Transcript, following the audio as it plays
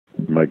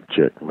Mic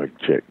check, mic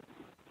check.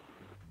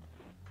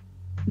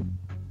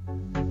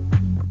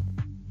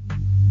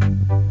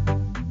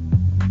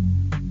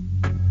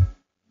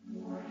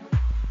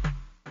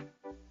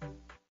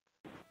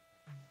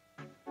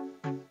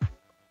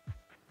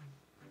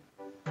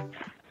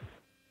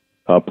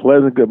 A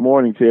pleasant good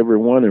morning to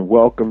everyone, and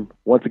welcome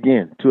once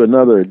again to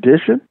another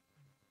edition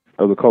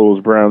of the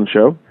Carlos Brown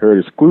Show,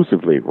 heard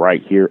exclusively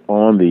right here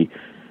on the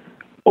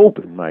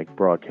Open Mic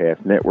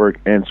Broadcast Network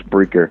and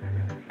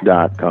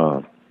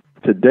Spreaker.com.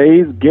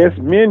 Today's guest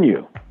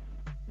menu,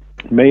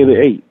 May the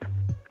 8th,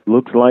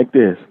 looks like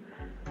this.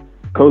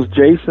 Coach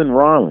Jason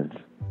Rollins,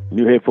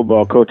 new head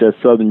football coach at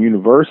Southern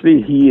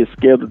University. He is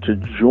scheduled to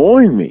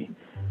join me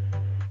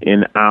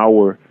in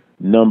hour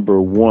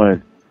number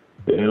 1.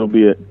 It'll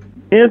be an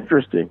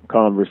interesting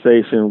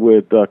conversation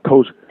with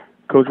Coach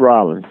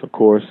Rollins, of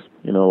course.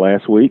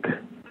 Last week,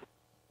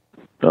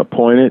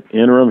 appointed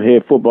interim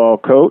head football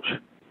coach,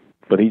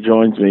 but he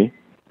joins me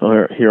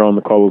here on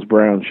the Carlos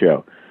Brown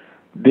Show.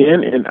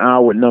 Then in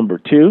hour number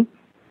 2,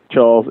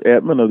 Charles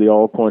Edmond of the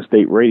Alcorn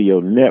State Radio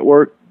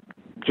Network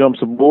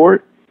jumps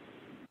aboard.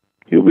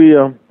 He'll be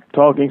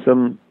talking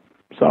some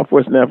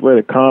Southwestern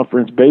Athletic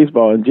Conference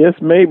baseball, and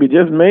just maybe,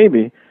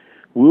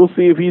 we'll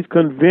see if he's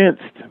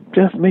convinced,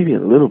 just maybe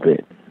a little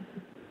bit,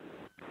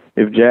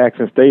 if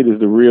Jackson State is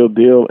the real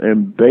deal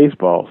in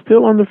baseball.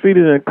 Still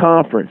undefeated in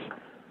conference.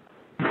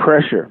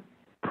 Pressure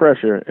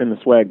in the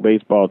SWAC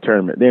baseball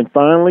tournament. Then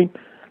finally,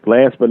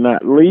 last but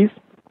not least,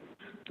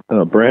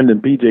 Brandon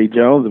B.J.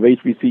 Jones of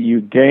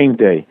HBCU Game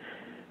Day.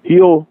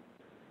 He'll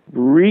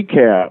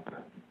recap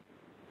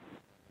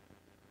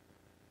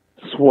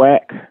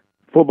SWAC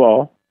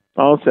football,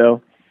 also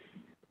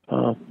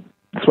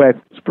SWAC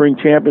spring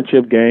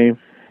championship game,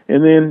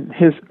 and then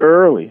his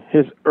early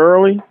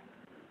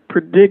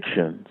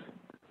predictions,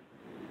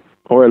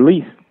 or at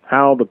least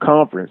how the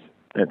conference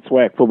at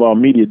SWAC Football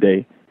Media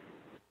Day,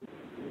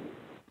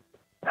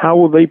 how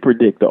will they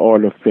predict the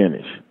order of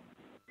finish?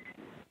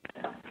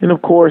 And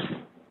of course,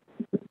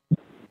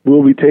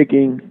 we'll be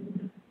taking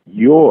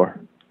your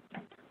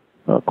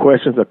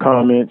questions or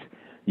comments.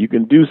 You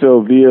can do so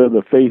via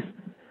the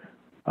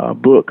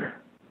Facebook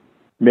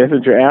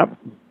Messenger app,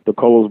 the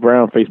Carlos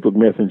Brown Facebook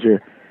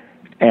Messenger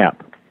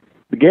app.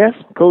 The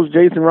guests, Coach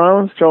Jason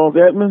Rollins, Charles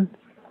Edmond,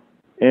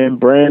 and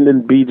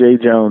Brandon B.J.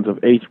 Jones of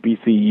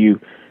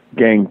HBCU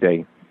Gang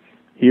Day.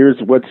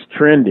 Here's what's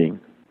trending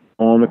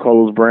on the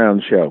Carlos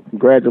Brown Show.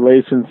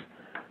 Congratulations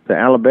to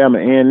Alabama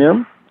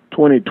A&M,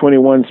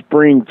 2021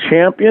 spring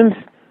champions,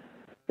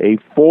 a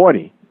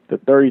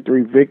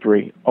 40-33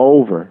 victory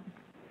over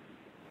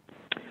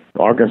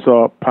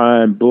Arkansas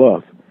Pine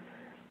Bluff.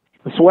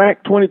 The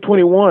SWAC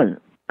 2021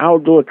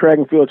 Outdoor Track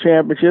and Field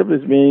Championship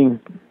is being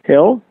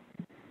held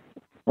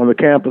on the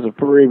campus of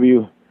Prairie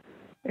View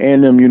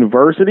A&M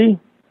University.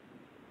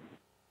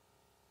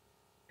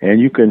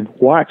 And you can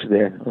watch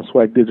that on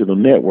SWAC Digital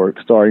Network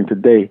starting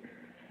today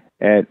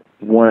at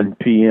 1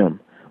 p.m.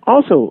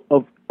 Also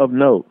of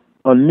note,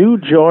 a new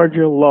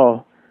Georgia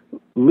law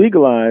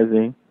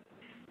legalizing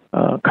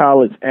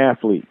college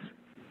athletes,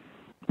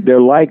 their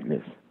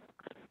likeness.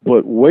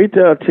 But wait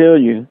till I tell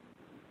you,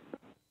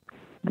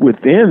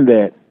 within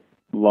that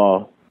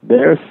law,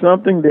 there's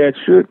something that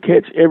should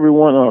catch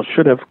everyone, or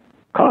should have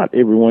caught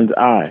everyone's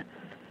eye.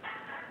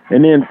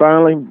 And then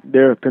finally,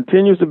 there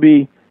continues to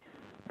be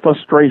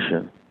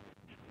frustration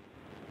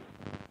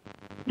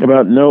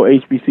about no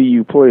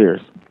HBCU players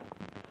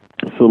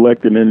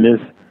selected in this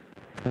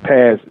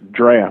past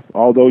draft.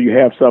 Although you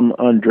have some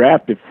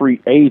undrafted free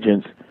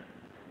agents,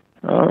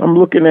 I'm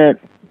looking at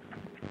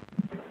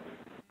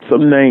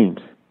some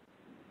names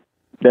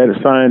that are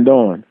signed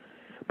on.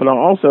 But I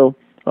also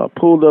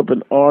pulled up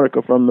an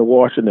article from the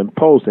Washington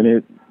Post, and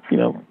it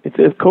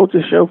says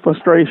coaches show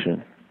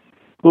frustration.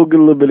 We'll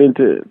get a little bit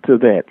into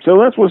that. So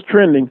that's what's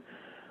trending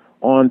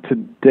on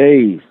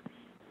today's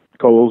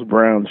Carlos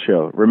Brown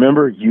Show.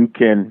 Remember, you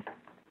can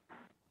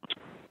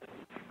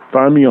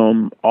find me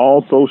on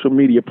all social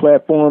media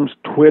platforms: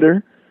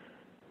 Twitter,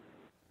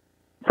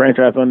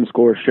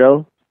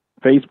 franchise_show,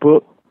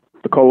 Facebook,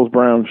 the Carlos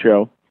Brown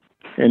Show,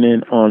 and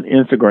then on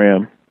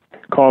Instagram,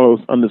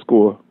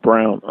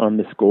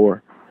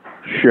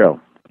 Carlos_Brown_show.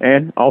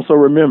 And also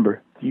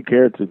remember, if you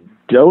care to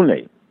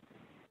donate,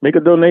 make a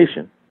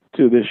donation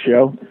to this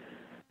show,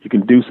 you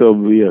can do so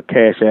via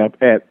Cash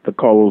App at the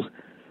Carlos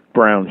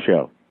Brown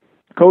Show.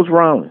 Coach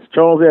Rollins,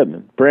 Charles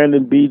Edmond,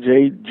 Brandon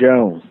B.J.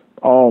 Jones,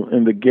 all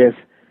in the guest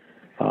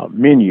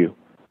menu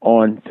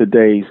on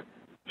today's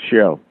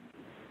show.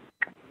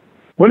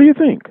 What do you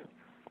think?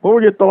 What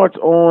were your thoughts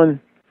on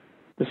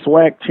the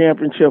SWAC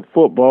championship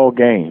football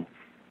game?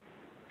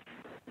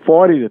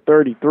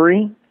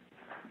 40-33.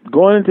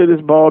 Going into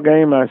this ball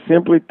game, I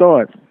simply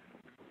thought,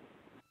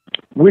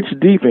 which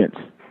defense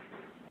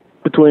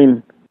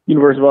between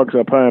University of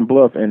Arkansas Pine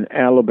Bluff and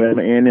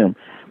Alabama A&M,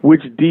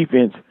 which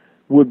defense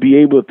would be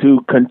able to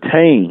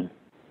contain,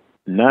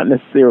 not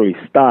necessarily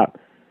stop,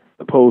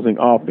 opposing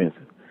offense?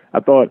 I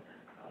thought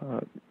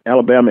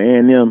Alabama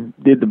A&M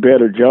did the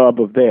better job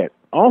of that.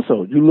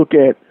 Also, you look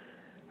at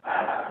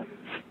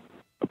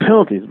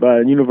penalties by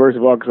the University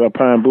of Arkansas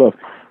Pine Bluff.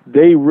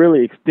 They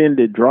really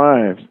extended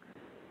drives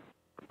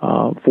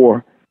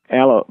for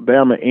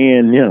Alabama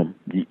A&M.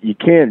 You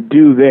can't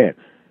do that.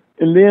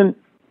 And then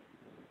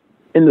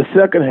in the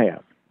second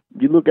half,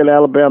 you look at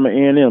Alabama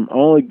A&M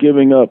only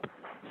giving up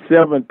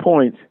 7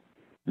 points,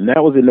 and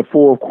that was in the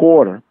fourth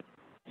quarter.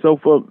 So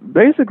for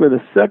basically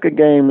the second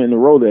game in a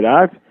row that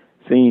I've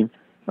seen,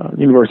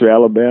 University of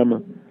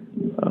Alabama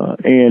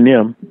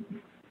A&M,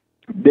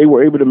 they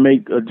were able to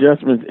make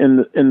adjustments in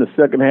the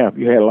second half.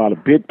 You had a lot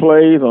of big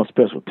plays on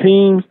special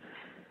teams.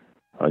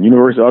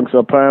 University of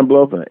Arkansas Pine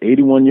Bluff, an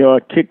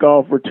 81-yard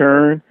kickoff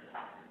return.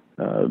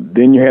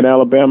 Then you had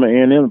Alabama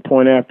A&M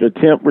point after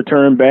attempt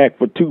return back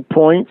for 2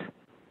 points.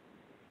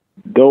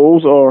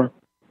 Those are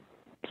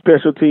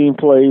special team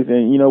plays,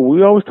 and,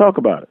 we always talk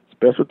about it.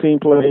 Special team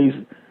plays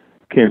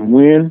can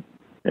win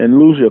and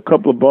lose you a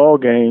couple of ball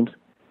games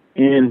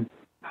in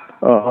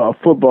a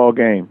football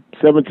game.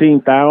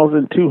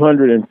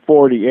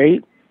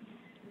 17,248.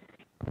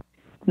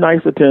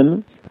 Nice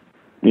attendance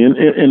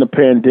in a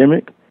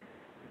pandemic.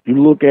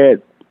 You look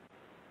at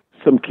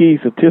some key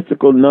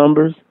statistical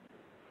numbers.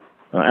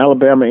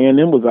 Alabama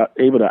A&M was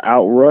able to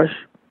outrush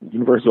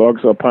University of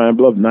Arkansas Pine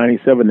Bluff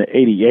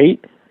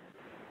 97-88.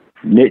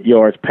 Net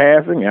yards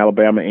passing,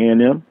 Alabama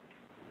A&M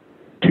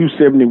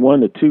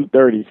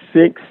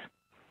 271-236.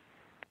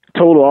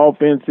 Total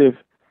offensive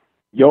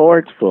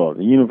yards for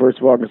the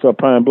University of Arkansas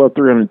Pine Bluff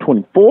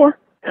 324.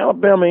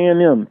 Alabama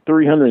A&M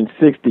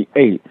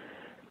 368.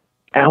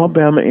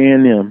 Alabama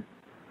A&M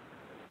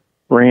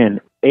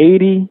ran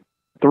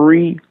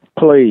 83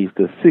 plays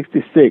to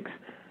 66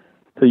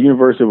 to the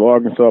University of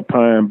Arkansas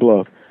Pine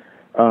Bluff.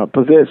 Time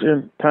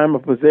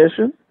of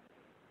possession,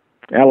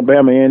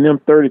 Alabama A&M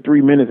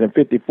 33 minutes and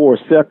 54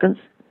 seconds.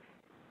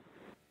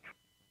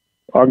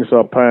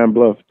 Arkansas Pine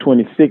Bluff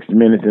 26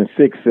 minutes and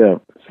 6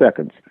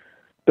 seconds.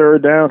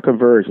 Third down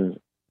conversions,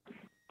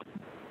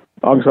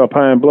 Arkansas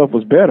Pine Bluff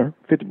was better,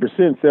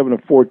 50%, 7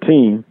 of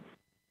 14.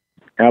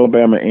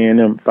 Alabama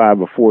A&M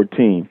 5 of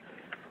 14.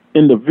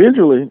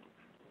 Individually,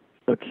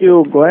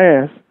 Akil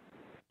Glass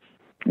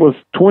was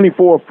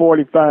 24 of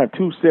 45,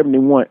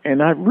 271.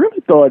 And I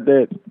really thought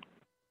that,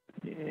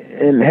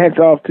 and hats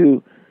off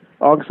to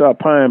Arkansas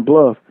Pine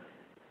Bluff,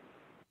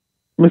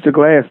 Mr.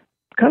 Glass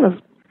kind of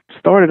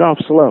started off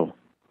slow,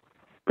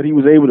 but he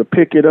was able to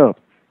pick it up.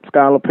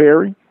 Skylar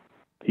Perry,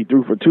 he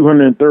threw for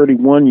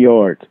 231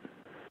 yards.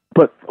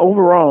 But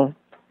overall,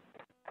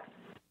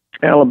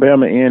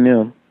 Alabama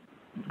A&M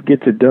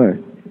gets it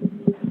done.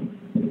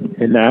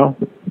 And now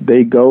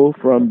they go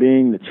from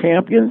being the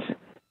champions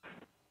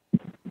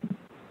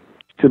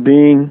to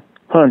being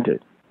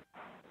hunted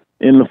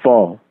in the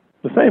fall.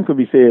 The same could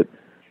be said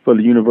for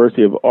the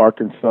University of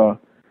Arkansas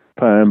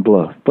Pine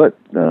Bluff. But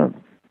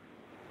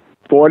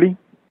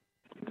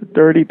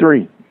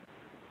 40-33,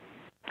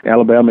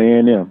 Alabama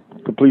A&M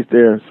completes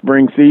their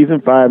spring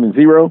season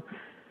 5-0.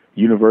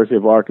 University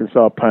of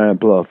Arkansas Pine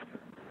Bluff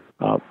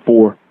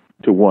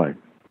 4-1.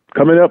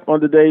 Coming up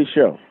on today's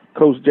show,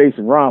 Coach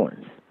Jason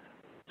Rollins,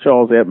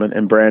 Charles Edmond,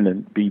 and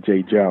Brandon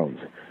B.J. Jones.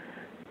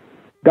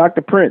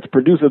 Dr. Prince,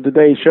 producer of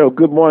today's show,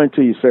 good morning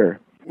to you, sir.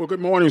 Well, good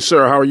morning,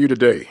 sir. How are you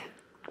today?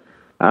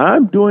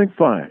 I'm doing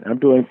fine. How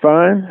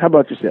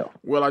about yourself?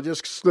 Well, I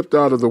just slipped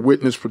out of the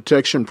witness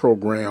protection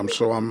program,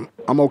 so I'm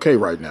okay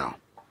right now.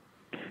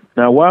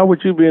 Now, why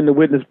would you be in the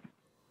witness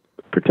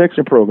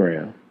protection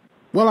program?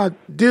 Well, I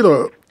did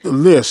a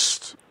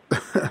list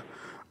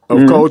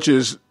of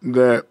coaches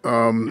that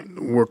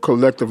were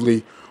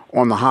collectively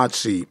on the hot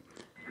seat,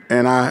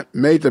 and I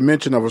made the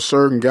mention of a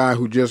certain guy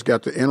who just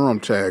got the interim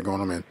tag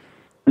on him, and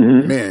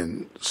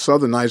man,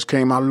 Southern Knights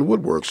came out of the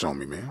woodworks on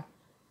me, man.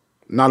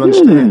 Not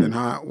understanding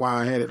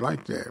why I had it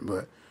like that,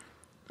 but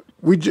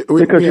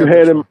because you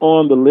had him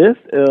on the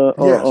list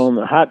or on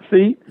the hot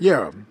seat.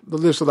 Yeah, the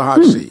list of the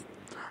hot seat,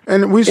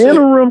 and we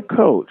interim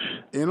coach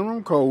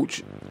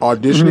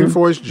auditioning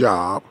for his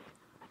job.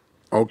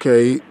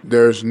 Okay,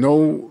 there's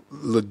no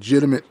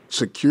legitimate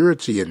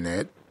security in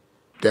that.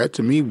 That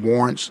to me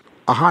warrants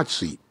a hot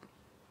seat.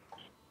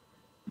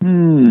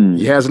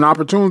 He has an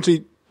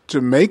opportunity to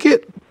make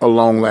it a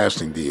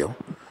long-lasting deal,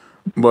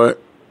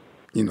 but.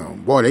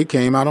 Boy, they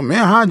came out of,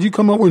 man, how'd you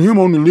come up with him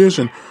on the list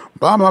and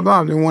blah, blah,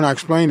 blah. Then when I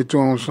explained it to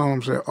him, some of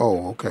them said,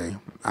 oh, okay,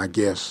 I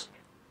guess.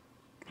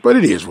 But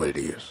it is what it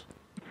is.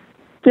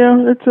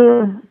 Yeah,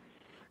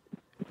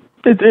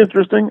 it's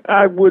interesting.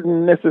 I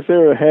wouldn't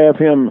necessarily have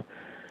him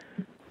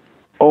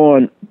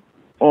on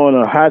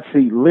a hot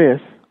seat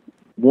list,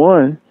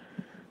 one,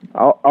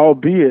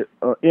 albeit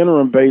an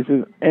interim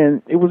basis.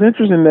 And it was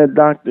interesting that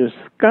Dr.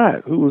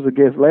 Scott, who was a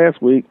guest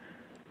last week,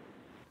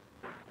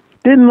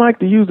 didn't like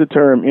to use the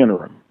term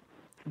interim,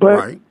 but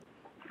right.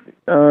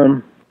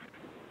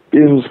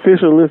 It was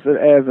officially listed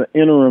as an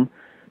interim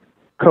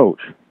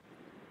coach.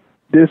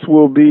 This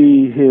will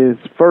be his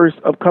first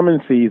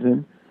upcoming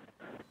season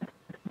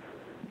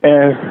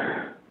as,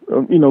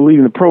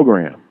 leading the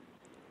program.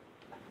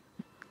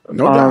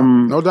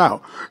 No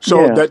doubt.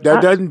 So yeah,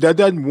 that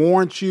doesn't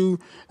warrant you.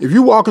 If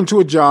you walk into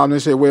a job and they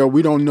say, well,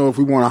 we don't know if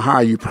we want to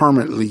hire you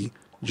permanently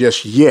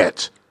just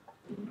yet,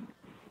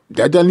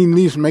 that doesn't even at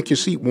least make your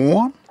seat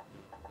warm?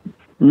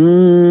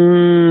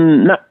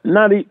 Not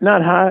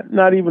hot,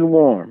 not even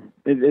warm.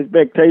 It's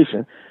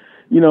expectation.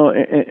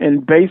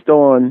 And based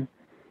on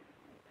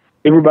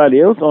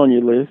everybody else on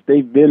your list,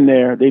 they've been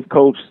there, they've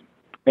coached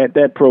at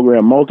that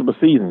program multiple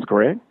seasons,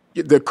 correct?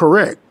 They're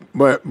correct,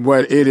 but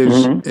it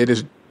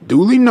is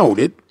duly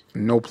noted,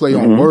 no play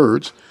on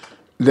words,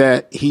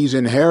 that he's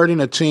inheriting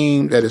a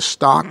team that is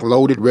stock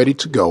loaded, ready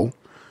to go,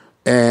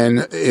 and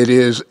it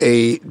is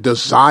a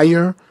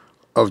desire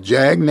of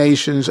Jag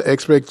Nation's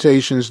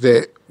expectations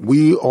that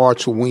we are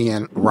to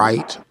win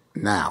right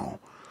now.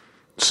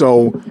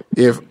 So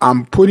if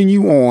I'm putting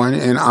you on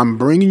and I'm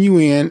bringing you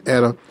in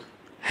at a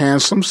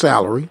handsome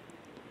salary,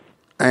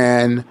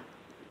 and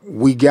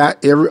we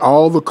got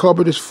all the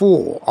cupboard is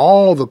full,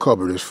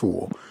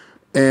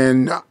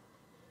 and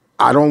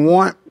I don't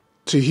want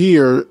to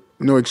hear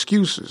no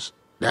excuses.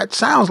 That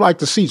sounds like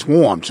the seat's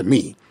warm to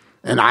me,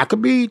 and I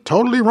could be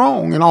totally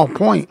wrong in all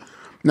point.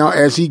 Now,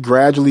 as he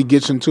gradually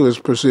gets into his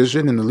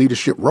position in the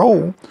leadership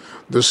role,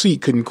 the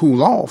seat couldn't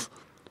cool off.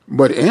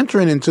 But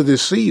entering into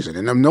this season,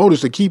 and I've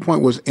noticed the key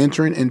point was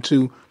entering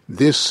into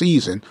this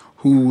season,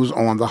 who's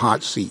on the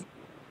hot seat.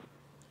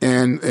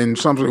 And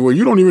something, well,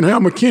 you don't even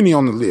have McKinney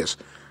on the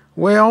list.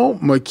 Well,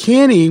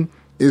 McKinney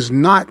is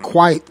not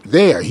quite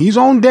there. He's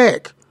on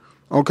deck,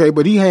 okay,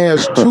 but he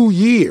has 2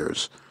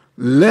 years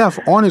left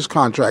on his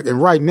contract.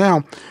 And right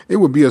now, it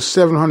would be a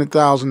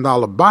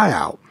 $700,000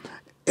 buyout.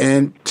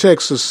 And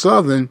Texas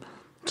Southern,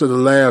 to the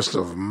last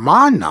of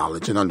my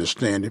knowledge and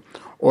understanding,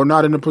 are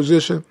not in a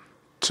position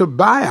to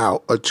buy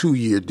out a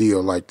 2-year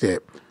deal like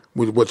that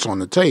with what's on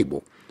the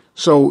table.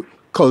 So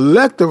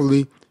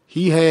collectively,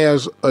 he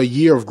has a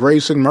year of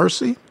grace and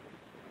mercy.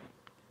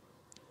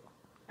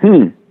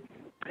 Hadn't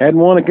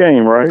won a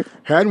game, right?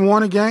 Hadn't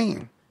won a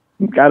game.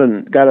 Got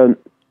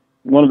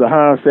one of the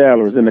highest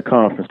salaries in the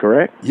conference,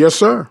 correct? Yes,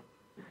 sir.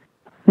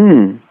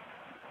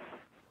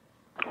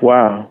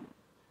 Wow.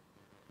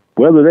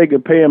 Whether they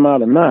could pay him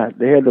out or not,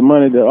 they had the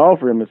money to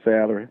offer him a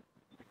salary.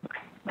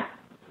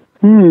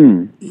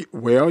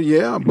 Well,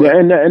 yeah, but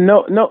and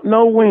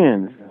no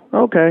wins.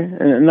 Okay,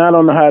 and not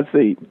on the hot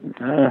seat.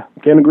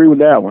 Can't agree with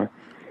that one.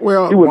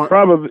 Well, he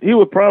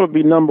would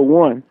probably be number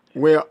one.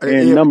 Well,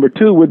 and number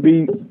two would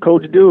be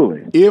Coach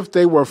Dooley. If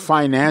they were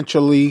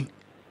financially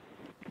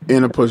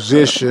in a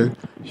position,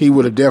 he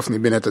would have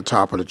definitely been at the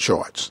top of the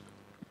charts.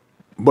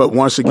 But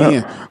once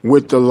again,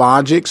 with the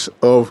logics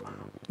of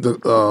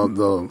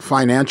the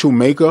financial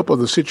makeup of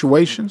the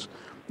situations,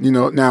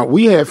 now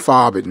we had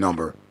Fobb at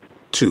number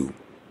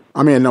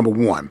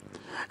one.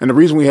 And the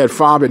reason we had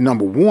Fobb at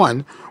number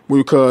one was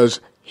because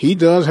he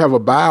does have a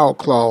buyout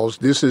clause.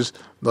 This is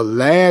the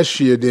last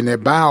year, then that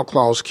buyout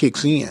clause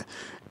kicks in.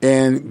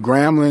 And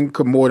Grambling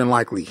could more than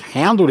likely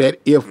handle that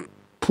if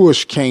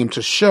push came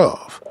to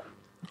shove.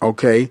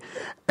 Okay?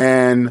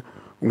 And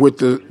with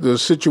the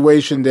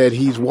situation that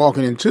he's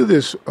walking into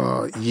this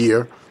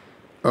year,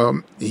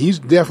 he's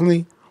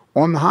definitely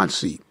on the hot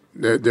seat.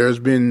 There's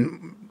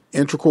been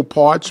integral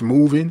parts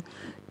moving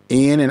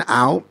in and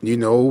out.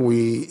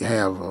 We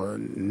have a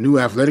new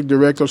athletic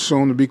director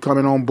soon to be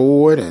coming on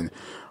board, and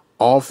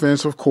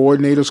offensive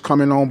coordinators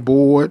coming on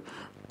board,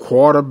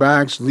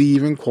 quarterbacks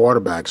leaving,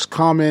 quarterbacks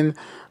coming.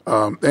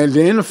 And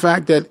then the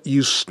fact that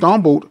you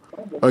stumbled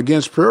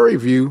against Prairie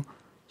View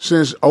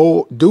since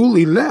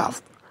Dooley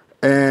left.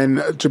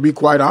 And to be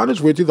quite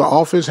honest with you, the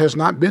offense has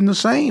not been the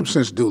same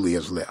since Dooley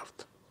has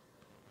left.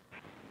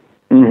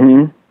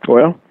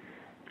 Well,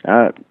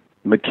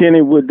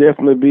 McKinney would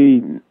definitely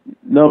be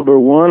number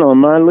one on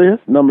my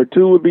list. Number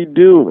two would be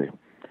Dooley.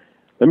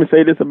 Let me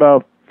say this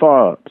about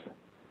Fobbs.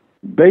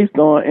 Based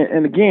on,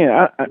 and again,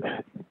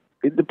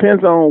 it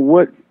depends on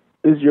what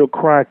is your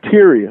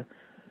criteria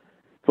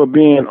for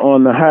being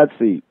on the hot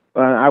seat.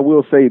 I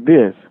will say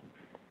this.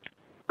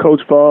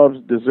 Coach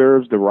Fobbs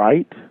deserves the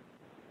right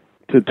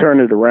to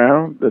turn it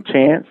around, the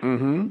chance,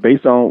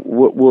 based on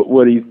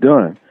what he's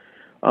done.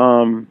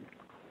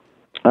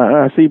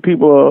 I see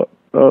people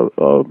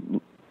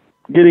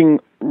getting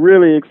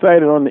really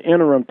excited on the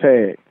interim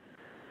tag,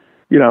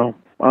 but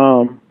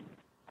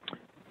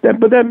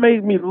that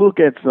made me look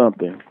at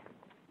something,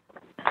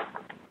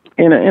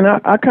 and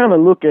I kind of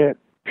look at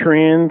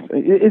trends.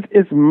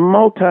 It's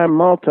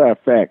multi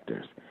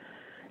factors,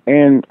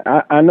 and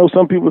I know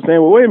some people are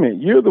saying, well, wait a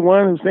minute, you're the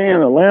one who's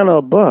saying Atlanta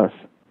a bust.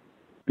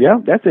 Yeah,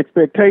 that's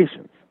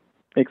expectations.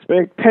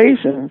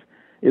 Expectations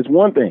is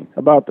one thing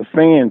about the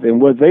fans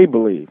and what they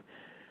believe.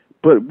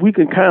 But we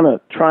can kind of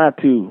try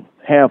to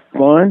have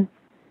fun,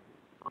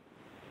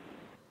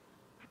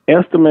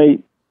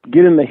 estimate,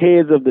 get in the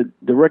heads of the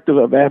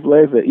directors of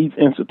athletics at each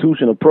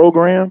institutional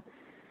program.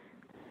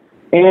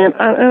 And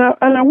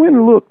I went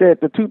and looked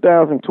at the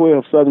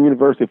 2012 Southern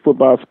University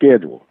football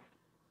schedule.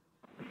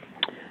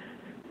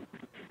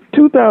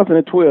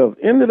 2012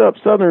 ended up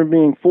Southern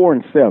being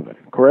 4-7,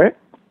 correct?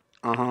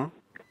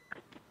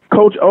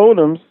 Coach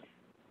Odoms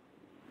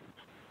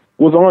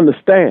was on the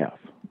staff.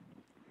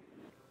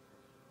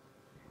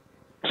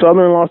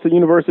 Southern lost to the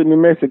University of New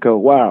Mexico.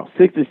 Wow,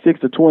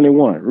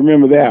 66-21.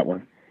 Remember that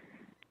one.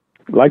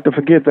 Like to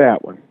forget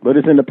that one, but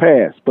it's in the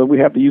past. But we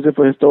have to use it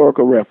for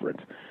historical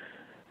reference.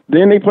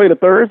 Then they played a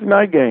Thursday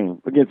night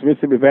game against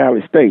Mississippi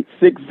Valley State,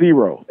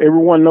 6-0.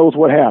 Everyone knows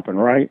what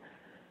happened, right?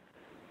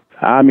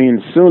 I mean,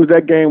 as soon as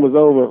that game was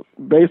over,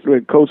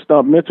 basically Coach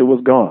Stump Mitchell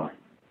was gone.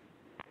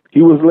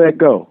 He was let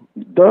go.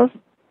 Thus,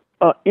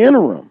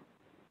 interim.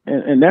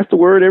 And that's the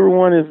word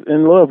everyone is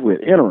in love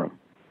with, interim.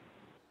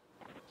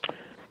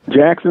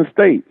 Jackson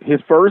State,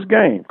 his first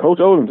game, Coach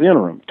Odom's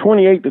interim,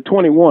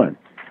 28-21.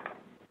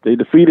 They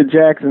defeated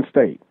Jackson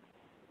State.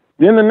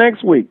 Then the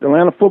next week, the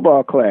Atlanta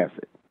Football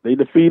Classic, they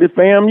defeated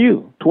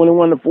FAMU,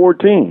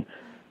 21-14.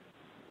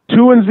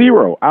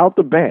 2-0 out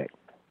the back.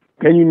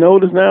 Can you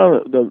notice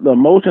now the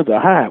emotions are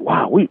high?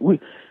 Wow,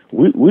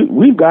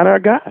 we've got our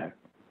guy.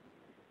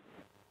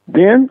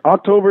 Then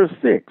October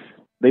 6th,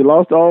 they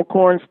lost to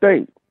Alcorn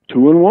State,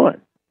 2-1.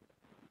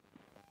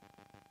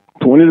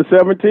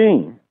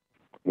 20-17.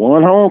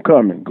 Won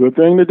homecoming. Good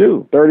thing to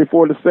do.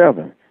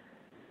 34-7.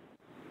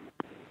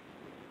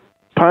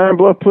 Pine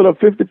Bluff put up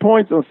 50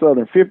 points on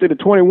Southern,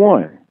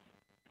 50-21.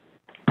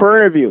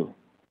 Prairie View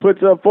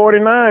puts up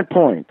 49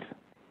 points.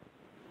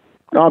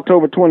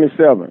 October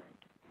 27th.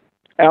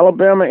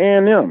 Alabama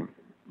A&M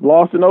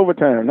lost in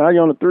overtime. Now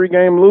you're on a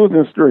 3-game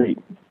losing streak,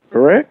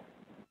 correct?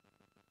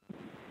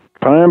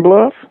 Pine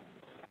Bluff,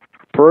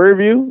 Prairie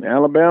View,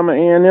 Alabama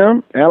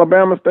A&M,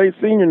 Alabama State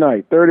Senior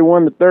Night,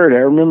 31-30. I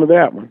remember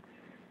that one.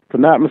 If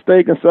I'm not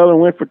mistaken, Southern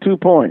went for 2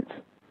 points.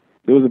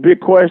 There was a big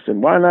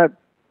question. Why not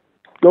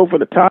go for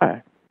the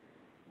tie?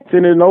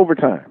 Send it in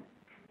overtime.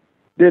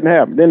 Didn't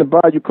happen. Then the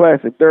Bayou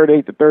Classic,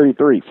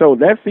 38-33. So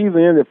that season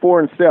ended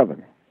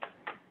 4-7.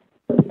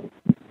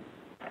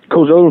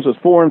 Coach Odom was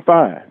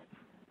 4-5.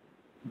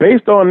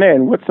 Based on that,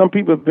 and what some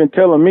people have been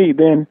telling me,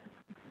 then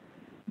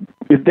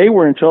if they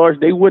were in charge,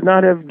 they would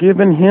not have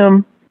given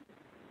him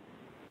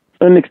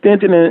an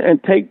extension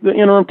and take the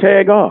interim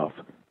tag off.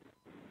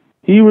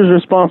 He was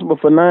responsible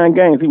for 9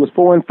 games. He was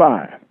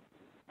 4-5.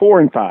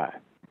 4-5.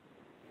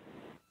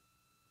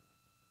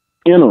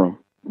 Interim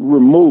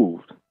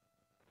removed.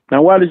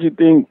 Now, why did you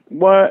think?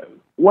 Why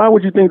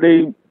would you think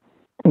they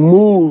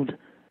moved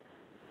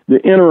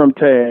the interim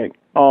tag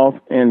off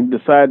and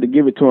decided to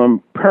give it to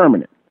him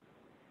permanent?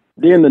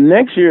 Then the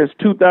next year is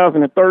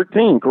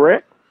 2013,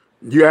 correct?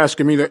 You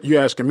asking me that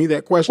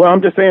question? Well,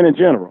 I'm just saying in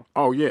general.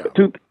 Oh yeah.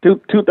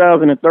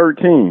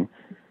 2013,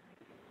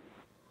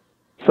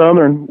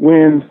 Southern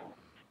wins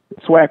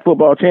SWAC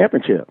football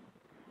championship,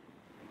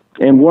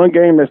 and one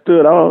game that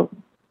stood out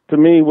to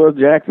me was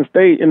Jackson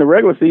State. In the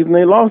regular season,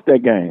 they lost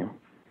that game.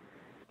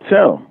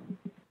 So,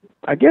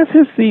 I guess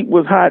his seat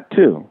was hot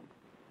too.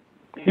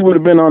 He would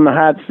have been on the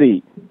hot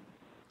seat.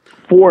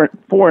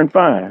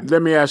 4-5.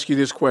 Let me ask you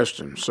this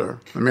question, sir.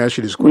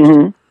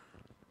 Mm-hmm.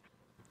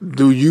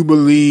 Do you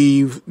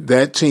believe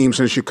that team,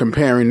 since you're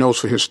comparing notes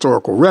for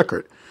historical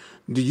record,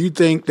 do you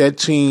think that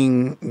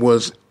team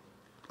was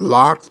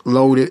locked,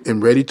 loaded,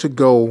 and ready to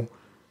go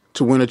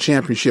to win a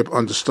championship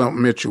under Stump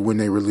Mitchell when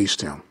they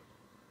released him?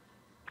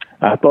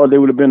 I thought they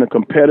would have been a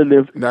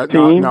competitive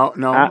team. No.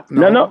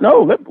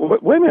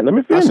 Wait a minute. Let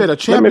me finish. I said a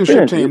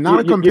championship team, not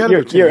a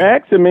competitive team. You're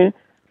asking me,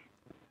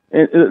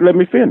 and let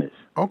me finish.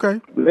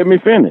 Okay. Let me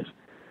finish.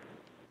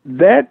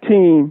 That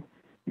team,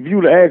 if you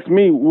would have asked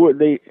me, were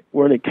they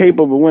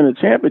capable of winning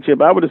a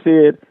championship, I would have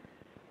said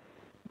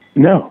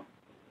no.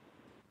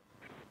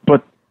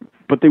 But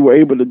they were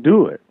able to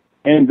do it.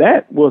 And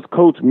that was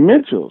Coach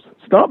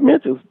Stump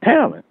Mitchell's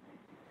talent.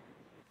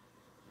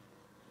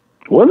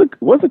 Wasn't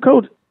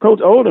Coach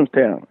Odom's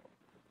talent.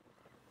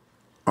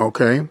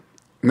 Okay.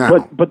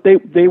 Now, but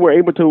they were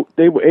able to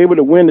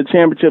win the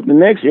championship the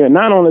next year. And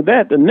not only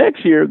that, the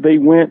next year they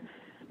went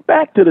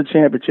back to the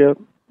championship,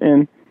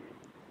 and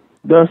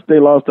thus they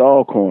lost to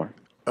Alcorn.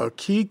 A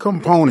key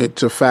component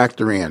to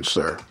factor in,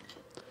 sir.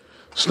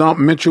 Stump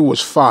Mitchell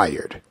was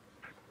fired.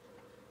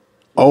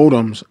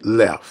 Odom's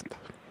left.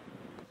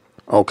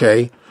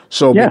 Okay?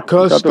 So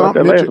because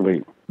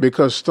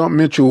Stump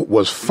Mitchell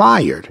was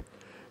fired,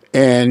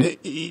 and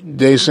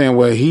they're saying,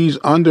 well, he's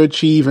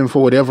underachieving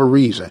for whatever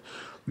reason.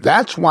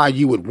 That's why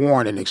you would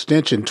warrant an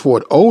extension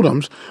toward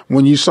Odom's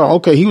when you saw,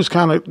 okay, he was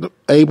kind of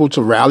able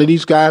to rally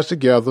these guys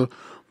together,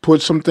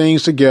 put some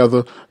things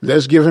together.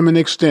 Let's give him an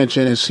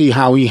extension and see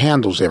how he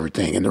handles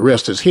everything. And the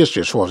rest is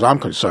history as far as I'm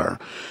concerned.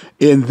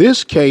 In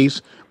this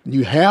case,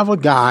 you have a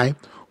guy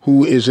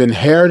who is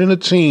inheriting a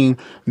team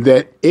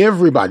that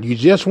everybody, you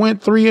just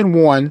went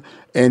 3-1,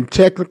 and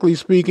technically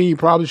speaking, you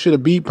probably should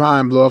have beat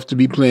Pine Bluff to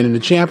be playing in the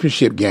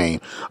championship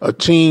game. A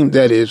team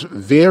that is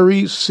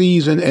very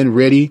seasoned and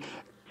ready,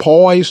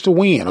 poised to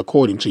win,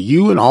 according to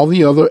you and all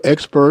the other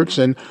experts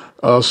and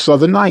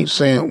Southern Knights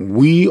saying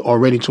we are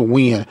ready to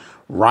win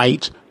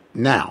right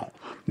now.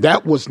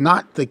 That was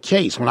not the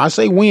case. When I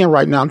say win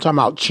right now, I'm talking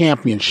about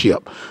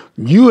championship.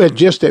 You had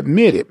just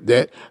admitted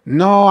that,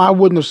 no, I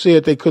wouldn't have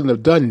said they couldn't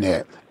have done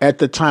that at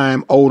the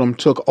time Odom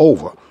took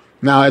over.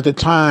 Now, at the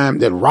time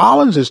that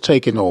Rollins is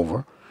taking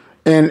over,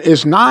 and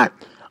it's not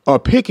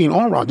picking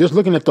on Rollins, just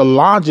looking at the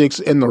logics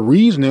and the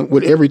reasoning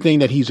with everything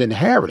that he's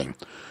inheriting.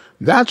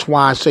 That's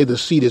why I say the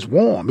seat is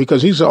warm,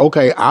 because he said,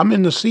 okay, I'm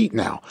in the seat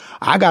now.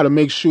 I got to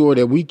make sure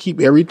that we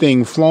keep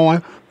everything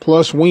flowing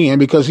plus win,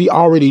 because he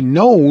already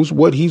knows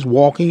what he's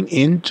walking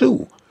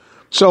into.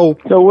 So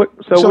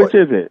which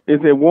is it?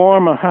 Is it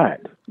warm or hot?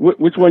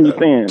 Which one you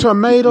saying?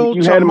 Tomato,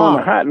 you had him on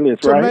the hot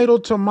list,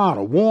 right?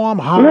 Tomato, warm,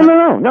 hot.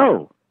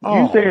 No.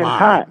 You said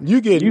hot.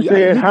 You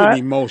said hot.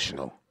 Getting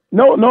emotional.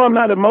 No, I'm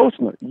not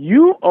emotional.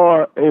 You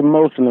are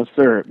emotional,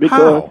 sir.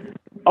 Because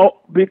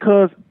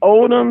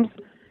Odoms,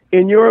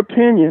 in your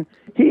opinion,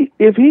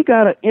 if he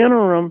got an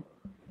interim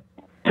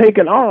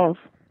taken off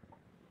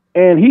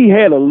and he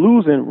had a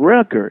losing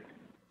record,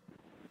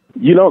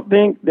 you don't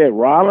think that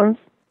Rollins,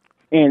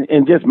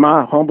 and just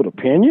my humble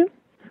opinion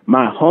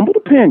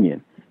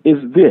is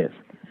this: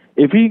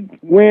 if he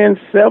wins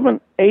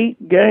 7,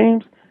 8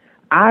 games,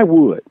 I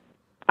would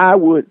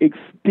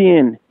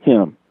extend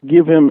him,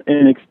 give him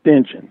an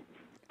extension.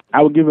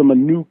 I would give him a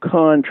new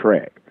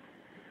contract.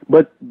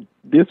 But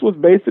this was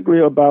basically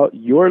about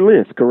your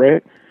list,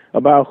 correct?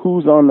 About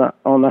who's on the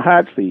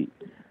hot seat.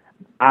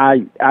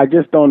 I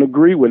just don't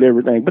agree with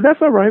everything, but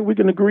that's all right. We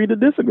can agree to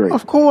disagree.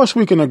 Of course,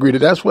 we can agree to.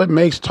 That's what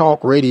makes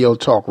talk radio.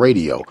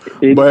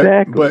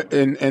 Exactly. But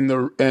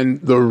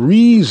the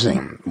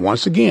reason,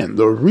 once again,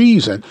 the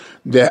reason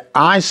that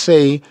I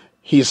say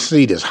his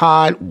seat is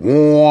hot,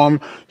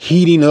 warm,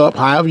 heating up,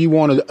 however you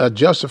want to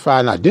justify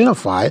and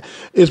identify it,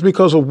 is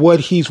because of what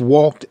he's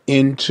walked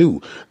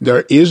into.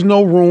 There is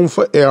no room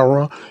for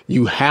error.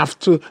 You have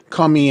to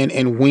come in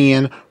and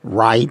win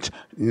right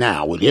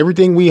now. With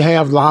everything we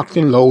have locked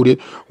and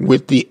loaded,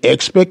 with the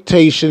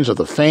expectations of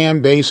the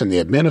fan base and the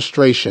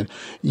administration,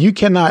 you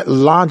cannot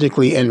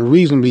logically and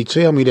reasonably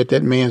tell me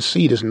that man's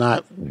seat is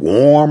not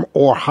warm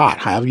or hot,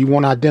 however you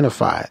want to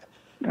identify it.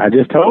 I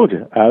just told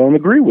you, I don't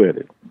agree with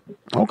it.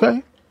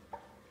 Okay.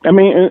 I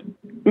mean,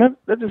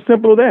 that's as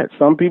simple as that.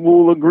 Some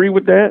people will agree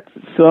with that.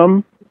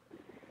 Some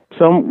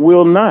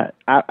will not.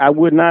 I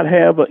would not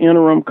have an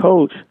interim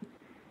coach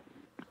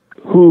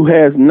who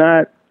has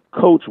not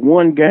coached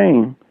one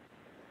game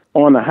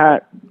on a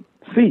hot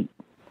seat.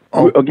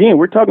 Oh. Again,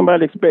 we're talking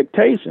about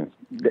expectations.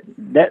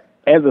 That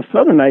as a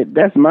Southernite,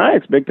 that's my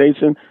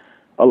expectation.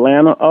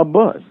 Atlanta or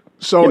bust.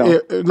 So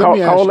let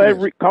me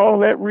ask you call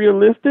that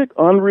realistic,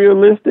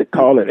 unrealistic,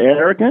 call it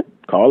arrogant,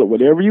 call it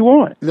whatever you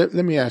want. Let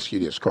me ask you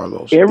this,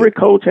 Carlos. Every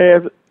coach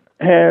has,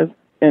 and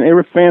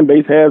every fan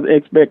base has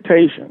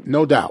expectations.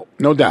 No doubt.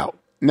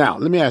 Now,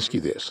 let me ask you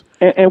this.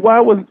 And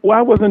why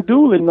wasn't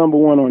Dooley number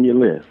one on your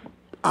list?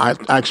 I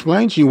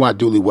explained to you why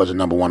Dooley wasn't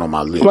number one on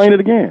my list. Explain it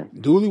again.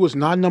 Dooley was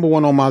not number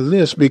one on my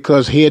list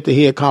because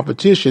head-to-head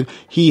competition,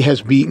 he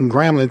has beaten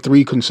Grambling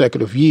 3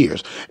 consecutive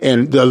years.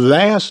 And the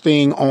last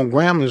thing on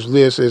Grambling's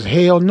list is,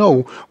 hell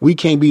no, we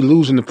can't be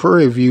losing the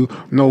Prairie View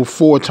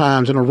 4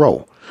 times in a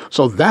row.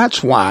 So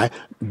that's why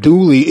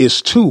Dooley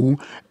is 2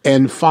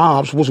 and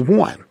Fobbs was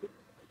 1.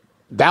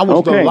 That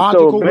was the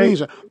logical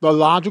reason. The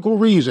logical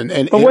reason.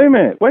 And wait a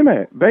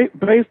minute.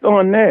 Based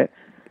on that,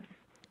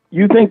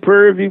 you think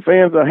Prairie View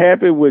fans are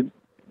happy with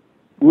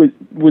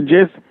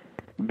just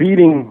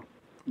beating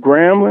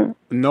Grambling?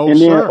 No, and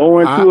sir. And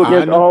then 0-2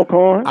 against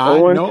Alcorn?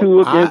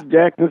 0-2 against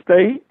Jackson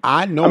State?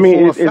 I know. I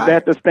mean, is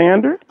that the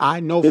standard?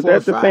 I know. Is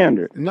that the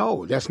standard?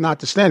 No, that's not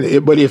the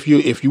standard. But if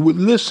you would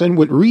listen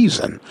with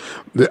reason,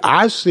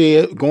 I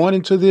said going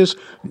into this,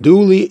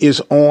 Dooley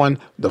is on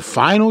the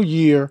final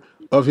year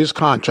of his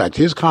contract.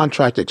 His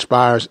contract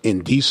expires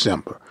in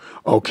December.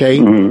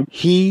 Okay,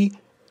 He,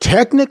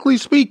 technically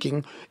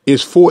speaking,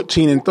 is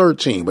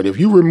 14-13. But if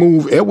you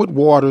remove Edward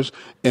Waters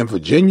and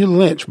Virginia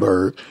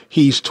Lynchburg,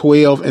 he's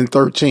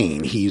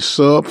 12-13. He's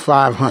sub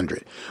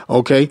 500.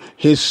 Okay.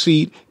 His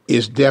seat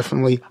is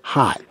definitely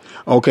hot.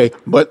 Okay.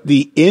 But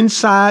the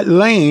inside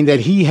lane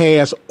that he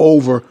has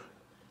over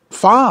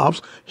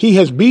Fobbs, he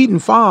has beaten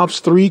Fobbs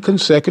 3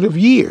 consecutive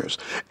years.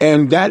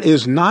 And that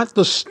is not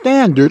the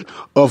standard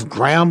of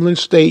Grambling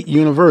State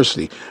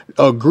University.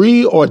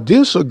 Agree or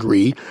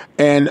disagree,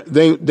 and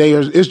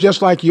it's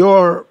just like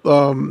your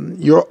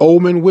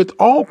Omen with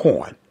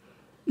Alcorn.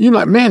 You're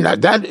like, man,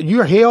 that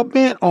you're hell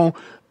bent on,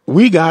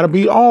 we got to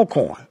beat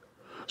Alcorn.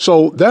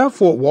 So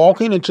therefore,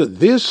 walking into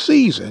this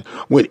season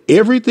with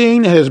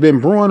everything that has been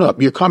brewing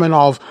up, you're coming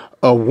off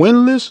a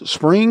winless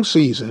spring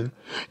season.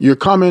 You're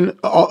coming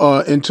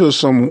into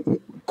some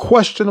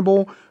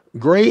questionable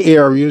gray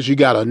areas. You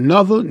got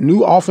another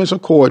new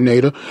offensive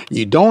coordinator.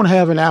 You don't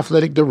have an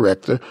athletic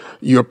director.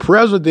 Your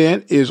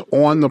president is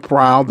on the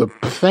prowl. The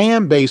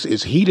fan base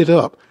is heated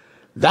up.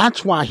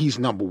 That's why he's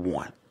number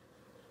one.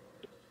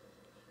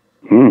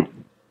 And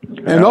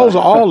those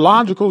are all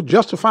logical,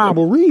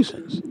 justifiable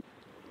reasons.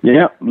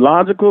 Yeah,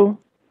 logical.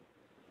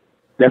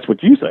 That's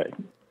what you say.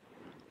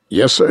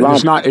 Yes, sir.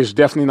 It's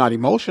definitely not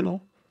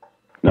emotional.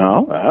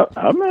 No,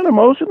 I'm not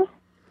emotional.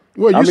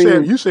 Well,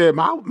 you said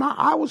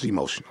I was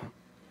emotional.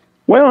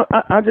 Well,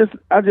 I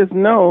just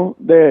know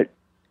that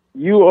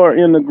you are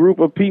in a group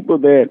of people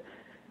that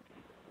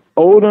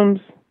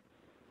Odoms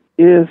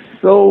is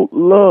so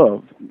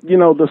loved. You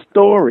know, the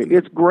story,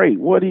 it's great,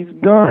 what he's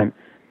done.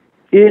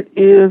 It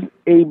is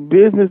a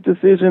business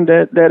decision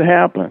that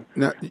happened.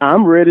 Now,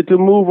 I'm ready to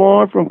move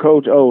on from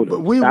Coach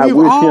Odom. I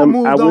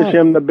wish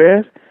him the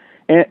best.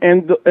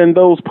 And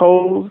those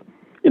polls,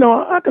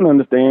 I can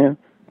understand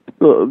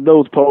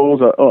those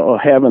polls are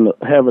having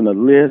a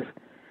list,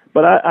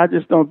 but I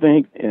just don't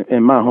think,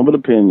 in my humble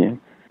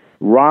opinion,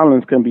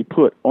 Rollins can be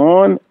put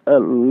on a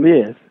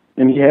list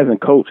and he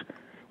hasn't coached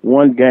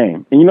one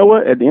game. And you know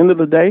what? At the end of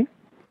the day,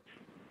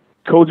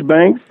 Coach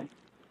Banks,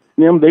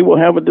 they will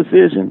have a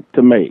decision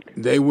to make.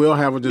 They will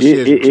have a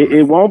decision.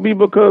 It won't be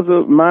because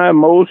of my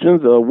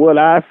emotions or what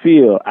I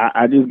feel.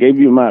 I just gave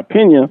you my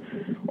opinion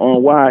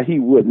on why he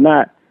would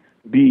not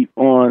be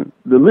on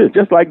the list.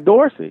 Just like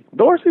Dorsey.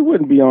 Dorsey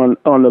wouldn't be on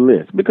the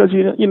list because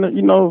you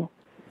know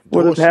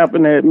what has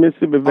happened at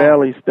Mississippi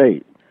Valley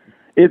State.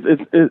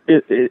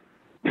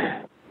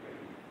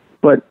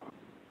 But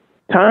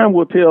time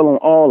will tell on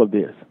all of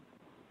this.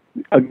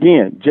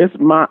 Again, just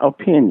my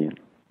opinion.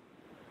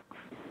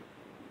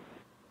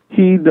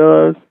 He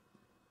does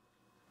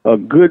a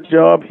good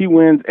job. He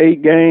wins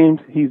 8 games.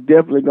 He's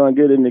definitely going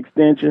to get an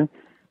extension.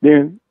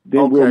 Then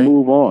we'll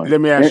move on. Let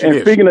me ask you this.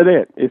 And speaking of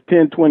that, it's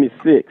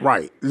 10-26.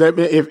 Right.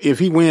 If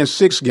he wins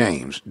 6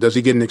 games, does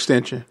he get an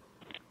extension?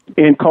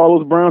 In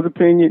Carlos Brown's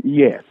opinion,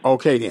 yes.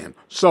 Okay, then.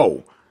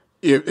 So,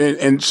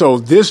 so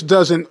this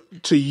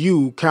doesn't, to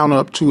you, count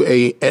up to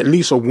at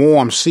least a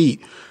warm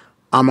seat.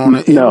 I'm on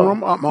an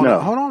interim. Hold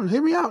on.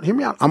 Hear me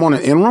out. I'm on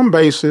an interim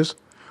basis.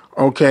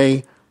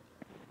 Okay.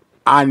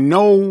 I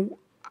know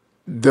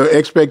the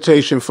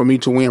expectation for me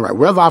to win, right?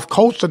 Whether I've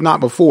coached or not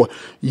before,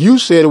 you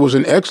said it was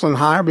an excellent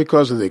hire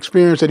because of the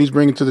experience that he's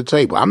bringing to the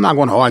table. I'm not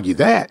going to argue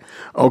that.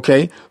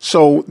 Okay.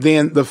 So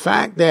then the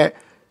fact that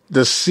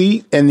the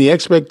seat and the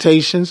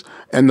expectations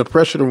and the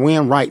pressure to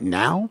win right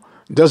now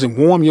doesn't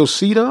warm your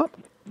seat up,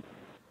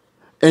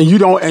 and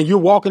you're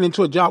walking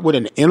into a job with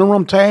an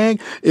interim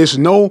tag, it's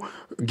no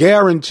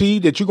guarantee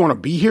that you're going to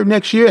be here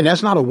next year, and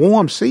that's not a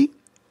warm seat.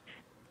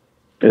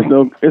 It's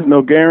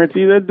no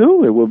guarantee that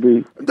it will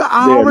be.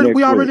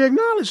 We already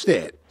acknowledged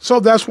that. So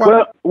that's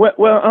why.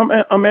 Well,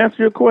 I'm answering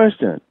your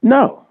question.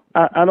 No,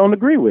 I don't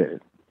agree with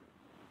it.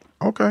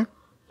 Okay.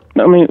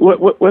 I mean,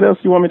 what else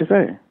do you want me to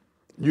say?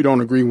 You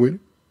don't agree with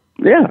it?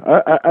 Yeah,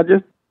 I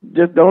just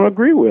don't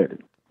agree with it.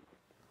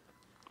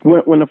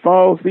 When the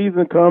fall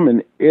season comes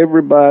and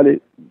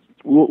everybody,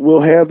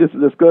 we'll have this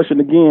discussion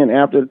again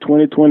after the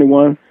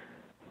 2021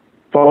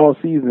 fall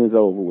season is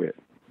over with.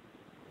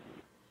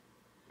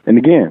 And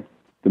again,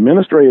 the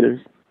administrators,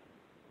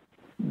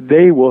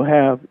 they will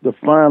have the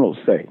final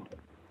say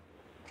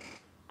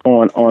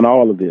on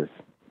all of this.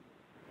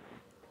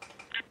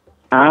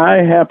 I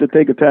have to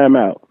take a time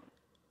out.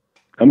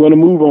 I'm going to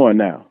move on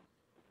now.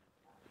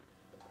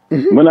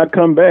 Mm-hmm. When I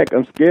come back,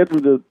 I'm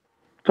scheduled to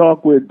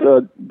talk with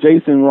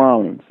Jason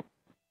Rollins,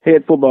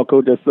 head football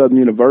coach at Southern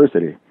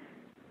University.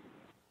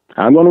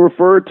 I'm going to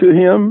refer to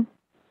him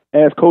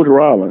as Coach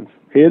Rollins,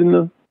 head in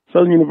the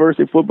Southern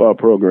University football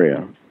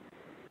program.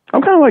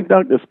 I'm kind of like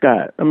Dr.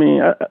 Scott. I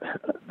mean,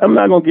 I'm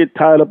not going to get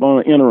tied up on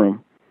the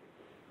interim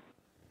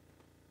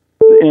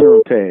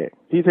tag.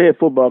 He's head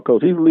football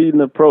coach. He's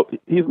leading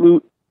he's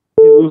losing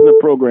the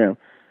program.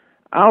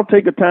 I'll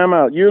take a time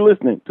out. You're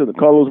listening to the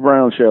Carlos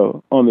Brown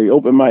Show on the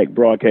Open Mic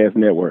Broadcast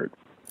Network.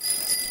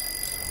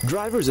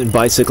 Drivers and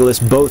bicyclists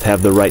both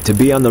have the right to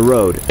be on the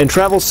road and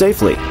travel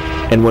safely.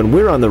 And when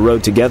we're on the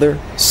road together,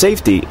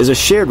 safety is a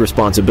shared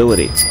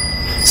responsibility.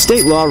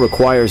 State law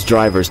requires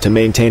drivers to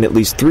maintain at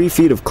least 3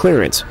 feet of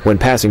clearance when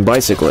passing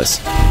bicyclists.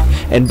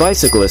 And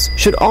bicyclists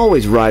should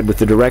always ride with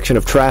the direction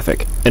of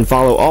traffic and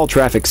follow all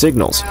traffic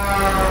signals.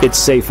 It's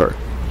safer.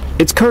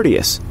 It's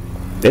courteous.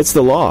 It's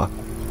the law.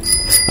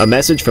 A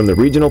message from the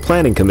Regional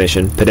Planning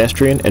Commission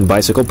Pedestrian and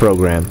Bicycle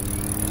Program.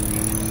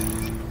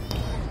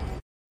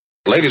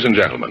 Ladies and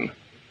gentlemen,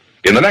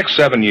 in the next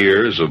 7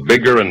 years of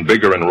bigger and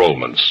bigger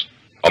enrollments,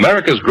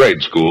 America's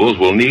grade schools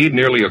will need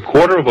nearly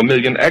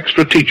 250,000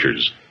 extra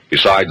teachers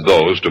besides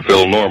those to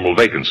fill normal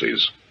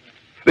vacancies.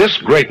 This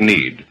great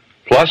need,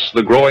 plus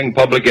the growing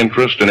public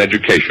interest in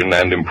education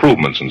and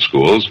improvements in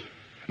schools,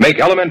 make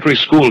elementary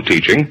school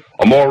teaching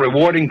a more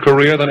rewarding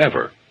career than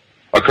ever,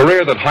 a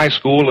career that high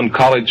school and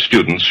college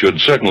students should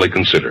certainly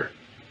consider.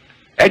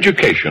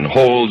 Education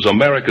holds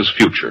America's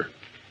future,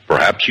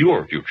 perhaps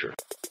your future.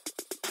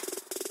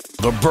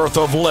 The birth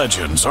of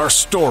legends are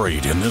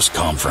storied in this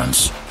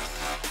conference.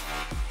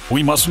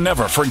 We must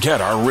never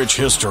forget our rich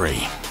history.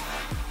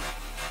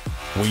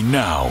 We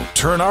now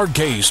turn our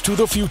gaze to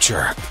the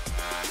future.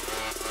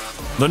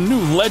 The new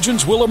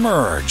legends will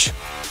emerge.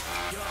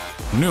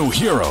 New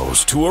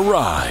heroes to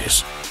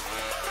arise.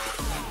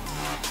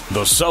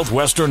 The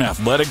Southwestern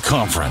Athletic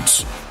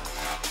Conference.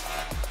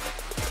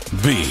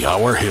 Be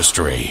our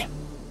history.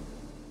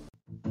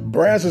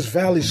 Brazos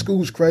Valley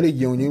Schools Credit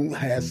Union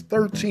has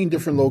 13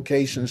 different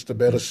locations to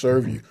better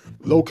serve you.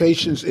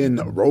 Locations in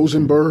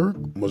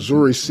Rosenberg,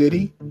 Missouri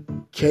City,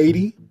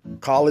 Katy,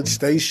 College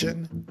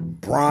Station,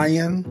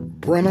 Bryan,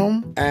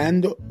 Brenham,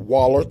 and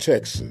Waller,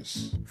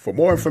 Texas. For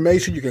more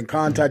information, you can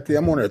contact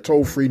them on their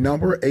toll-free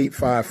number,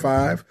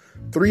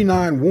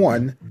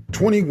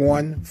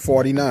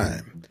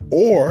 888-391-2149.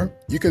 Or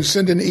you can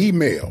send an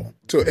email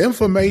to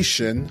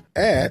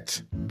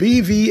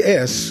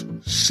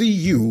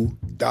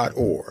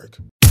information@bvscu.org.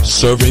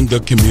 Serving the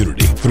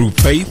community through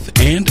faith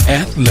and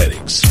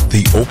athletics.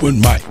 The Open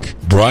Mic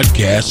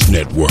Broadcast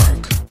Network.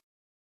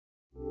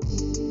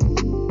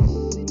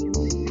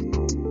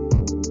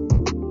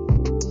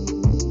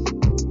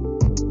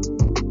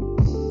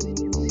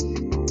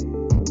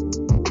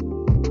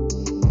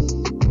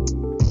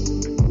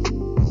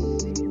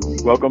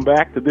 Welcome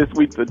back to this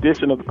week's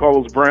edition of the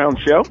Carlos Brown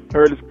Show,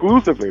 heard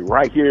exclusively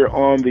right here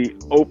on the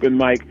Open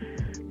Mic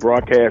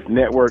Broadcast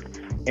Network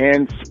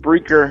and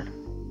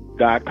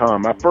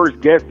Spreaker.com. My first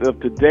guest of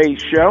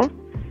today's show,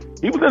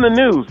 he was in the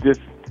news this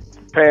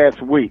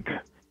past week.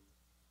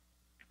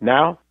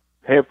 Now,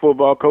 head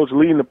football coach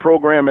leading the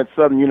program at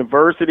Southern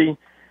University,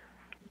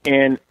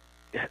 and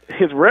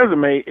his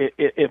resume,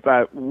 if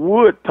I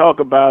would talk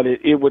about it,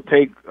 it would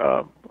take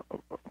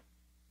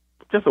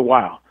just a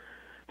while.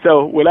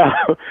 So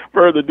without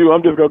further ado,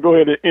 I'm just going to go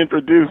ahead and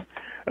introduce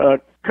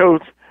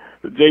Coach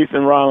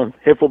Jason Rollins,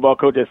 head football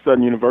coach at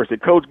Southern University.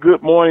 Coach,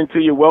 good morning to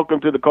you.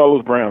 Welcome to the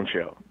Carlos Brown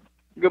Show.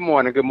 Good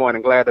morning. Good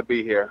morning. Glad to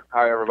be here.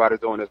 How everybody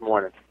doing this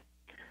morning?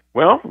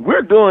 Well,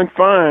 we're doing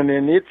fine,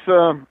 and it's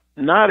an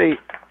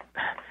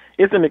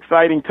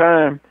exciting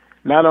time,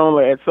 not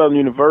only at Southern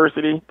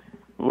University,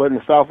 but in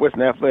the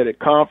Southwestern Athletic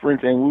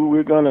Conference, and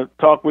we're going to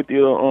talk with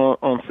you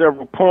on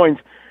several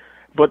points.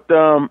 But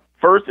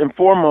first and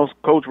foremost,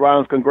 Coach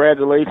Rollins,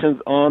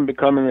 congratulations on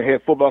becoming the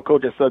head football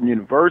coach at Southern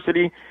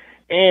University.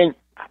 And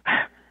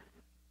I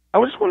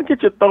just want to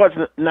get your thoughts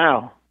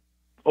now.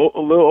 A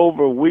little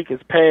over a week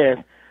has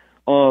passed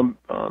on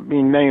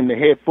being named the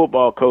head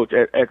football coach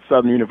at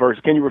Southern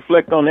University. Can you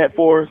reflect on that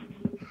for us?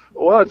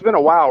 Well, it's been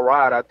a wild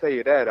ride, I tell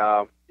you that.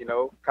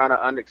 Kind of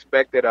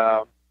unexpected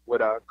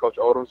with Coach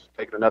Odoms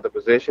taking another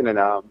position. And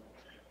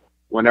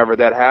whenever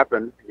that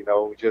happened,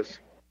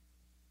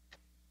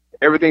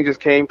 everything just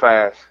came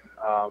fast.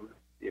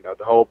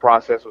 The whole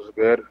process was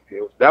good.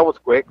 That was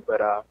quick,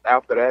 but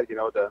after that,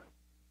 the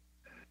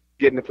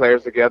getting the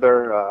players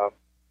together,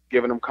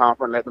 giving them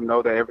comfort, letting them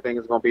know that everything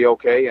is going to be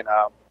okay, and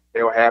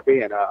they were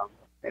happy, and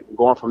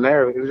going from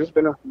there, it's just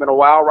been a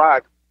wild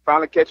ride.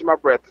 Finally catching my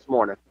breath this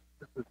morning.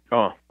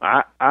 Oh,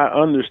 I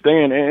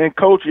understand, and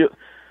Coach,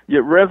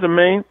 your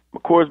resume,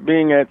 of course,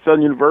 being at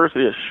Southern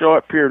University a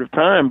short period of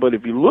time, but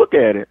if you look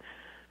at it,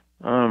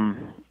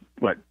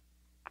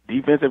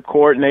 defensive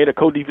coordinator,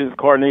 co-defensive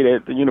coordinator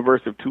at the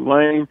University of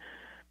Tulane,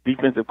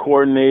 defensive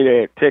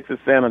coordinator at Texas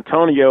San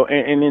Antonio,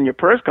 and in your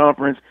press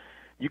conference,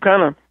 you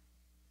kind of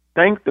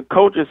thank the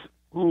coaches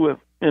who have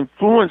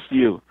influenced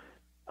you.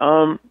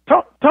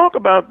 Talk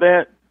about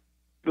that,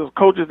 those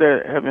coaches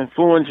that have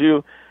influenced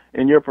you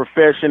in your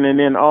profession, and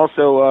then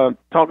also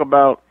talk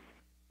about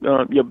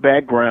your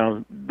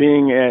background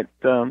being at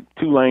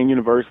Tulane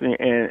University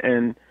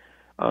and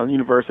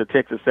University of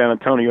Texas San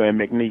Antonio and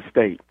McNeese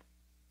State.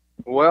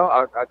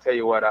 Well, I tell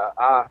you what,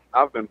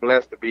 I've been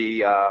blessed to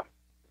be, under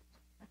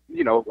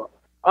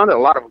a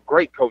lot of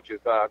great coaches,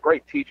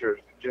 great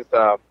teachers, just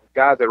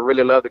guys that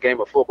really love the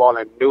game of football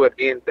and knew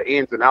the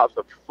ins and outs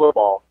of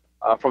football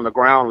from the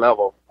ground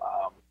level.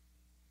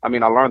 I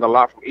learned a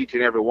lot from each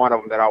and every one of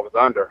them that I was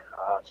under.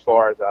 As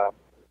far as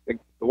the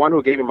one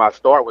who gave me my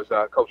start was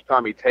Coach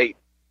Tommy Tate.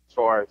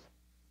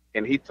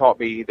 And he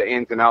taught me the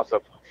ins and outs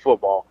of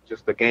football,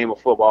 just the game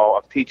of football,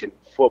 of teaching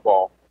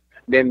football.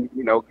 Then,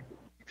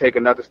 take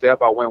another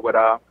step. I went with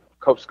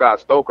Coach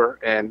Scott Stoker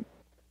and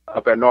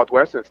up at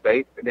Northwestern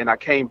State, and then I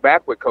came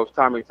back with Coach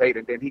Tommy Tate,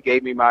 and then he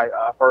gave me my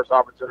first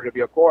opportunity to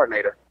be a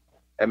coordinator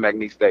at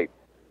McNeese State,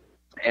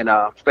 and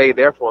stayed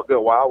there for a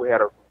good while. We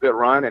had a good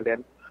run, and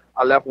then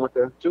I left and went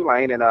to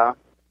Tulane, and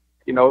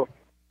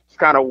it's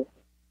kind of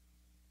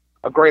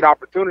a great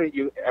opportunity.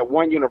 You at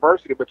one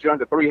university, but you're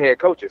under three head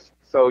coaches,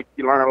 so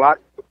you learn a lot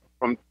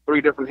from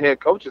three different head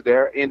coaches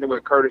there, ending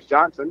with Curtis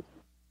Johnson.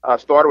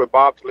 Started with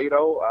Bob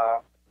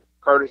Toledo,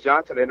 Curtis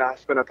Johnson, and I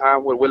spent a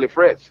time with Willie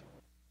Fritz,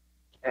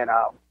 and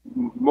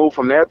moved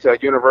from there to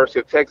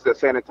University of Texas at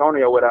San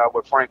Antonio with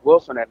Frank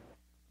Wilson,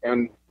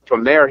 and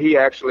from there he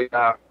actually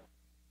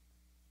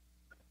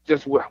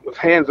just was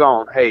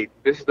hands-on. Hey,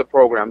 this is the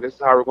program. This is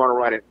how we're going to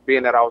run it.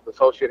 Being that I was the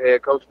associate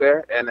head coach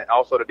there and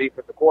also the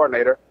defensive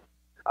coordinator,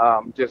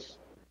 just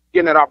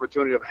getting that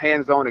opportunity of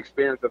hands-on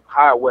experience of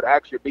how it would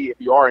actually be if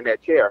you are in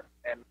that chair,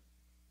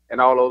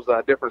 and all those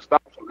different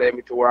stops led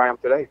me to where I am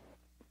today.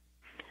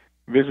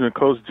 Visiting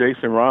Coach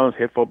Jason Rollins,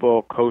 head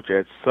football coach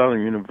at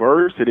Southern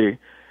University.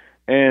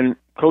 And,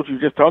 Coach, you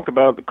just talked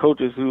about the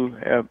coaches who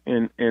have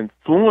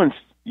influenced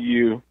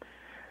you,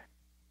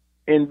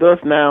 and thus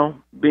now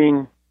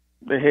being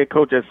the head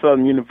coach at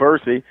Southern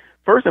University.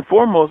 First and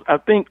foremost, I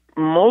think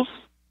most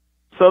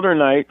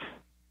Southernites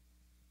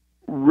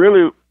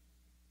really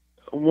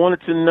wanted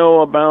to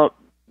know about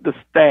the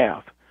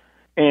staff.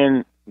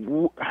 And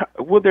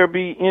would there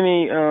be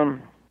any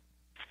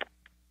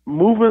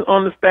movement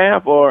on the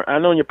staff? Or I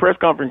know in your press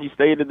conference you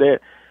stated that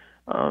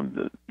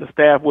the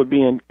staff would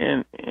be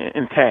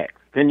intact.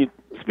 Can you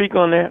speak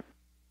on that?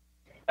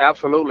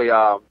 Absolutely.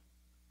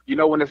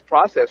 When this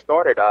process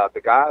started,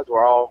 the guys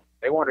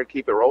they wanted to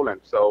keep it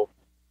rolling. So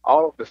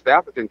all of the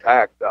staff is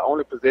intact. The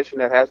only position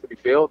that has to be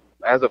filled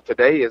as of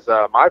today is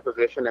my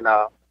position,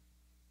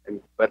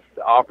 but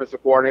the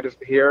offensive coordinator's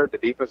here, the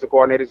defensive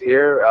coordinator's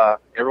here.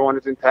 Everyone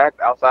is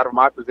intact outside of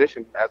my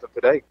position as of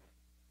today.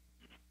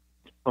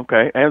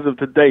 Okay, as of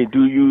today,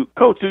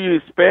 Coach, do you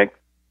expect,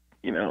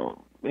 in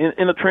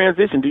a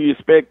transition, do you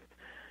expect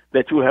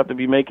that you will have to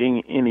be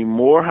making any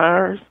more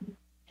hires?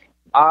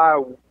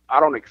 I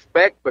don't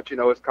expect, but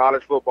it's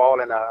college football,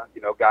 and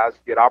guys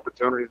get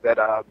opportunities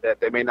that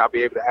they may not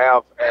be able to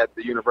have at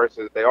the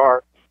university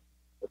that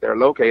they're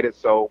located.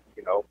 So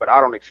but I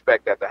don't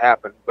expect that to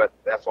happen. But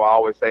that's why I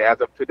always say, as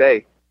of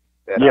today,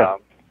 that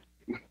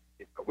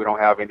we don't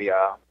have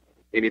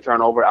any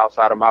turnover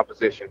outside of my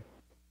position.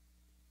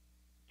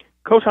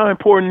 Coach, how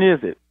important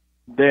is it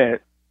that,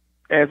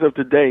 as of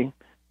today,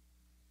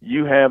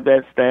 you have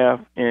that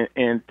staff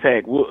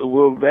intact?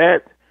 Will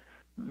that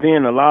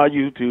then allow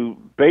you to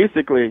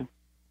basically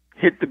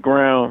hit the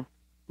ground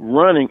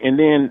running? And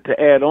then to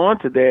add on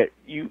to that,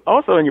 you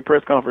also in your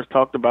press conference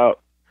talked about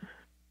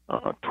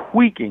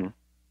tweaking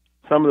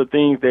some of the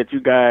things that you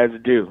guys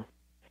do.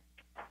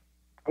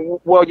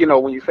 Well,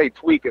 when you say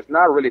tweak, it's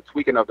not really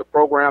tweaking of the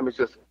program. It's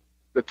just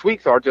the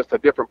tweaks are just a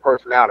different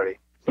personality.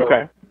 So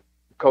okay.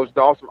 Coach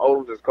Dawson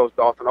Odoms is Coach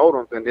Dawson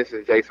Odoms, and this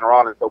is Jason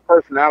Rollins. So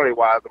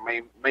personality-wise,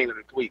 mainly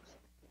the tweaks.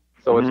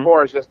 So as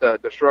far as just the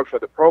structure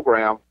of the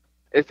program,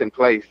 it's in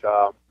place.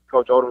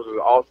 Coach Odoms is an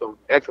awesome,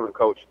 excellent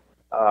coach.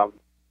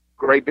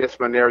 Great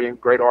disciplinarian,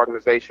 great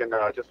organization,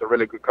 just a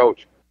really good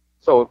coach.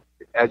 So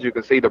as you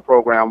can see, the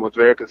program was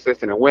very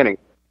consistent in winning.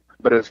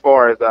 But as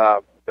far as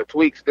the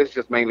tweaks, this is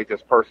just mainly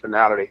just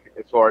personality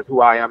as far as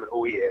who I am and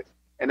who he is.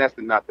 And that's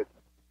the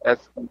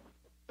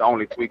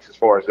only tweaks as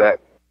far as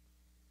that.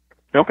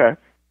 Okay.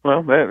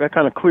 Well, that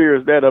kind of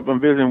clears that up. I'm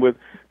visiting with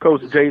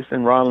Coach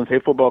Jason Rollins,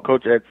 head football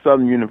coach at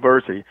Southern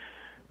University.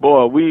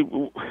 Boy,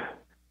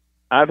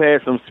 I've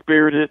had some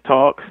spirited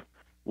talks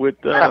with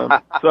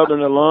Southern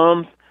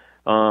alums,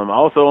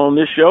 also on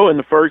this show in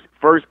the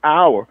first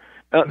hour.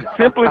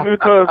 Simply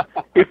because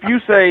if you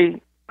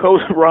say,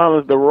 Coach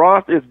Rollins, the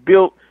roster is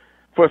built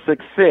for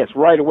success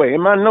right away. In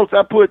my notes,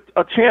 I put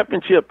a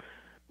championship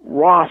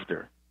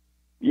roster.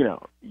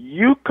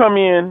 You come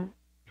in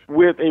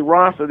with a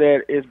roster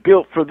that is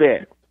built for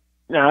that.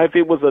 Now, if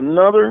it was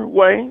another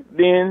way,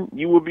 then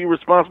you would be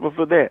responsible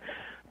for that.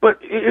 But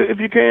if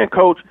you can,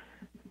 Coach,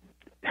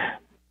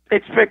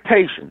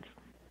 expectations.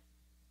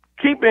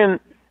 Keeping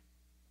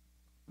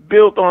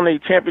built on a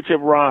championship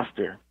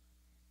roster,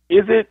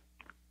 is it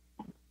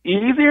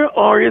easier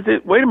or is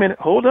it, wait a minute,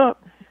 hold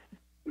up.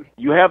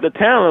 You have the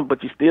talent,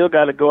 but you still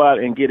got to go out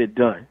and get it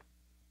done.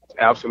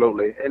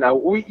 Absolutely. And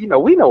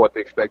we know what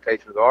the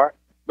expectations are,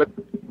 but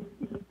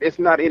it's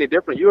not any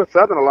different. You're a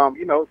Southern alum,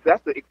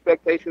 that's the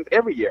expectations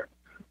every year.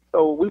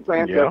 So we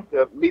plan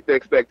to meet the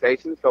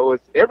expectations. So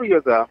it's every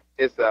year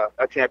is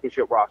a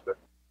championship roster.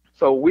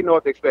 So we know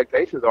what the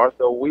expectations are.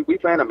 So we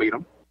plan to meet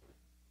them.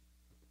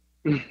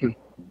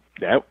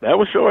 That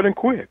was short and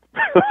quick,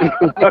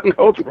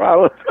 Coach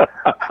Rollins.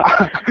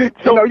 You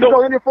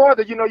go any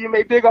further, you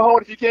may dig a hole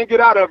that you can't get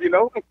out of.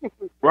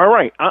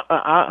 Right.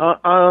 I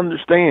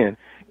understand.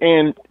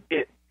 And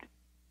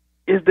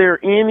is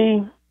there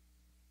any?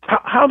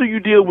 How do you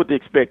deal with the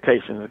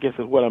expectations? I guess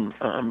is what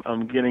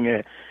I'm getting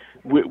at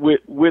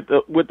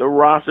with the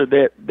roster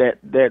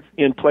that's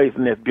in place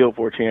and that's built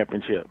for a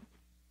championship.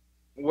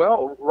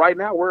 Well, right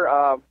now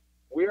we're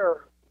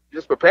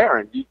just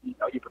preparing.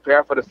 You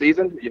prepare for the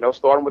season.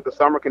 Starting with the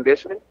summer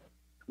conditioning,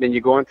 then you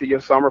go into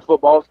your summer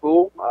football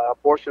school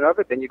portion of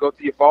it. Then you go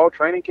to your fall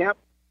training camp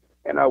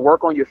and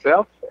work on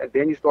yourself, and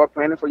then you start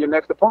planning for your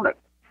next opponent.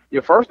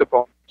 Your first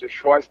opponent is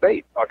Troy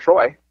State or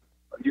Troy.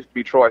 It used to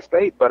be Troy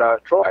State, but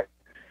Troy.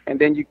 And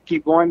then you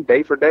keep going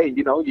day for day.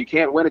 You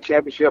can't win a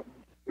championship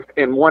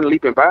in one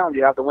leap and bound.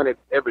 You have to win it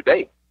every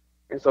day.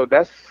 And so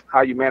that's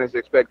how you manage the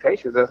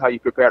expectations. That's how you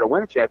prepare to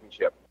win a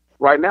championship.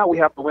 Right now, we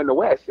have to win the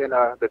West, and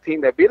the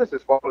team that beat us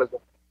this fall is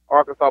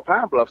Arkansas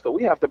Pine Bluff. So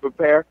we have to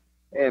prepare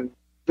and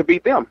to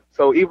beat them.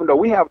 So even though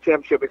we have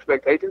championship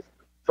expectations,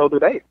 so do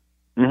they.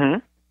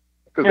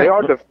 Because they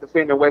are the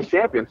defending West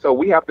champions. So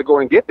we have to go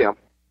and get them.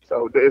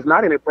 So there's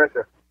not any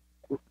pressure.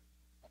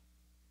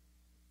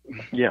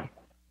 Yeah.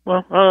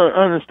 Well,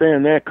 I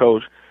understand that,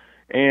 Coach.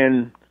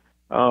 And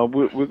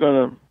we're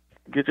going to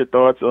get your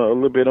thoughts a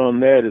little bit on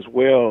that as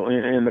well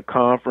in the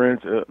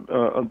conference,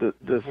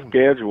 the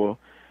schedule.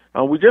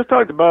 We just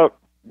talked about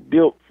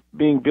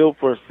being built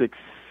for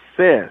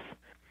success.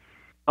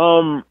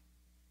 From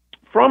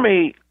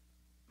a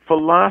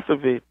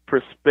philosophy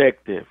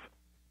perspective,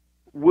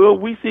 will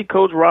we see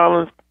Coach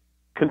Rollins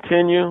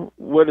continue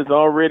what is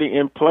already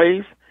in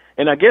place?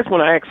 And I guess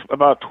when I asked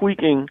about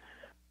tweaking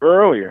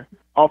earlier,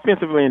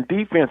 offensively and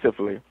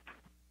defensively,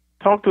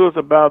 talk to us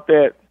about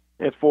that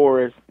as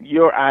far as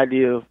your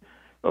ideas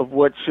of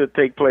what should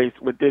take place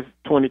with this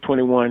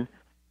 2021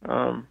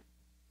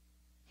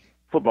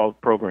 football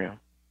program.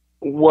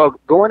 Well,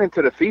 going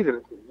into the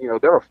season,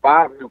 there are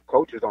 5 new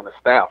coaches on the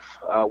staff,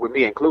 with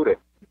me included.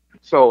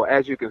 So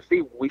as you can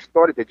see, we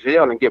started to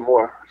gel and get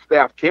more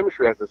staff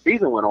chemistry as the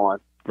season went on.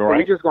 So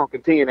we're just going to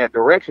continue in that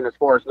direction as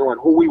far as knowing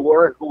who we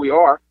were and who we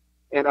are,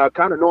 and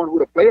kind of knowing who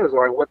the players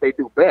are and what they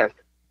do best.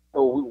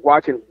 So we're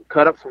watching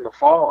cut-ups from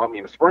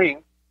the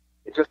spring,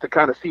 just to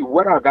kind of see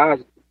what our guys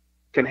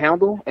can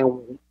handle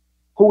and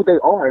who they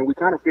are. And we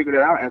kind of figured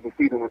it out as the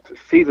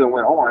season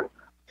went on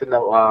to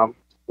know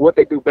what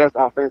they do best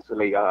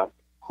offensively,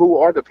 who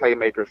are the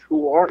playmakers,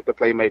 who aren't the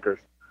playmakers.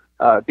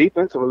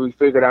 Defensively, we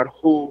figured out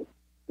who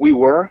we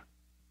were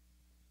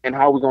and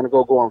how we're going to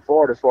go going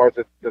forward as far as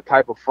the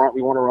type of front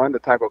we want to run, the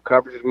type of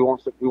coverages we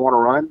want to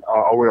run.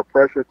 Are we a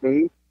pressure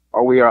team?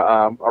 Are we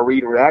a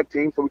read and react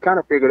team? So we kind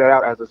of figured that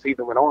out as the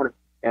season went on,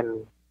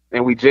 and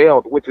we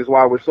gelled, which is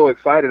why we're so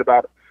excited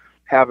about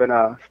having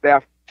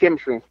staff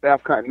chemistry and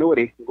staff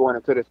continuity going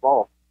into this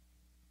fall.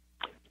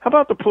 How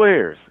about the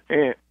players?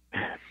 And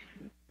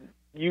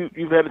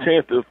you've had a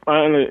chance to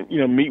finally,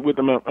 meet with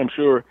them, I'm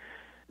sure,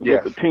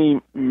 yes, with the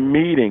team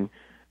meeting.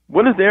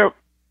 What is their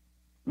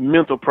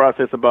mental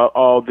process about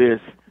all this,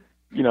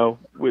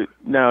 with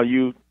now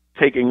you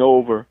taking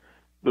over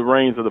the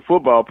reins of the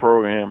football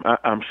program?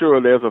 I'm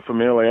sure there's a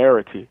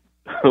familiarity.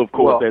 Of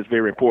course, that's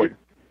very important.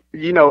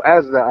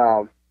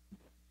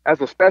 As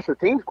a special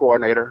teams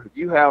coordinator,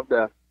 you have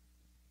the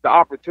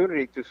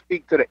opportunity to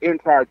speak to the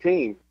entire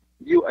team,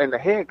 you and the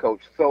head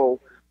coach. So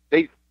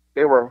they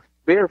were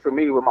very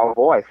familiar with my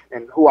voice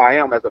and who I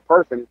am as a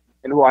person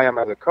and who I am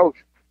as a coach,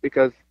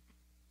 because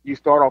you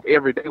start off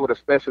every day with a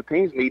special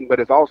teams meeting, but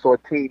it's also a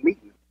team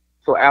meeting.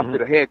 So after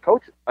the head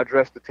coach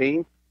addressed the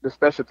team, the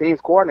special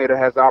teams coordinator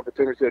has the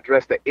opportunity to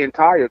address the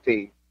entire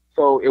team.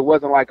 So it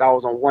wasn't like I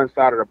was on one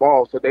side of the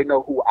ball. So they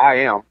know who I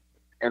am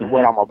and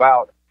what I'm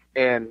about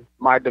and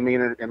my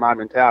demeanor and my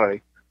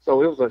mentality.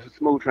 So it was a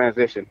smooth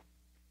transition.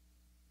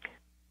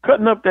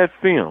 Cutting up that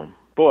film,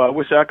 boy, I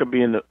wish I could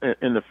be in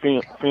the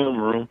film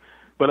room,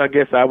 but I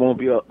guess I won't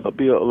be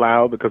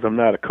allowed because I'm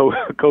not a coach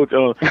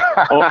on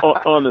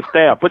the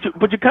staff. But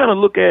you kind of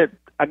look at,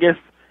 I guess,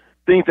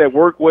 things that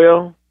work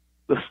well,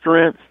 the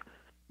strengths.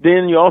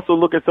 Then you also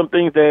look at some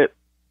things that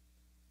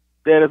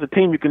as a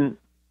team you can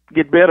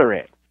get better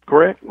at.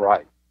 Correct?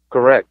 Right.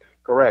 Correct.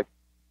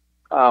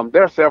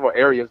 There are several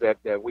areas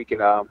that we can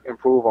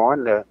improve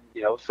on.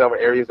 Several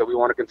areas that we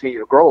want to continue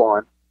to grow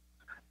on.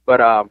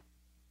 But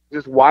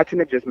just watching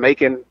it, just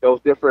making those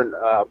different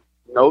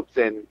notes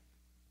and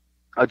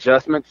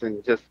adjustments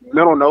and just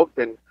mental notes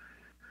and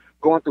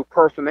going through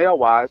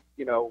personnel-wise,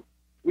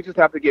 we just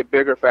have to get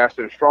bigger,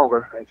 faster, and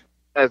stronger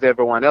as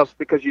everyone else,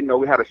 because,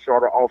 we had a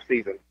shorter off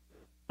season.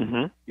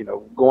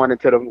 Going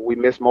into we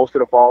missed most of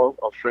the fall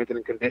of strength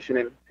and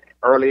conditioning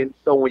early. And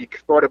so when you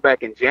started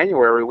back in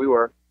January,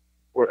 we're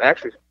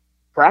actually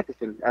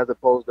practicing as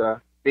opposed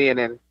to being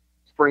in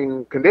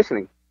spring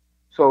conditioning.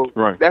 So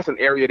that's an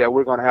area that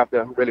we're going to have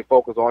to really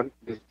focus on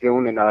this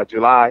June and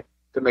July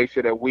to make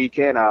sure that we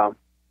can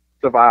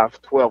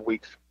survive 12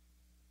 weeks.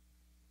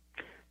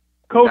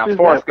 Coach, now, as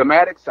far as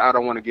schematics, I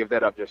don't want to give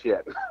that up just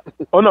yet.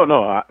 Oh,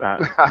 no.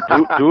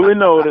 I duly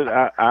noted.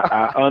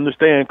 I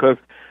understand, because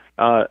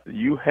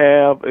you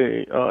have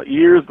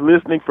ears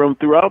listening from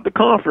throughout the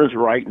conference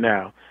right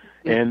now.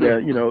 And,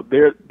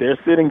 they're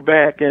sitting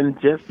back and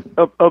just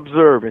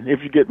observing,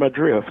 if you get my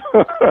drift.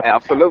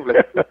 Absolutely.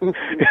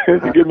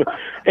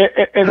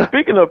 And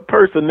speaking of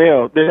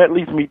personnel, that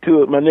leads me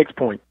to my next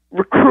point,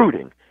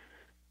 recruiting.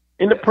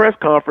 In the press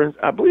conference,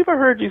 I believe I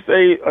heard you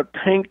say a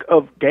tank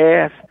of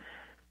gas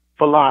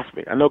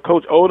philosophy. I know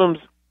Coach Odom's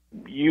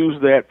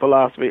used that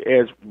philosophy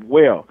as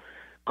well.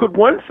 Could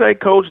one say,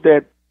 Coach,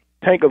 that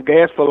tank of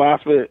gas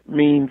philosophy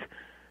means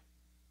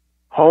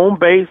home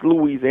base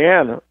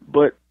Louisiana,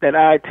 but that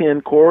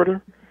I-10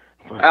 corridor?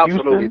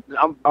 Absolutely.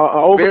 I'm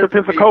over to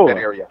Pensacola. That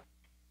area.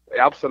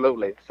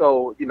 Absolutely.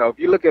 So, if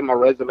you look at my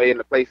resume and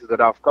the places that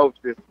I've coached,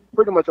 it's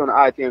pretty much on the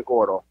I-10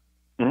 corridor,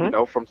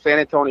 from San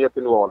Antonio to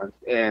New Orleans,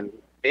 and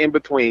in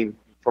between,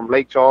 from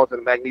Lake Charles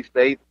and McNeese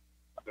State,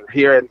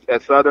 here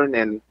at Southern,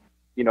 and,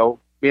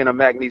 being a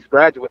McNeese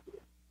graduate,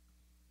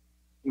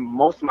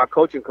 most of my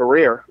coaching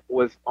career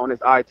was on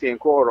this I-10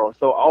 corridor.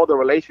 So all the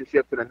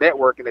relationships and the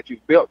networking that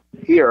you've built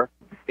here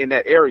in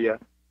that area,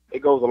 it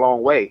goes a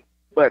long way.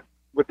 But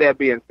with that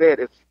being said,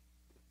 it's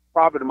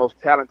probably the most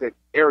talented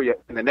area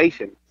in the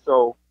nation.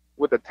 So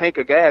with a tank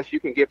of gas, you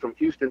can get from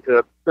Houston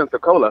to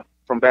Pensacola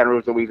from Baton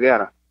Rouge,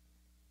 Louisiana.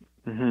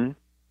 Mm-hmm.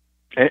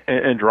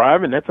 And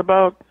driving, that's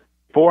about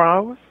 4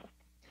 hours?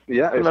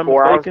 Yeah, it's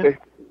 4 hours to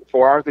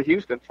 4 hours to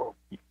Houston.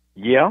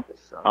 Yeah.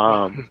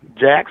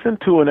 Jackson,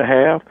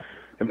 2.5.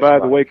 And by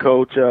the way,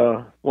 Coach,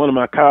 one of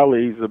my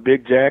colleagues, a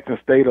big Jackson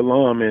State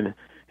alum, and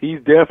he's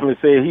definitely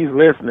said he's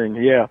listening.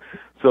 Yeah.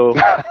 So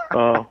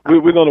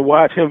we're going to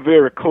watch him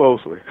very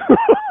closely.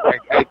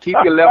 Hey, keep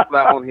your left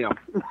eye on him.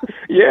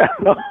 Yeah.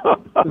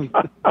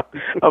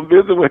 I'm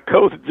visiting with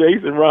Coach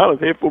Jason Rollins,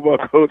 head football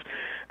coach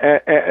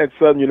at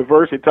Southern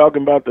University,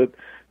 talking about the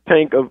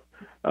tank of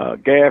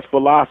gas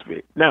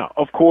philosophy. Now,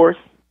 of course,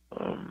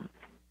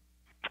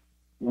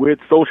 with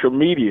social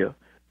media,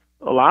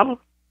 a lot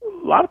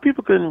of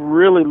people can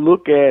really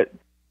look at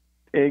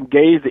and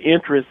gauge the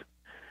interest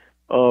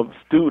of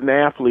student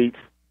athletes,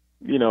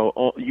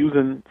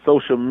 using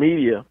social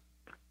media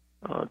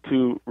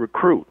to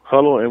recruit,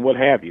 huddle, and what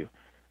have you.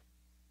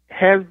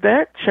 Has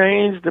that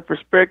changed the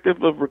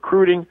perspective of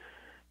recruiting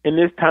in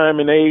this time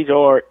and age,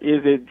 or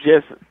is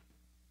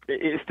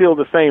it's still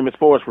the same as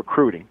far as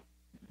recruiting?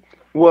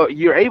 Well,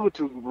 you're able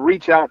to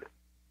reach out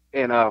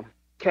and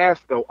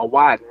cast a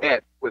wide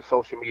net with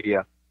social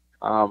media.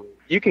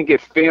 You can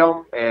get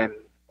film and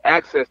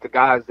access to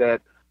guys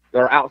that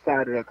are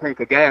outside of the tank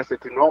of gas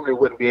that you normally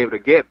wouldn't be able to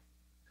get.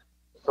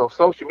 So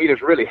social media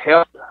has really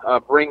helped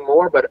bring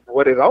more, but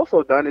what it's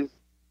also done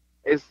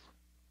is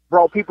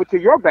brought people to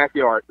your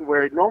backyard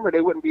where normally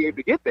they wouldn't be able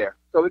to get there.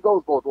 So it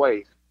goes both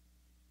ways.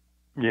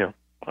 Yeah,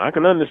 I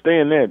can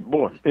understand that.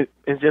 Boy,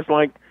 it's just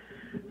like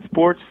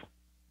sports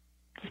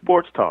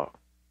talk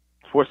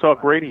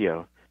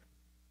radio.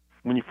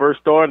 When you first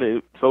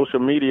started, social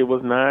media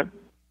was not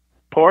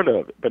part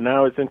of it, but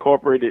now it's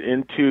incorporated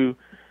into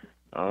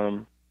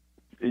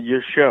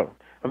your show.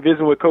 I'm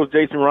visiting with Coach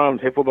Jason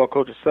Rollins, head football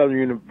coach at Southern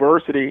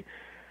University.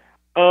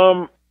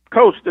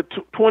 Coach, the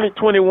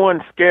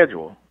 2021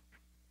 schedule,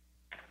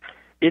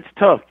 it's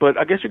tough, but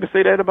I guess you can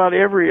say that about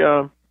every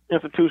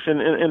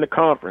institution in the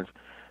conference.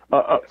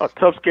 A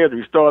tough schedule.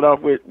 You start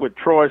off with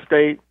Troy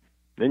State,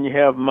 then you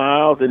have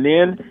Miles, and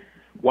then,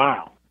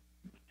 wow,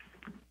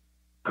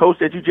 coach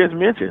that you just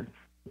mentioned.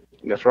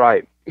 That's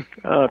right.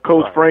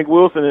 Coach Frank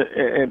Wilson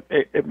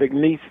at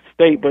McNeese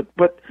State.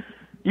 But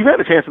you've had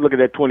a chance to look at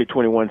that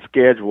 2021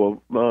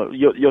 schedule.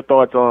 Your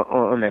thoughts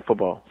on that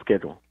football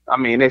schedule? I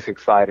mean, it's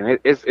exciting.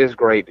 It's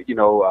great.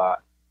 All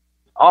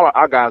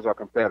our guys are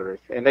competitors,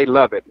 and they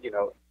love it.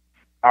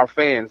 Our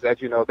fans, as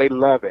you know, they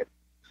love it.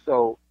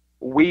 So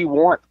we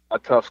want a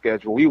tough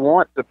schedule. We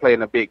want to play in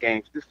the big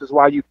games. This is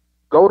why you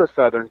go to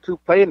Southern, to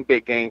play in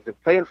big games and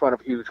play in front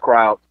of huge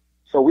crowds.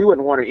 So we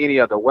wouldn't want it any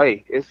other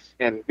way.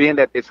 And being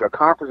that it's a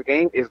conference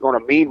game, it's going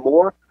to mean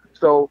more.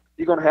 So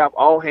you're going to have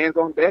all hands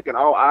on deck and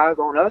all eyes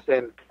on us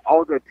and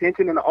all the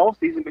attention in the off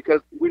season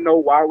because we know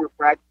why we're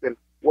practicing,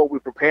 what we're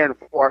preparing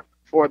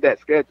for that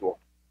schedule.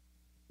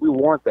 We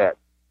want that.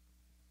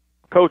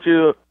 Coach,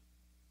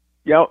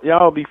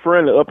 y'all be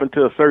friendly up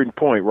until a certain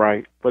point,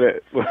 right? For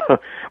that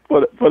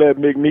for that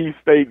McNeese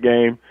State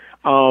game.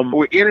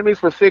 We're enemies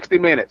for 60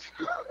 minutes.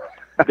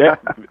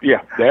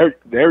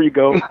 There you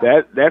go.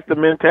 That's the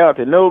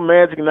mentality. No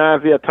Magic and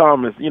Isaiah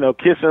Thomas,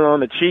 kissing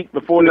on the cheek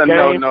before the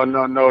game. No.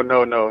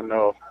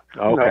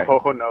 Okay.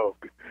 No.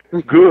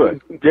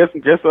 Good.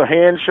 Just a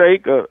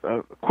handshake,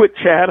 a quick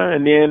chatter,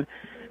 and then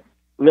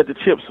let the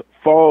chips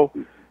fall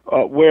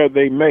where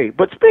they may.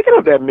 But speaking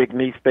of that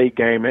McNeese State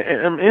game,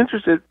 and I'm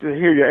interested to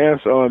hear your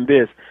answer on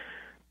this,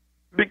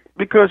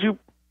 because you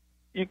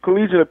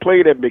collegiately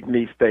played at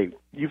McNeese State.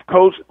 You've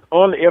coached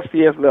on the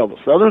FCS level.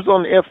 Southern's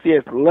on the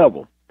FCS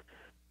level.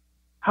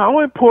 How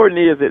important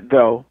is it,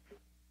 though,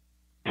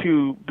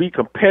 to be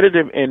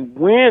competitive and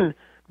win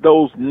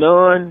those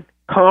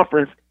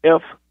non-conference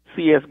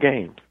FCS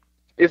games?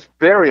 It's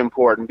very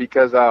important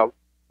because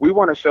we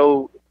want to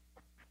show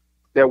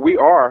that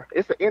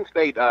it's an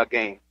in-state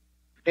game.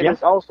 And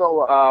It's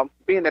also,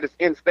 being that it's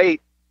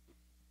in-state,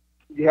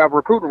 you have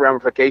recruiting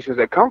ramifications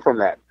that come from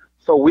that.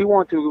 So we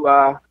want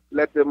to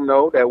let them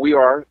know that we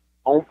are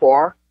on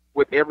par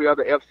with every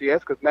other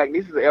FCS because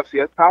McNeese is an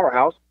FCS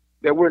powerhouse,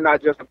 that we're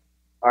not just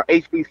our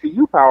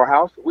HBCU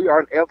powerhouse, we are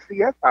an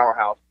FCS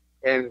powerhouse.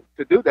 And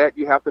to do that,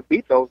 you have to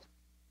beat those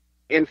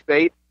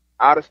in-state,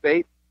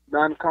 out-of-state,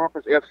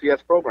 non-conference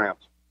FCS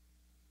programs.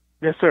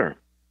 Yes, sir.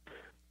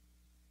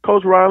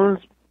 Coach Rollins,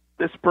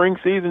 the spring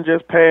season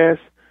just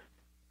passed,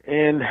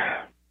 and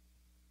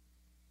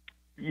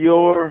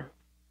your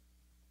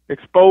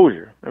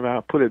exposure, if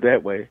I'll put it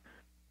that way,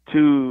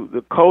 to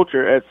the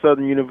culture at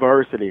Southern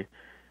University,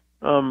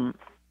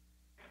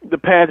 the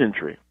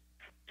pageantry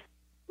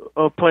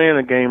of playing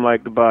a game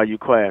like the Bayou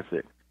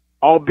Classic,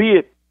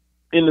 albeit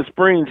in the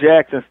spring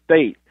Jackson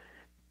State,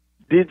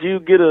 did you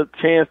get a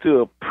chance to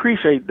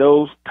appreciate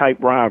those type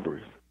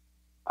rivalries?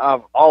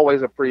 I've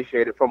always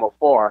appreciated from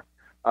afar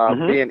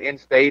being in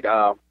state.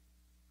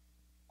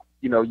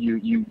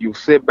 You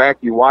sit back,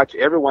 you watch.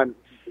 Everyone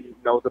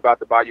knows about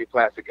the Bayou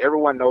Classic.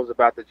 Everyone knows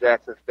about the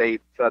Jackson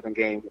State Southern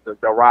game, the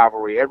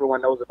rivalry.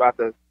 Everyone knows about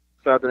the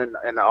Southern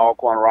and the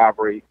Alcorn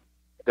rivalry,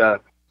 the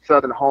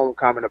Southern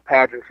homecoming, the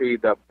pageantry,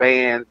 the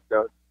bands,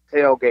 the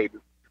tailgating.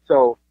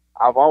 So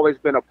I've always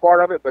been a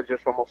part of it, but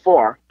just from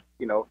afar.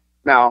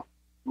 Now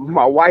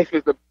my wife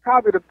is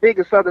probably the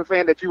biggest Southern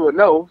fan that you would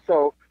know,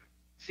 so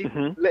she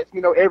lets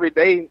me know every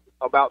day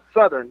about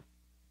Southern.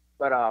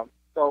 But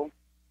so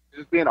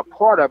just being a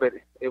part of it,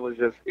 it was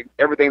just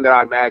everything that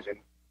I imagined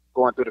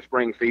going through the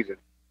spring season.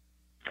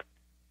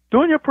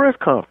 During your press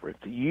conference,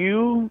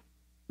 you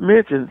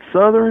mentioned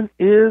Southern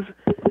is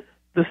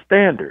the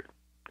standard.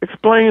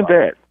 Explain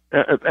that.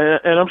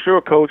 And I'm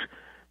sure, Coach,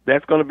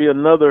 that's going to be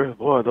another,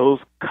 those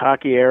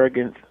cocky,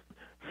 arrogant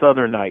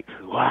Southernites.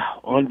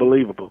 Wow,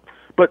 unbelievable.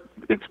 But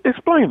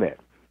explain that.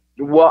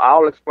 Well,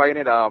 I'll explain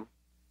it.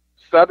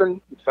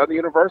 Southern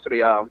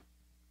University,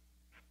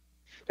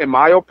 in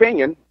my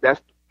opinion,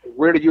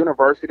 we're the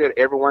university that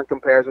everyone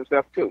compares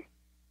themselves to.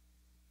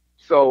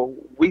 So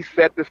we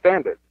set the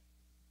standard.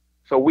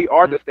 So we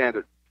are the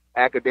standard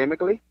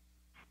academically,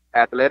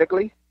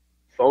 athletically,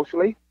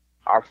 socially,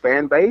 our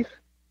fan base,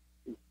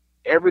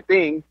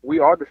 everything. We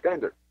are the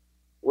standard.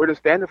 We're the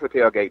standard for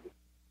tailgating.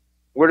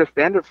 We're the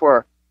standard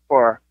for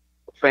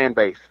fan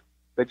base,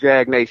 the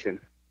Jag Nation.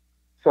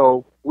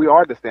 So we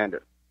are the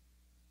standard.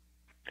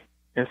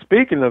 And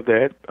speaking of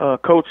that,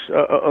 Coach,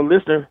 a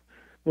listener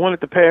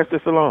wanted to pass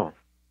this along.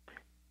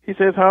 He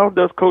says, how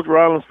does Coach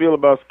Rollins feel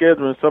about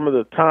scheduling some of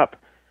the top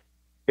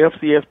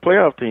FCS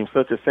playoff teams,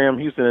 such as Sam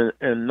Houston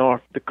and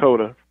North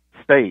Dakota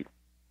State?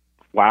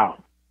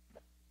 Wow.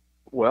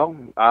 Well,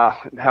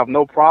 I have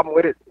no problem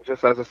with it.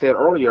 Just as I said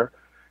earlier,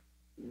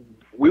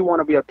 we want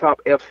to be a top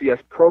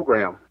FCS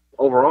program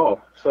overall.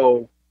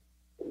 So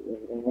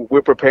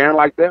we're preparing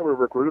like that. We're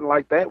recruiting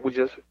like that.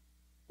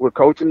 We're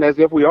coaching as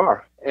if we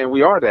are, and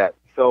we are that.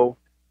 So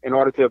in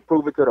order to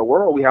prove it to the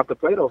world, we have to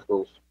play those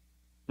schools.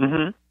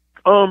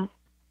 Mm-hmm.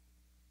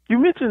 You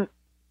mentioned,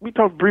 we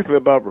talked briefly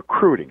about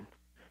recruiting.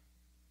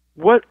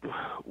 What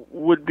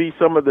would be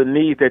some of the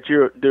needs that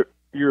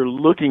you're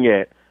looking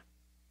at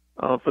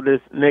for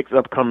this next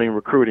upcoming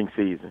recruiting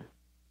season?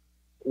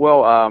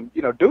 Well,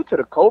 due to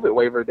the COVID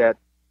waiver that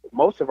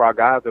most of our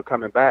guys are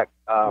coming back,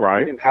 right.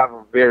 We didn't have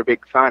a very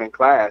big signing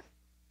class.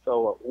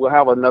 So we'll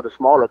have another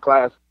smaller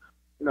class.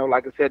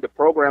 Like I said, the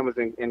program is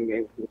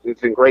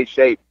in great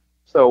shape.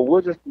 So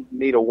we'll just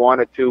need a one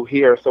or two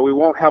here. So we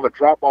won't have a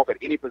drop-off at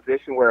any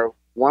position where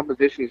one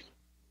position is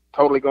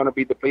totally going to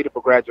be depleted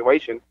for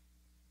graduation.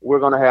 We're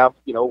going to have,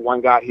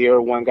 one guy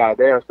here, one guy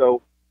there.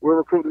 So we're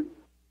recruiting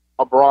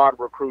a broad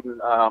recruiting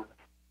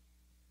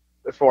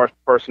as far as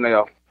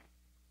personnel.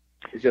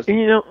 It's just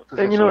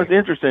it's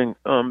interesting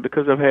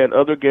because I've had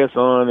other guests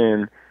on,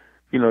 and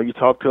you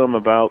talk to them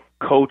about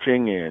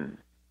coaching, and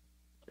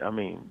I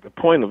mean the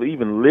point of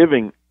even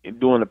living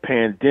during the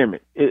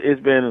pandemic.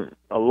 It's been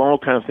a long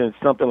time since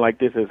something like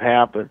this has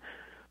happened.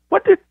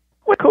 What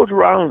Coach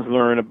Rollins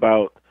learn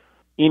about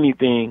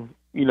anything,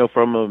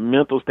 from a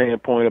mental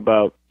standpoint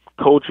about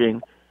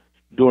coaching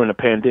during the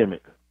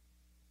pandemic?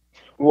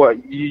 Well,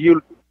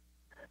 you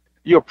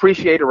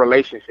appreciate the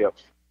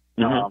relationships.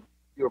 Mm-hmm.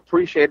 You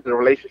appreciate the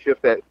relationships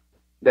that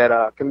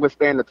can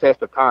withstand the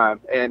test of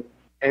time and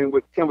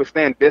can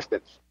withstand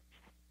distance.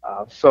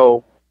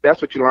 So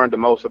that's what you learn the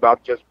most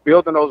about, just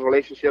building those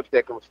relationships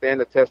that can withstand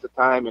the test of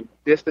time, and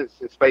distance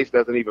and space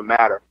doesn't even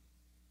matter.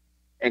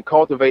 And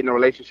cultivating the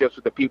relationships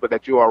with the people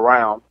that you are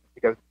around,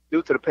 because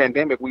due to the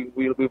pandemic,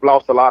 we've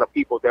lost a lot of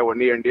people that were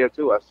near and dear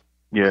to us.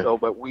 Yeah. So,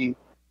 but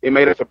it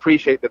made us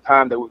appreciate the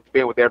time that we've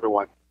spent with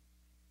everyone.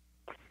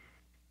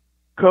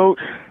 Coach,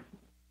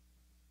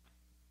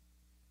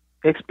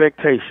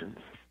 expectations.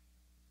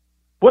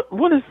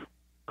 What is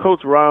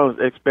Coach Rollins'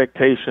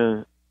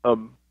 expectation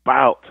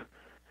about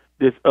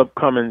this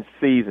upcoming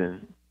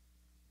season?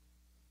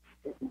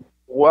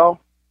 Well,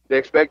 the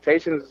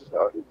expectations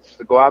is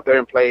to go out there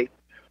and play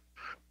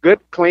good,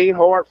 clean,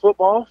 hard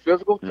football,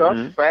 physical,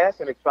 tough,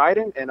 fast, and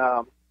exciting. And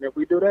if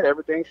we do that,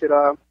 everything should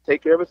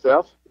take care of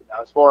itself.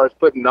 As far as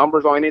putting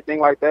numbers on anything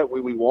like that,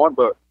 we won't,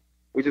 but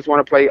we just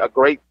want to play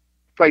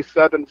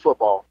Southern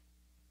football.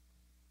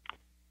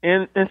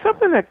 And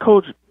something that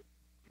Coach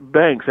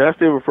Banks, I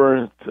still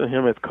refer to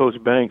him as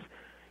Coach Banks,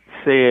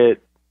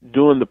 said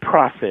during the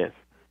process,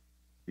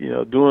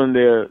 doing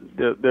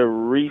their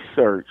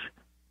research,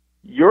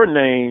 your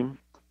name,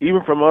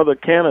 even from other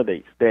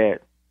candidates that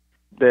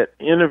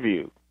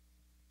interviewed,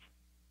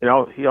 he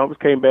always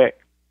came back.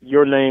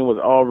 Your name was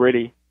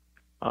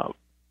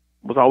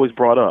always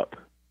brought up.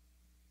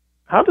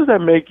 How does that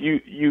make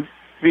you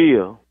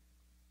feel,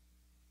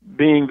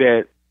 being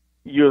that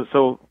you're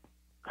so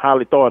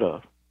highly thought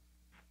of?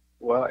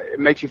 Well, it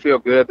makes you feel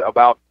good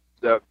about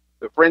the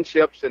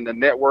friendships and the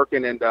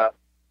networking, and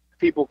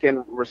people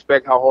can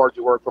respect how hard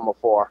you work from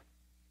afar.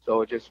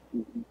 So it just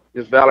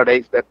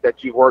validates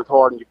that you've worked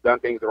hard and you've done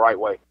things the right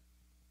way.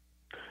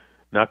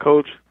 Now,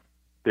 Coach,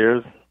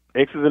 there's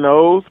X's and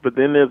O's, but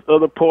then there's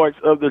other parts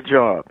of the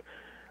job.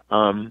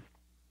 SWAC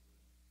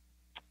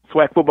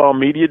Football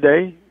Media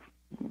Day,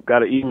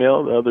 got an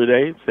email the other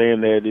day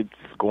saying that it's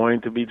going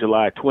to be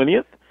July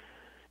 20th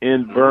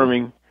in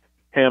Birmingham,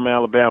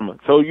 Alabama.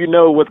 So you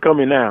know what's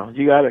coming now.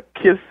 You got to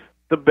kiss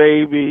the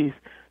babies,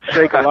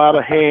 shake a lot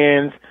of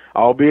hands,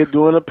 albeit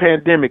during a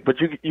pandemic,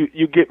 but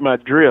you get my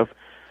drift.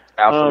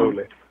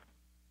 Absolutely.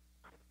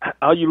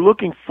 Are you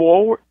looking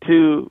forward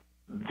to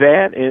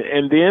that,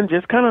 and then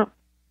just kind of,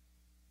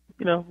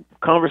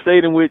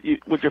 conversating with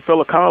your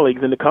fellow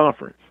colleagues in the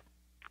conference?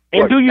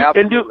 And do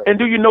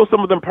you know some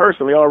of them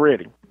personally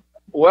already?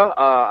 Well,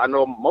 I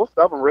know most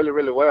of them really,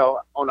 really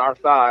well. On our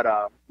side,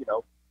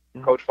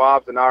 Coach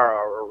Fobbs and I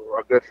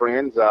are good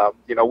friends.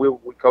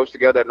 We coached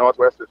together at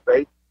Northwestern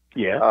State.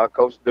 Yeah.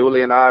 Coach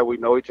Dooley and I, we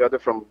know each other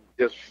from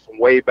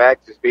way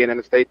back, just being in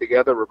the state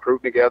together,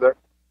 recruiting together,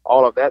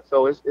 all of that.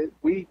 So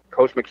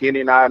Coach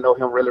McKinney and I know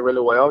him really,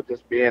 really well,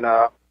 just being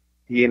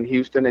he in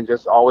Houston and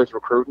just always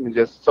recruiting, and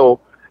just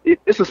so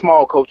it's a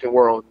small coaching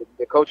world.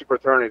 The coaching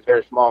fraternity is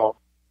very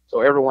small, so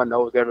everyone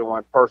knows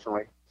everyone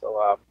personally.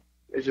 So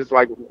it's just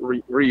like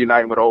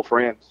reuniting with old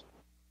friends.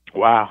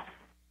 Wow.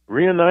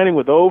 Reuniting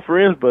with old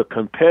friends, but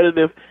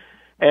competitive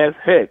as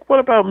heck. What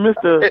about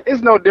Mr.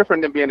 It's no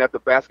different than being at the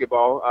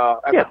basketball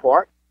at the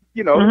park.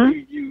 You know,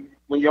 you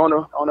when you're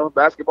on a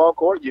basketball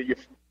court, you're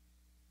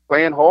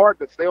playing hard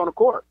to stay on the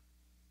court.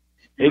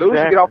 You lose,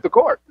 you get off the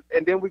court,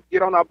 and then we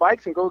get on our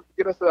bikes and go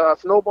get us a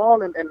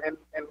snowball and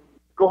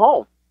go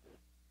home.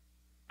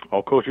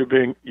 Oh, Coach,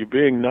 you're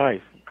being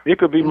nice. It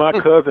could be my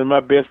cousin, my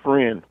best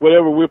friend.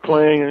 Whatever we're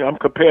playing, I'm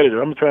competitive.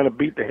 I'm trying to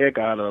beat the heck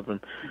out of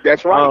him.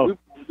 That's right.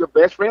 Your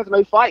best friends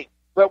may fight,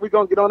 but we're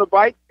going to get on the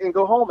bike and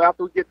go home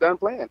after we get done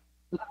playing.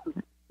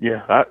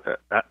 Yeah,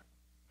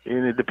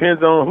 and it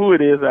depends on who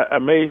it is. I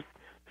may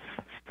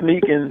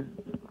sneak and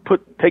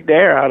take the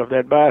air out of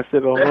that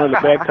bicycle on one of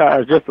the back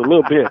tires just a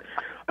little bit.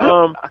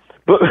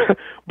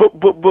 But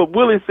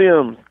Willie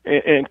Sims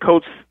and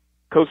Coach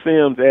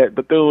Sims at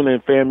Bethune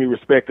and FAMU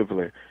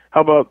respectively.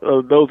 How about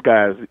those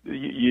guys?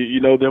 You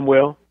know them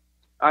well?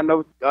 I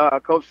know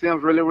Coach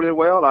Sims really, really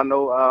well. I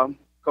know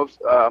Coach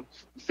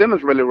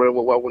Simmons really, really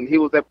well. When he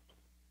was at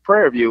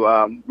Prairie View,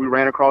 we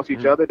ran across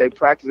each other. They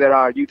practiced at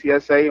our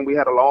UTSA, and we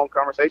had a long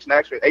conversation,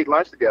 actually ate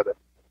lunch together.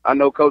 I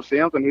know Coach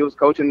Sims when he was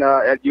coaching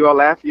at UL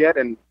Lafayette,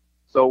 and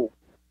so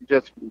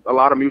just a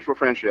lot of mutual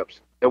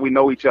friendships that we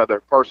know each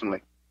other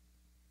personally.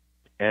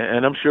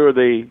 And I'm sure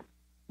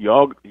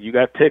you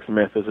got text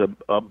messages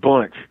a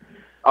bunch.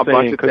 A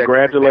bunch of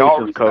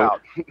congratulations, Coach.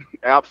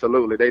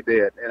 Absolutely, they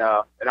did, and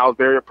I was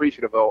very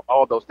appreciative of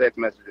all those text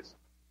messages.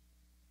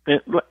 And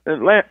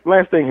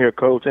last thing here,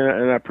 Coach,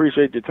 and I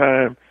appreciate your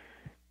time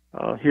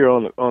here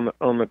on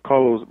the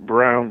Carlos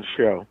Brown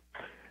Show.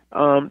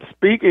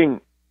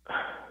 Speaking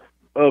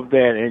of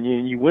that,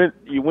 and you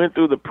went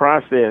through the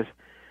process.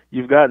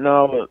 You've gotten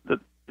all the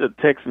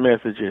text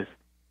messages.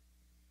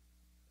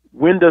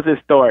 When does it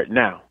start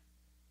now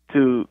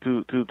to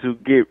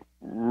get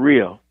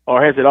real,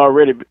 or has it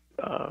already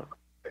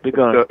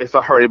begun? It's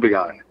already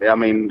begun. I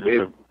mean,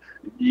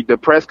 the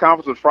press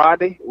conference was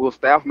Friday. We'll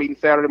staff meeting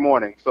Saturday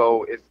morning,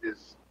 so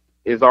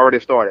it's already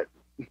started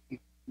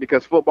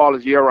because football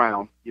is year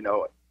round. You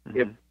know,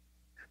 if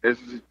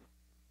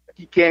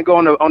you can't go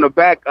on the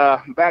back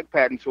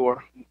patting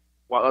tour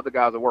while other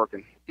guys are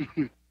working.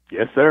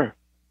 Yes, sir.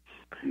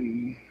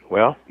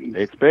 Well,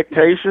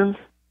 expectations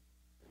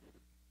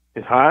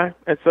is high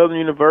at Southern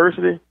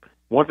University.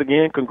 Once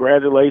again,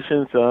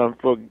 congratulations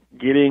for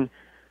getting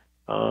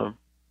the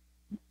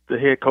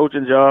head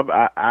coaching job.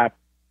 I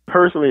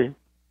personally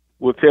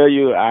will tell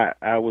you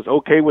I was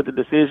okay with the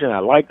decision. I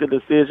like the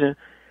decision.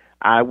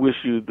 I wish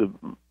you the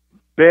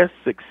best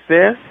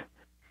success,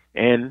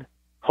 and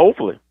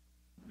hopefully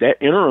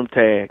that interim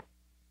tag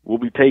will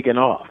be taken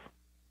off.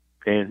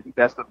 And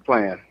that's the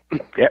plan.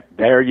 Yep,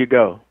 there you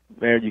go.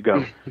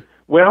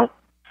 Well,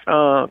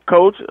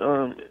 Coach,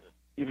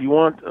 if you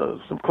want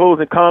some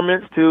closing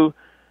comments to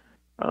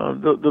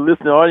the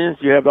listening audience,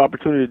 you have the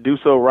opportunity to do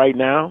so right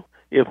now.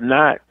 If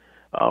not,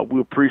 we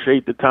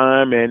appreciate the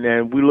time,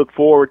 and we look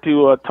forward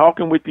to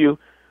talking with you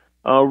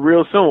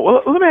real soon.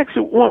 Well, let me ask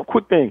you one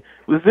quick thing.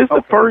 Was this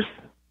the first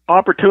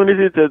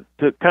opportunity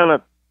to kind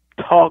of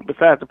talk,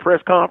 besides the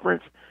press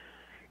conference,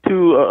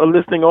 to a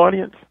listening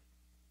audience?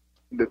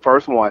 The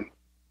first one.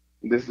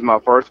 This is my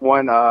first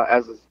one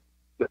as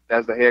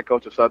the head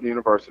coach of Southern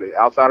University,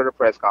 outside of the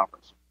press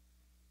conference.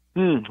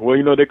 Well,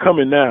 you know, they're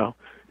coming now.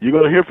 You're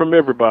going to hear from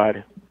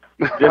everybody.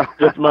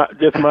 Just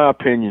my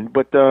opinion.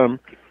 But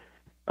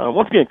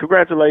once again,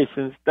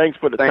 congratulations. Thanks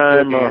for the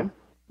time. You again.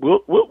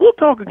 We'll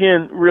talk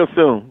again real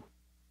soon.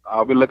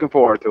 I'll be looking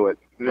forward to it.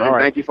 All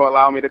right. Thank you for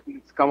allowing me to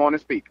come on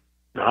and speak.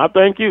 I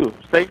thank you.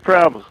 Safe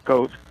travels,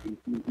 Coach.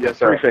 Yes,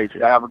 sir. Appreciate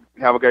you.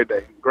 Have a great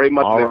day. Great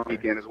month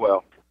weekend as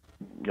well.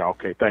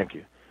 Okay, thank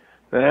you.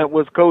 That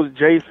was Coach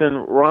Jason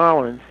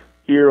Rollins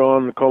here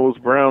on the Carlos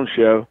Brown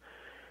Show.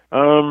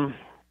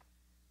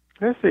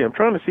 Let's see. I'm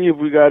trying to see if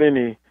we got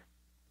any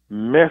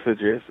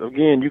messages.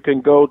 Again, you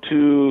can go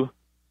to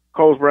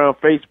Carlos Brown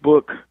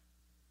Facebook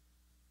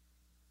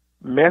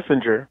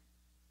Messenger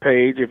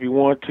page if you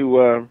want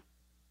to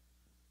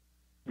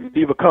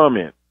leave a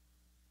comment.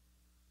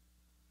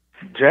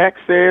 Jack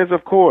says,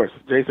 of course,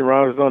 Jason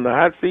Rollins is on the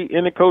hot seat.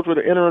 Any coach with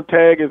an interim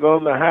tag is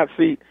on the hot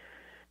seat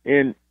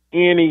in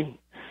any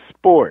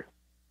sport.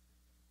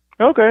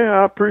 Okay,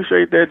 I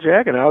appreciate that,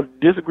 Jack, and I'll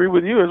disagree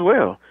with you as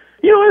well.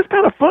 You know, it's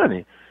kind of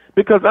funny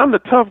because I'm the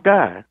tough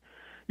guy.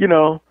 You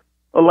know,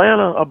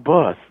 Atlanta, a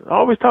bust. I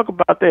always talk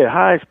about that,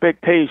 high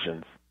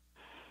expectations.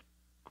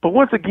 But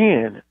once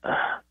again,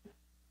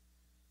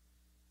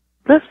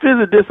 let's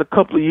visit this a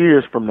couple of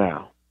years from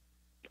now.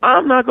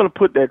 I'm not going to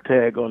put that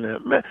tag on there.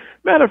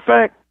 Matter of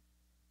fact,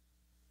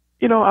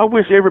 you know, I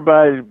wish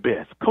everybody the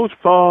best. Coach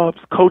Fobbs,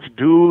 Coach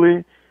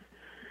Dooley,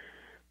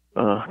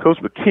 Coach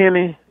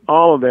McKinney,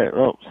 all of that.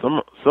 Oh,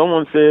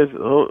 someone says,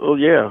 oh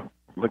yeah,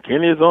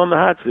 McKinney is on the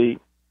hot seat.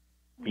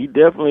 He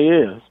definitely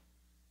is.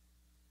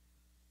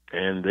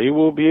 And they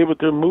will be able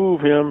to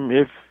move him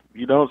if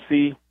you don't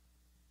see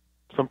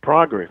some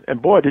progress.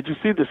 And boy, did you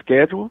see the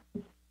schedule?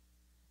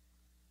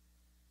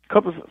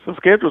 Some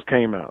schedules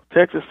came out.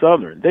 Texas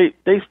Southern.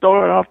 They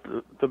started off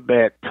the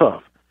bat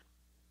tough.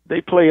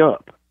 They play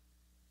up.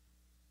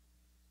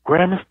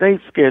 Grambling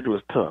State's schedule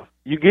is tough.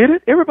 You get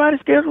it? Everybody's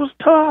schedule is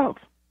tough.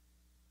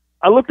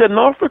 I looked at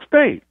Norfolk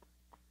State.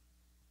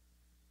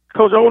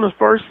 Coach Owen's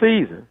first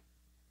season.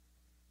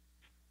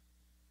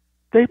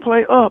 They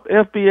play up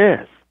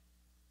FBS.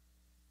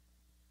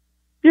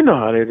 You know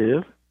how that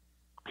is.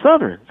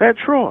 Southern's at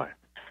Troy.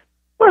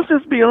 Let's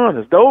just be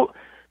honest. Though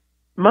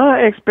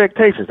my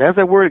expectations, as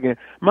that word again,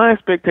 my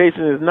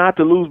expectation is not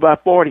to lose by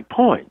 40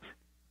 points.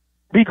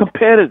 Be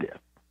competitive.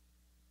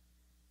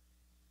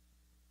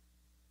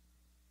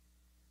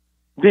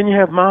 Then you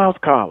have Miles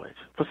College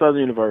for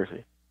Southern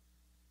University.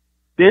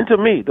 Then to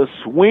me, the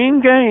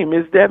swing game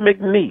is that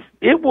McNeese.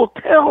 It will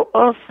tell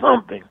us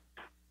something.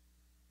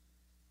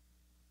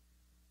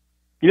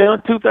 You know,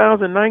 in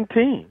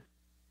 2019,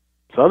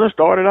 Southern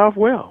started off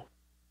well.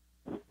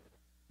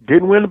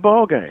 Didn't win the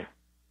ball game.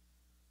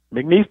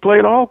 McNeese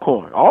played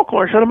Alcorn.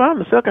 Alcorn shut them out in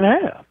the second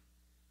half.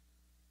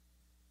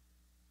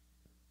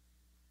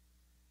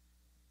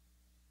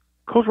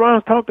 Coach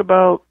Ryan's talked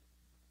about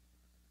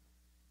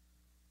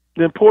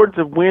the importance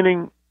of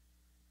winning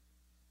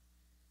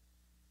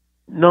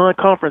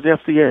non-conference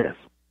FCS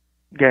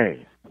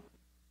games.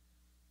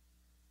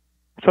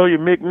 So you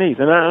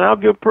McNeese. And I'll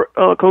give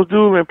Coach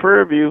Dooley and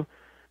Prairie View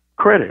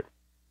credit.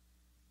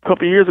 A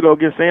couple of years ago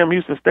against Sam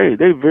Houston State,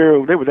 they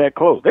were that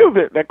close. They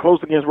were that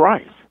close against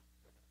Rice.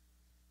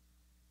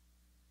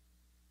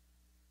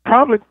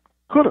 Probably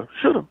could have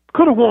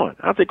won.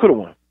 I'd say could have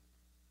won.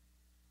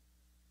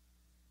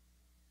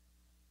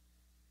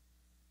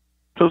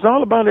 So it's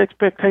all about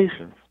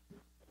expectations.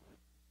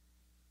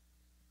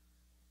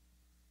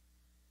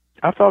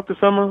 I've talked to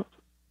some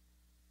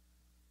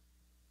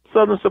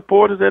Southern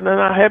supporters that are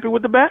not happy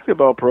with the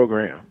basketball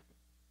program.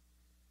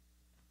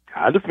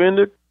 I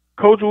defended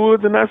Coach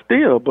Woods and I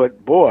still,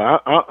 but boy,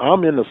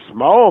 I'm in a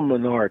small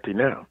minority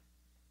now.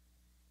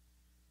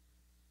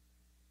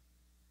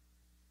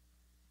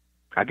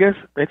 I guess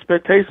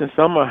expectations,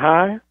 some are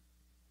high,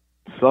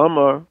 some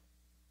are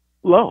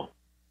low.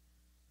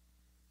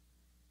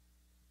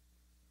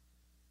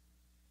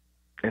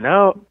 And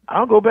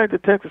I'll go back to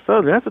Texas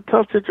Southern. That's a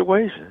tough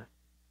situation.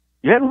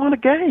 You hadn't won a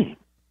game.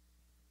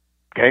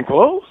 Came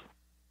close.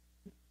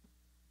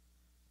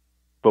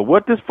 But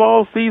what this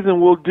fall season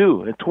will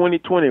do in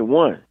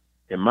 2021,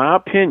 in my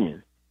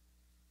opinion,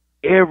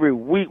 every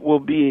week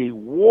will be a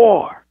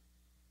war.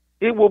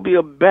 It will be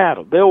a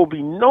battle. There will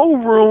be no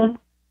room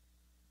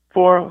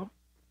for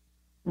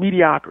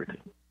mediocrity.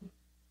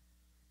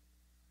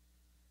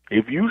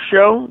 If you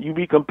show you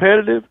be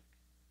competitive,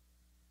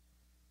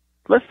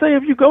 let's say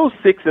if you go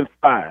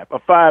 6-5 or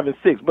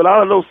 5-6, but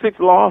out of those 6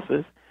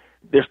 losses,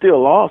 they're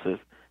still losses.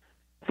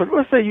 So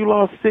let's say you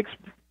lost six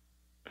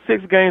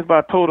games by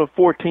a total of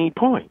 14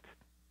 points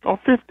or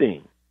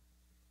 15.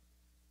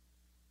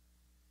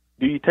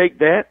 Do you take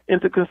that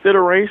into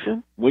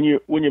consideration when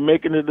you're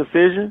making a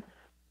decision?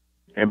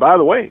 And by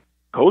the way,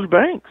 Coach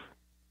Banks,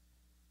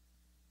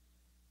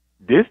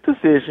 this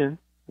decision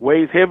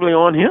weighs heavily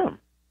on him.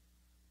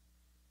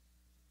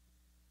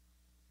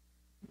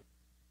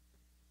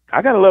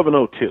 I got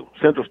 11:02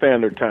 Central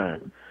Standard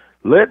Time.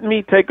 Let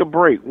me take a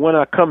break. When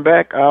I come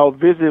back, I'll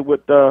visit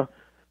with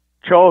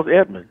Charles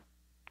Edmond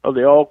of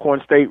the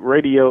Alcorn State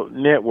Radio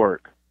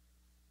Network.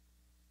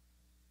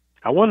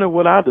 I wonder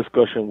what our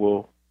discussion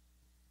will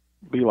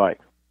be like.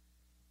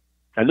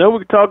 I know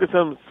we're talking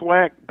some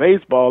SWAC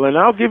baseball, and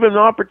I'll give him an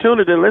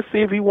opportunity. Let's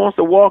see if he wants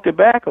to walk it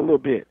back a little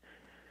bit.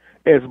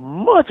 As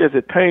much as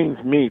it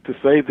pains me to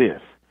say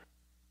this,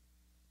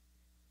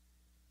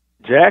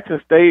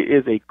 Jackson State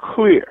is a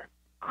clear,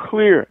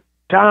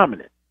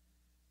 dominant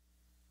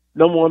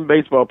 #1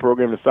 baseball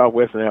program in the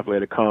Southwestern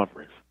Athletic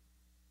Conference.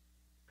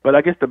 But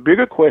I guess the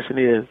bigger question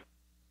is,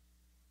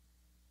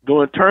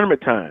 during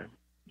tournament time,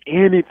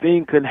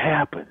 anything can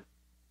happen.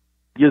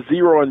 You're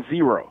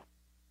 0-0.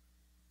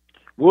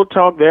 We'll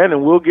talk that,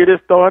 and we'll get his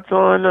thoughts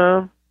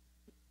on.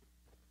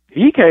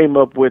 He came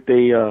up with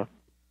a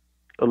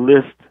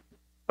list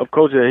of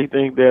coaches that he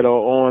thinks that are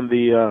on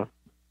the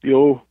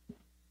old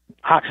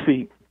hot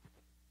seat.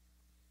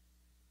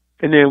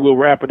 And then we'll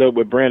wrap it up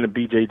with Brandon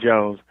B.J.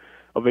 Jones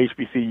of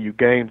HBCU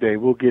Game Day.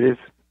 We'll get his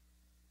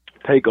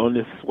take on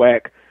this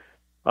SWAC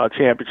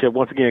championship.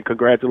 Once again,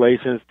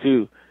 congratulations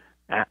to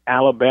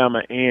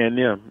Alabama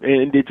A&M.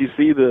 And did you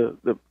see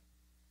the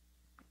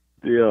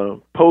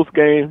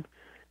post-game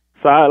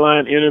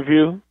sideline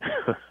interview?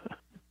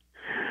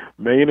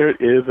 Maynard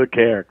is a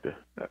character,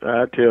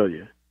 I tell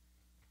you.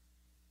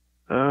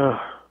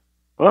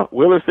 Well,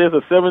 Willard says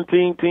a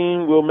 17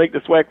 team will make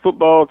the SWAC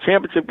football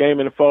championship game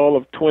in the fall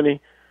of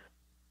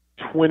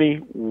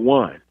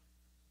 2021.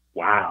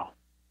 Wow.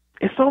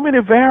 There's so many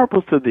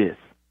variables to this.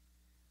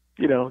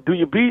 You know, do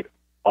you beat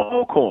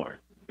Alcorn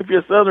if you're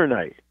a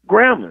Southernite?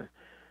 Grambling.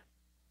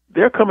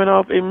 They're coming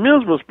off a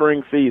miserable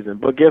spring season,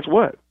 but guess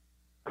what?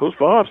 Coach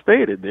Favre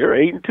stated they're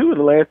 8-2 in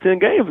the last 10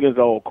 games against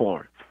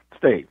Alcorn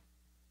State.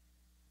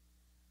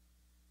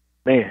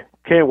 Man,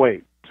 can't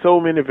wait. So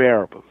many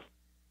variables.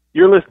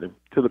 You're listening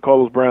to the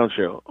Carlos Brown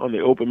Show on the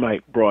Open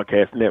Mic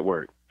Broadcast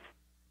Network.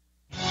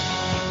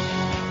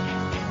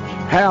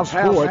 have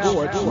sports,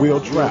 we'll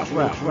travel.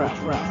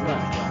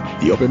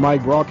 The Open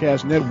Mic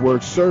Broadcast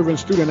Network serving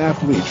student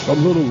athletes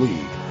from Little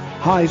League,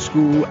 high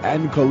school,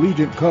 and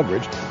collegiate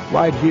coverage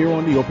right here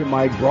on the Open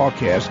Mic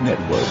Broadcast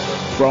Network.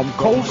 From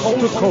coast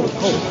to coast,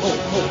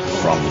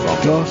 from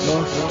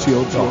dusk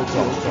till dawn.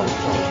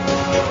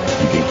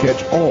 You can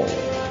catch all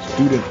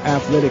student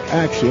athletic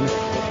action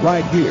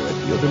right here at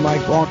the Open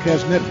Mic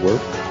Broadcast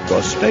Network,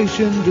 the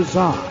station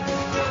designed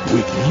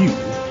with you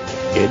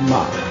in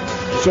mind.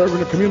 Serving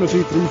the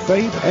community through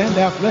faith and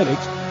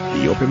athletics,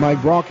 the Open Mic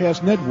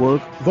Broadcast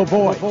Network, the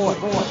voice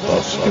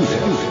of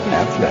student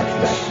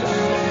athletics.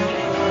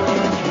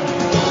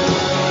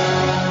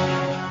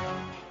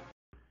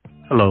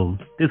 Hello,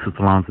 this is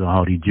Alonzo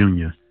Hardy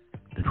Jr.,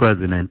 the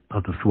president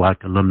of the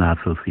SWAC Alumni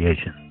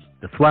Association.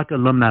 The SWAC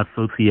Alumni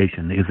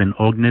Association is an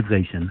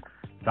organization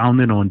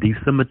founded on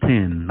December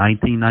 10,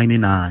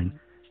 1999,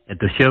 at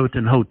the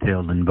Sheraton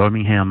Hotel in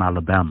Birmingham,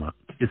 Alabama.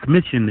 Its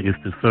mission is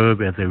to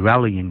serve as a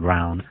rallying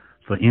ground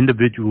for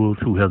individuals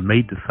who have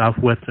made the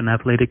Southwestern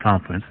Athletic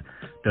Conference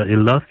the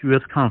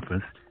illustrious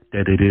conference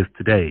that it is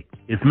today.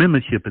 Its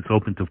membership is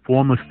open to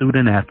former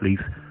student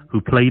athletes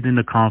who played in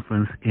the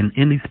conference in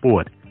any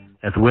sport,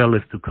 as well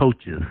as to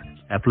coaches,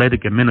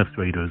 athletic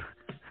administrators,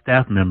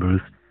 staff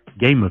members,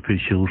 game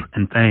officials,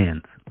 and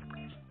fans.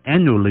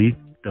 Annually,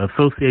 the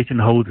association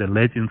holds a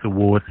Legends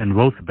Awards and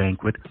Roast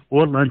Banquet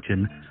or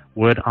luncheon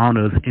where it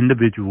honors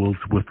individuals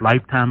with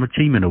Lifetime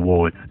Achievement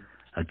Awards,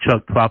 a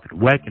Chuck Prophet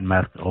Wagon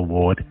Master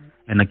Award,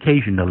 and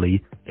occasionally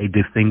a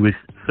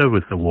Distinguished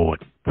Service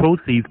Award.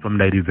 Proceeds from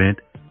that event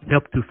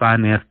help to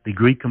finance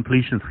degree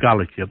completion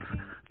scholarships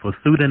for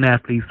student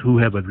athletes who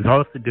have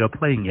exhausted their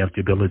playing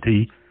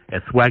eligibility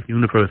at SWAC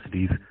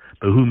universities,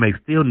 but who may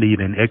still need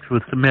an extra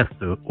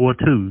semester or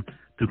two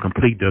to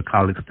complete their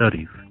college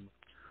studies.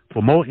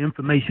 For more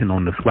information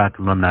on the SWAC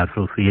Alumni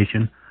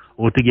Association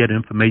or to get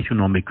information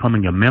on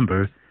becoming a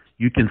member,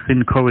 you can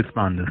send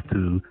correspondence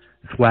to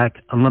SWAC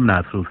Alumni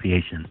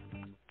Association,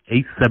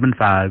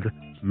 875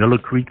 Miller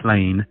Creek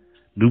Lane,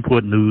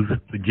 Newport News,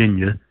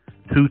 Virginia,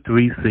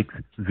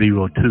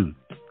 23602.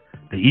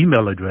 The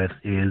email address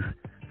is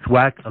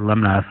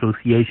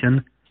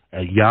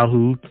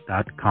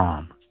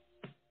swagalumniassociation@yahoo.com.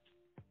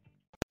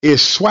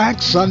 It's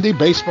SWAC Sunday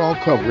baseball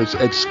coverage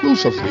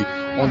exclusively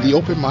on the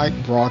Open Mic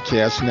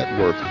Broadcast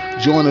Network.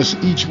 Join us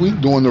each week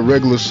during the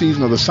regular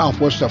season of the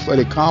Southwest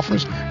Athletic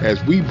Conference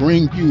as we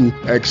bring you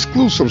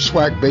exclusive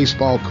SWAC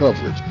baseball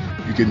coverage.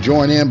 You can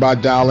join in by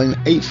dialing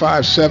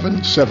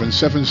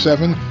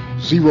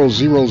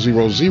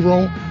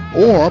 857-777-0000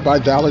 or by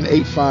dialing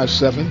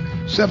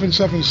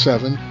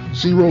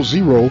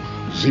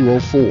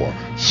 857-777-0004.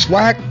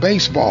 SWAC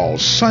Baseball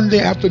Sunday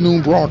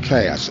afternoon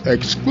broadcast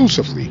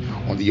exclusively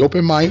on the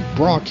Open Mic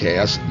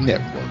Broadcast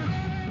Network.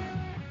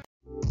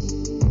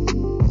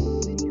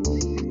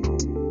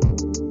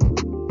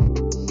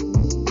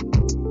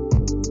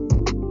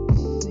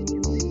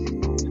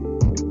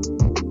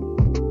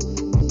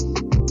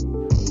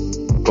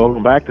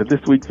 Welcome back to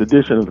this week's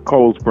edition of the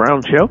Carlos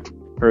Brown Show,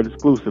 heard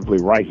exclusively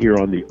right here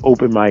on the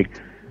Open Mic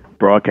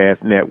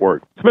Broadcast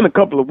Network. It's been a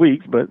couple of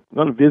weeks, but I'm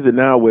going to visit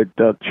now with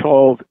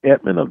Charles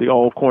Edmond of the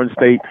Alcorn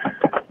State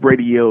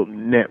Radio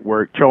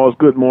Network. Charles,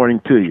 good morning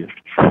to you.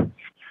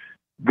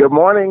 Good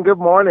morning. Good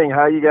morning.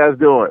 How you guys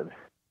doing?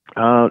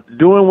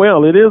 Doing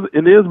well. It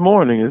is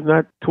morning. It's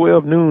not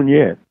 12 noon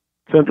yet,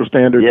 Central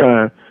Standard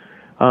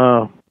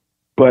Time,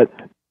 but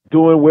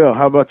doing well.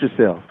 How about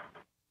yourself?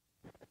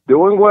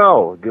 Doing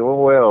well.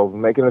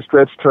 Making a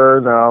stretch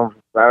turn.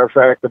 Matter of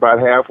fact, about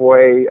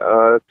halfway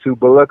to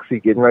Biloxi,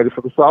 getting ready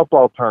for the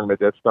softball tournament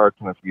that starts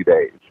in a few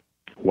days.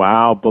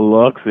 Wow,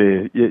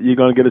 Biloxi. You're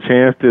going to get a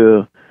chance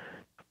to,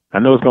 I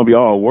know it's going to be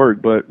all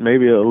work, but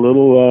maybe a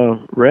little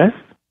rest?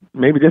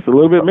 Maybe just a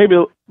little bit?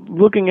 Maybe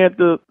looking at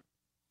the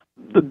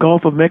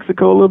Gulf of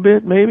Mexico a little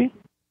bit, maybe?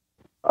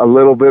 A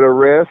little bit of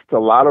rest, a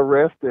lot of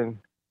rest, and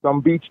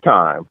some beach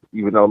time,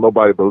 even though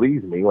nobody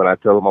believes me when I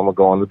tell them I'm going to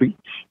go on the beach.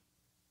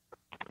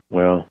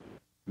 Well,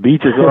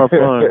 beaches are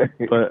fun,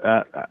 but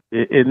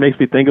it makes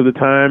me think of the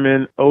time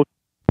in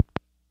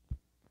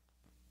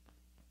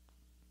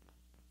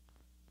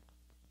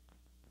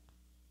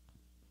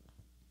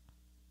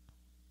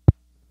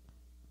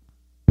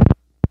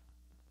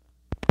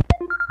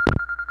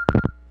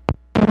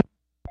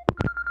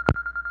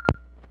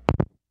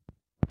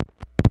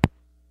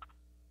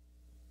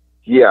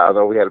Yeah, I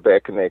know we had a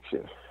bad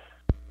connection.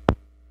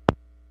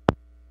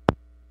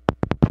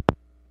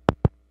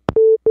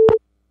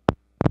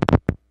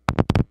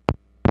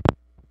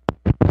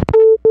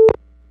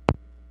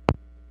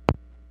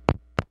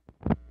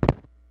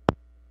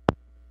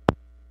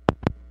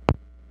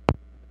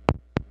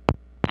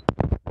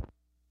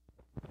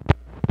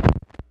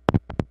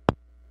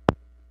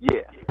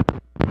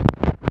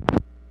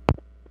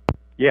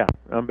 Yeah,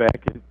 I'm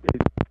back.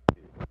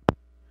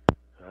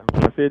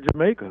 I said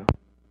Jamaica.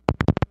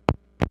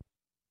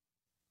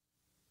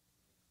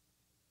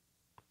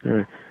 All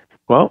right.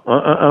 Well,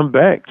 I'm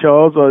back.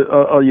 Charles,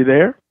 are you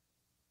there?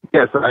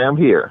 Yes, I am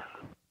here.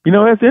 You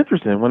know, that's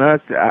interesting. When I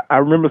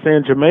remember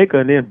saying Jamaica,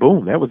 and then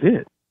boom, that was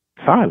it.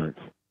 silence.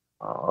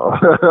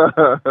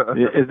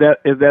 Is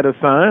that a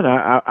sign?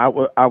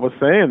 I was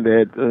saying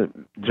that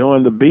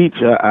join the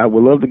beach. I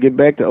would love to get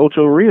back to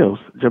Ocho Rios,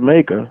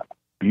 Jamaica.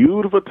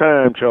 Beautiful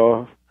time,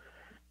 Charles.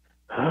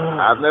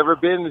 I've never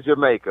been to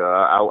Jamaica.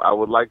 I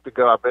would like to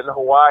go. I've been to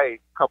Hawaii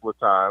a couple of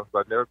times, but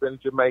I've never been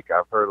to Jamaica.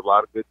 I've heard a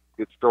lot of good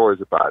stories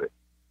about it.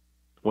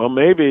 Well,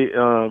 maybe,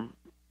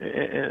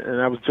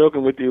 and I was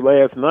joking with you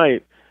last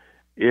night,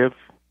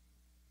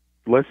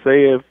 let's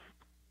say if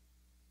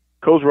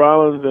Coach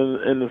Rollins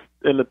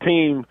and the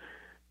team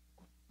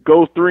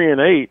goes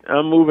 3-8,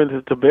 I'm moving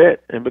to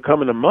Tibet and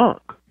becoming a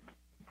monk.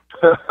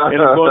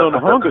 And I'm going on a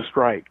hunger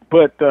strike.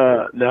 But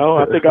no,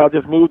 I think I'll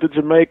just move to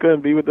Jamaica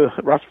and be with the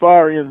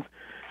Rastafarians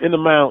in the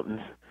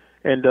mountains.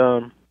 And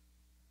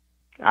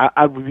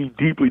I would be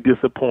deeply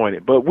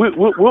disappointed. But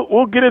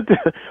we'll get into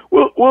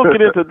we'll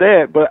get into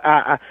that. But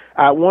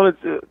I wanted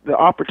the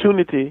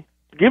opportunity,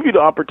 give you the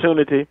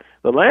opportunity.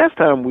 The last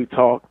time we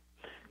talked,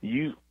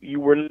 you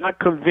were not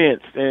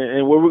convinced,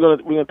 and we're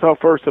gonna talk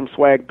first some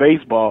swag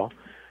baseball,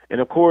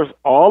 and of course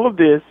all of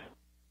this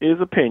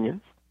is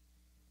opinions.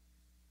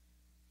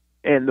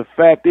 And the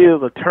fact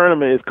is, a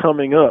tournament is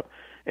coming up,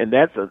 and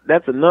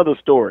that's another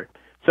story.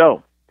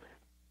 So,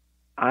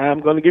 I'm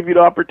going to give you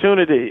the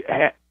opportunity.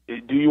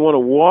 Do you want to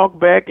walk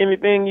back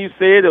anything you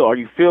said, or are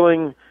you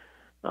feeling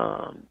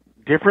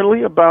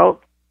differently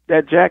about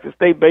that Jackson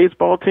State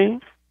baseball team?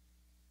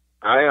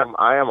 I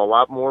am a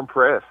lot more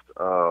impressed.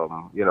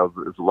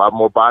 There's a lot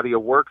more body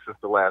of work since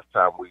the last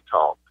time we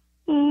talked.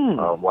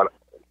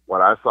 What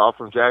I saw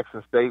from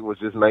Jackson State was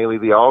just mainly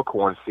the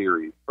Alcorn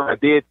series. I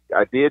did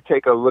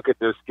take a look at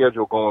their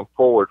schedule going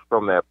forward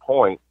from that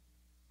point,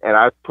 and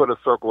I put a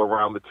circle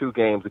around the two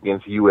games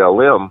against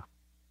ULM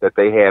that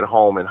they had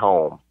home and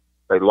home.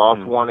 They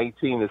lost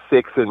 118-6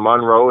 in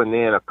Monroe, and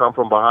then a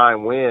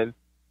come-from-behind win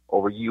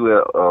over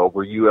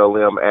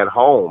ULM at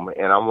home.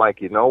 And I'm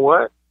like, you know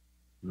what?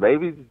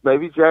 Maybe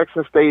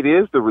Jackson State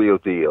is the real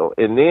deal.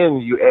 And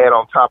then you add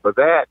on top of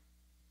that,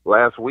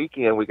 last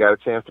weekend we got a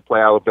chance to play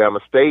Alabama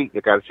State.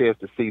 You got a chance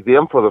to see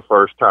them for the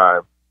first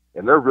time,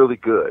 and they're really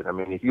good. I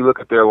mean, if you look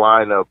at their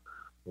lineup,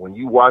 when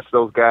you watch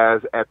those guys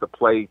at the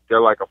plate,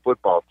 they're like a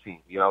football team.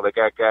 You know, they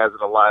got guys in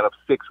the lineup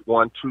 6'1",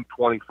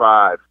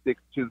 225, 6'2",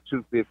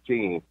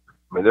 215.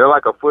 I mean, they're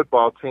like a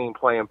football team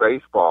playing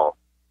baseball.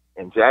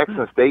 And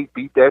Jackson State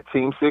beat that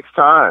team 6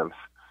 times.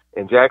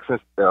 And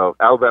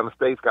Alabama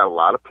State's got a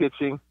lot of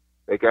pitching.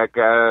 They got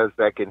guys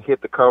that can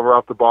hit the cover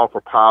off the ball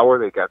for power.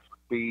 They got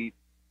speed.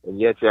 And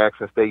yet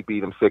Jackson State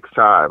beat them 6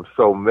 times.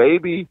 So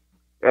maybe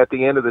at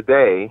the end of the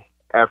day,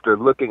 after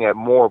looking at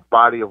more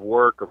body of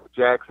work of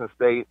Jackson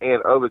State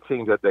and other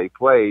teams that they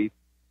played,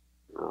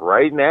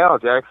 right now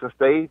Jackson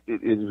State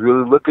is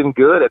really looking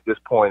good at this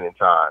point in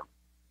time.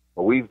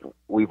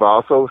 We've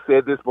also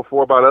said this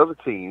before about other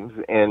teams,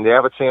 and they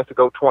have a chance to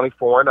go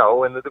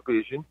 24-0 in the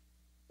division,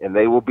 and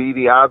they will be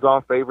the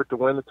odds-on favorite to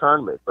win the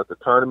tournament. But the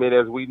tournament,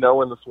 as we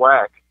know in the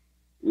SWAC,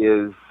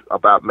 is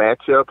about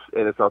matchups,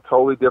 and it's a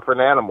totally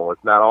different animal.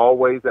 It's not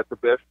always that the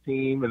best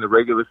team in the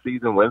regular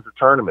season wins the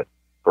tournament.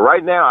 But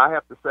right now, I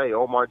have to say,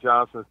 Omar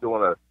Johnson's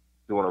doing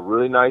a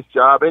really nice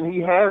job, and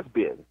he has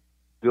been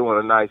doing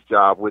a nice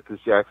job with this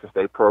Jackson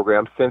State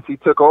program since he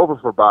took over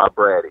for Bob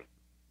Brady.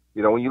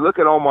 You know, when you look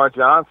at Omar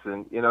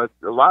Johnson, you know,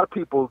 a lot of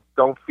people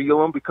don't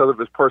feel him because of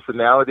his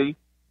personality.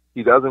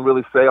 He doesn't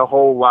really say a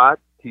whole lot.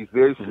 He's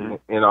very,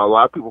 a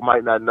lot of people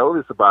might not know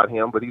this about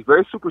him, but he's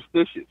very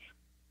superstitious.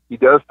 He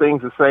does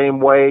things the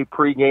same way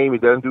pregame. He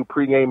doesn't do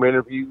pregame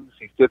interviews.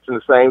 He sits in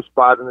the same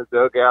spot in the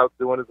dugout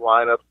doing his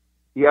lineups.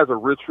 He has a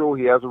ritual.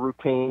 He has a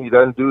routine. He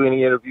doesn't do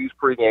any interviews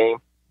pregame,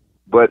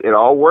 but it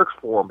all works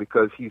for him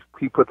because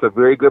he puts a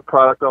very good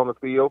product on the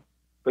field.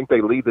 I think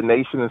they lead the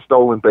nation in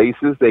stolen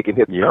bases. They can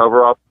hit the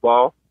cover off the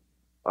ball.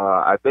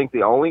 I think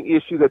the only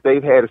issue that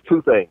they've had is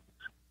 2 things: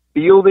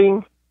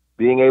 fielding,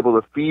 being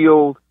able to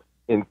field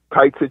in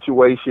tight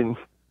situations,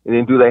 and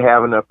then do they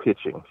have enough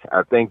pitching?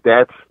 I think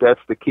that's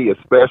the key,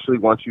 especially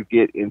once you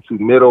get into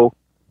middle,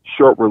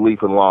 short relief,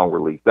 and long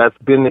relief. That's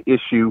been the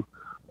issue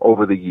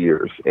over the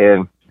years.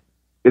 And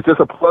it's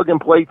just a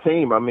plug-and-play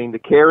team. I mean, the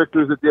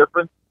characters are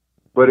different,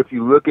 but if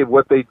you look at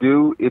what they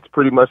do, it's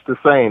pretty much the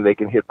same. They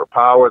can hit for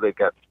power. They've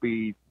got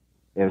speed.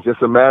 And it's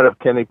just a matter of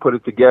can they put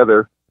it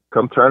together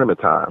come tournament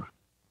time.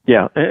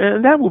 Yeah,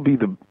 and that will be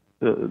the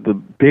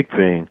big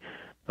thing.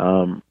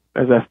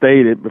 As I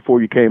stated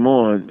before you came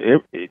on,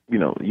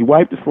 you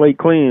wipe the slate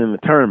clean in the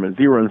tournament,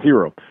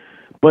 0-0.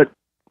 But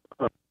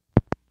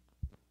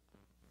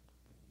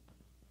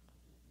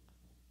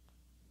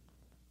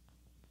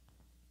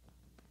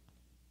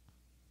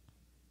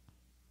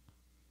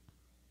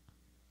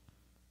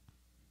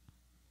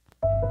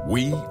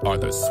we are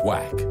the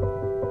SWAC.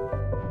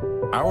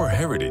 Our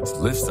heritage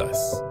lifts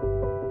us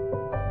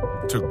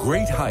to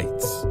great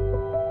heights.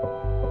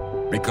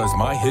 Because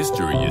my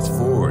history is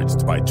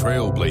forged by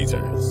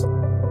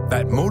trailblazers.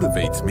 That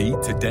motivates me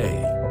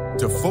today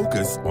to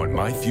focus on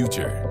my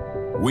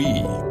future. We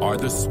are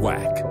the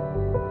SWAC.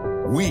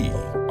 We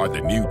are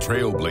the new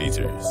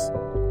trailblazers.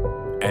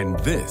 And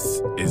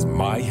this is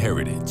my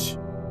heritage.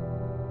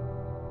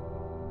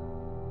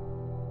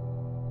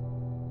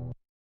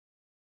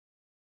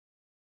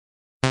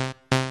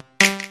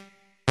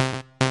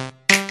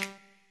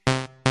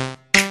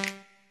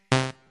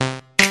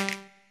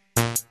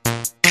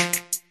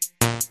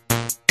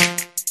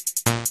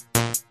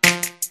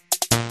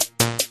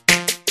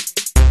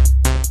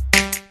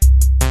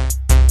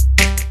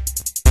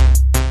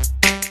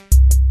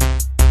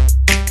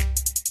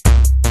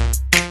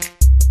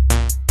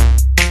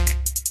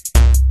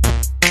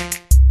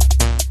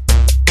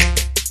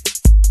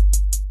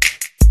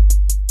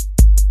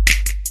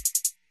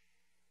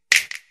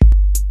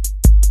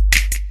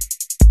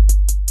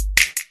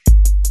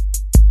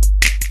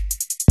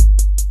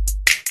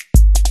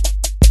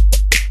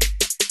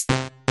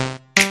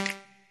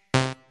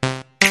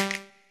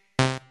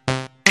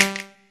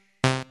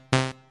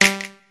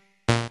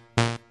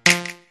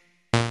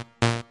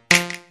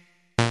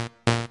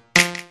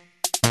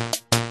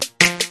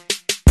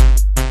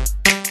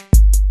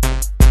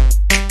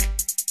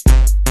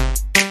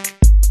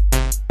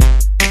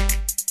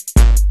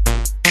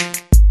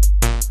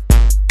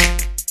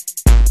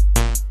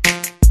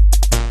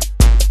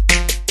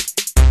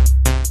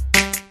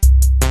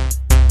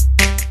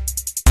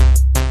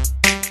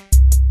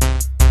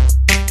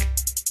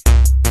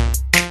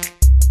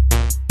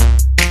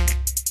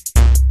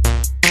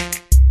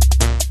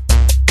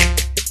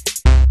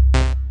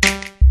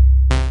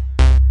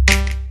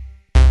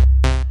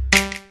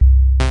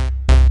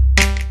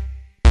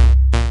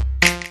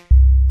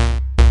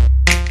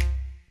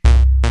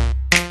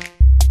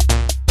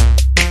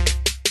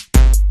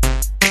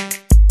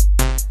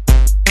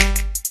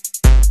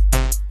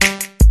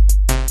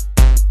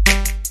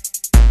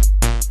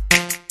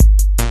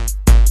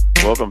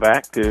 welcome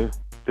back to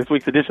this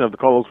week's edition of the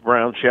Carlos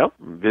Brown Show.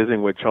 I'm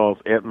visiting with Charles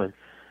Edmond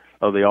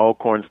of the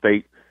Alcorn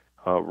State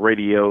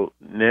Radio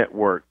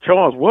Network.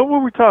 Charles, what were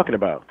we talking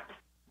about?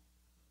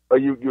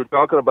 You're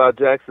talking about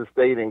Jackson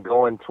State and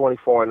going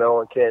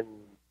 24-0, and can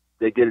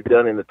they get it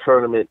done in the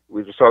tournament?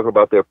 We were just talking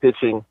about their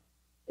pitching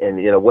and,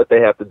 you know, what they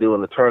have to do in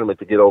the tournament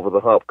to get over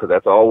the hump, because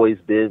that's always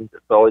been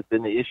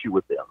the issue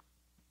with them.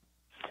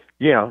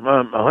 Yeah,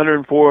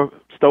 104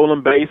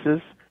 stolen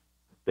bases.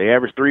 They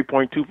average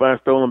 3.25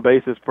 stolen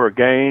bases per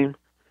game,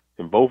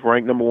 and both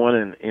ranked number one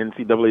in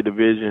NCAA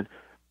Division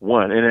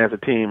I. And as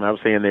a team, I was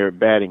saying they're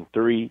batting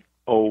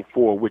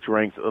 .304, which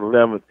ranks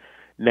 11th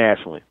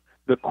nationally.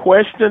 The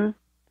question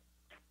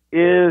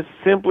is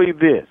simply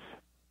this: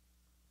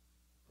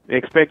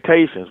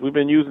 expectations. We've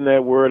been using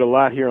that word a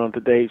lot here on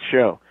today's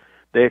show.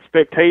 The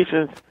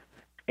expectations,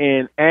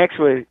 and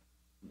actually,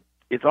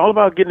 it's all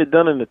about getting it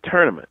done in the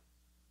tournament.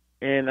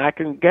 And I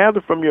can gather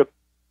from your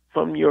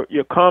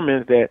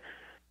comments that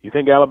you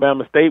think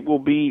Alabama State will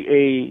be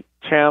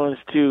a challenge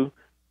to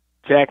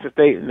Jackson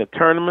State in the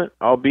tournament,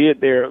 albeit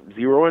they're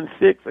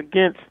 0-6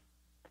 against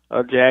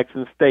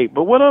Jackson State.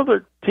 But what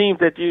other teams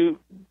that you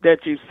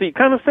see?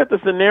 Kind of set the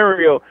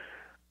scenario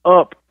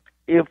up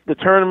if the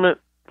tournament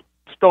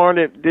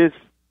started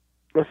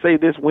let's say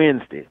this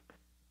Wednesday.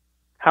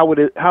 How would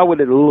it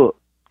look?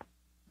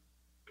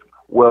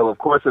 Well, of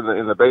course, in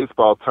the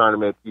baseball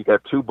tournament, you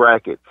got two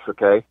brackets,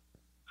 okay?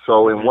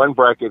 So in one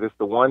bracket, it's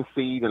the 1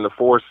 seed and the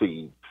 4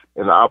 seeds.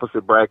 In the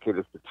opposite bracket,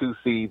 it's the 2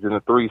 seeds and the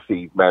 3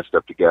 seeds matched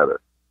up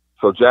together.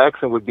 So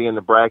Jackson would be in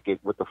the bracket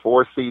with the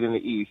 4 seed in the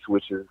East,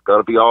 which is going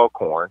to be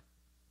Alcorn,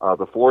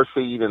 the 4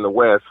 seed in the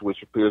West, which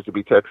appears to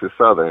be Texas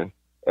Southern,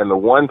 and the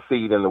 1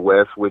 seed in the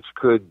West, which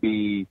could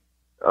be,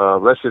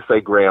 let's just say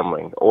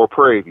Grambling or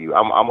Prairie View.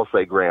 I'm going to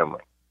say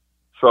Grambling.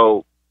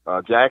 So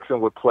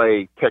Jackson would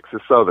play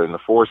Texas Southern, the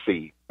 4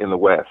 seed in the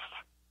West.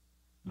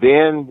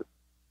 Then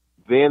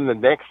the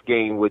next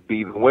game would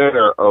be the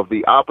winner of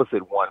the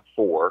opposite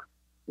 1-4,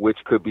 which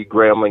could be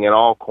Grambling and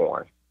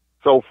Alcorn.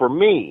 So for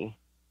me,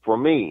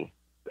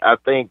 I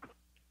think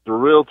the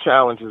real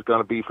challenge is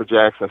going to be for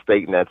Jackson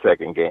State in that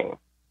second game.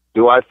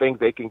 Do I think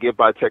they can get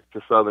by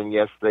Texas Southern?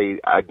 Yes,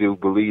 I do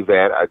believe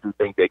that. I do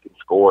think they can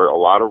score a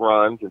lot of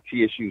runs, and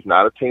TSU is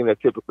not a team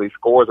that typically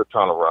scores a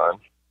ton of runs.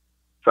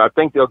 So I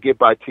think they'll get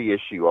by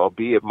TSU,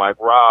 albeit Mike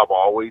Robb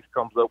always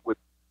comes up with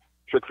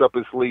tricks up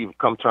his sleeve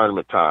come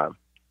tournament time.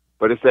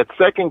 But it's that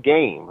second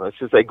game. Let's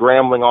just say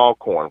Grambling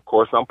Alcorn. Of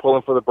course, I'm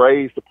pulling for the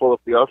Braves to pull up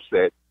the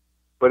upset.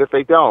 But if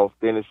they don't,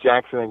 then it's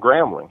Jackson and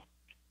Grambling.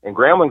 And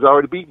Grambling's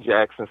already beaten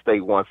Jackson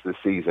State once this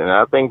season. And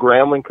I think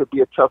Grambling could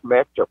be a tough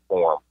matchup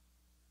for them.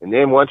 And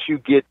then once you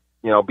get,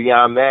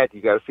 beyond that,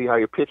 you got to see how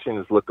your pitching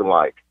is looking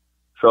like.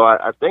 So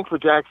I think for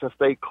Jackson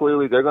State,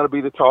 clearly they're going to be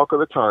the talk of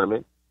the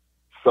tournament.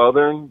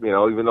 Southern,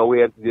 even though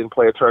we didn't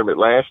play a tournament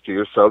last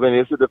year, Southern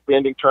is the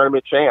defending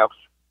tournament champs.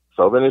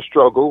 Southern has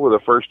struggled with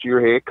a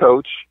first-year head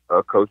coach.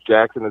 Coach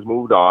Jackson has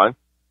moved on.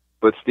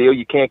 But still,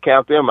 you can't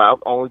count them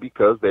out only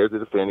because they're the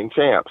defending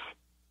champs.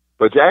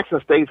 But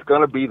Jackson State's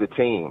going to be the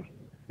team.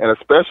 And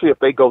especially if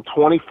they go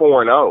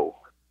 24-0,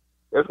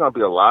 there's going to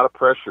be a lot of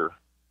pressure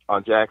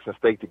on Jackson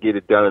State to get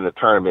it done in the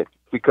tournament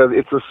because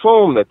it's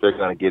assumed that they're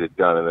going to get it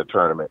done in the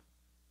tournament.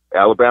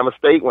 Alabama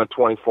State went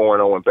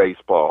 24-0 in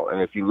baseball.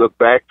 And if you look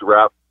back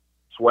throughout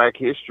SWAC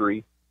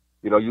history,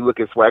 you look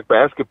at SWAC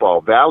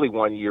basketball. Valley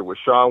one year with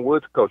Sean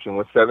Woods coaching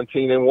was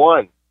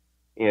 17-1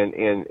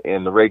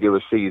 in the regular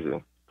season.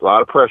 It's a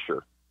lot of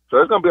pressure. So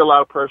there's going to be a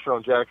lot of pressure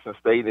on Jackson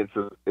State. It's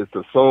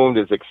assumed,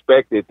 it's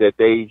expected that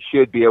they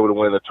should be able to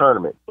win the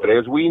tournament. But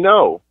as we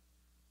know,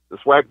 the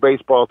SWAC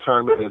baseball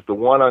tournament is the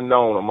one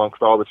unknown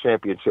amongst all the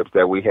championships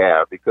that we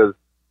have because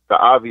the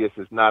obvious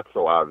is not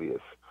so obvious.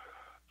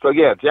 So,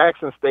 yeah,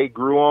 Jackson State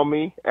grew on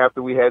me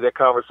after we had that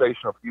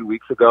conversation a few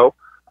weeks ago.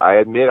 I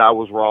admit I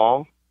was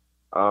wrong.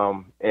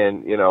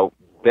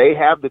 They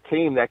have the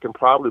team that can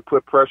probably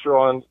put pressure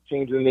on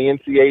teams in the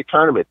NCAA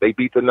tournament. They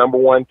beat the number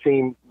one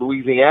team,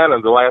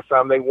 Louisiana, the last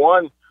time they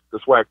won the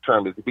SWAC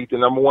tournament. They beat the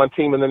number one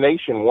team in the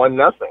nation,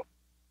 1-0.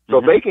 So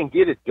if they can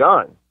get it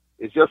done,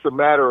 it's just a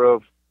matter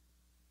of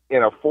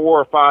in a 4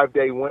 or 5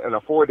 day, in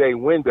a 4-day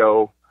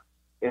window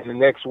in the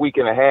next week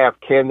and a half,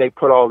 can they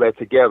put all that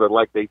together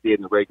like they did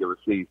in the regular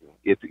season?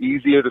 It's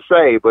easier to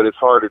say, but it's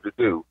harder to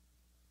do.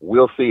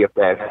 We'll see if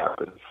that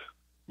happens.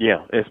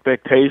 Yeah,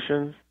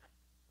 expectations,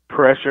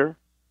 pressure.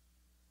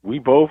 We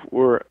both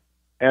were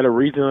at a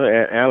regional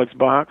at Alex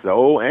Box, the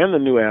old and the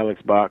new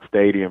Alex Box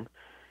Stadium,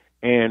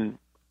 and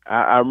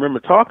I remember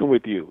talking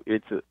with you.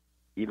 It's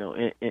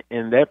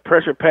in that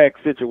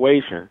pressure-packed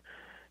situation,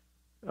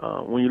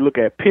 when you look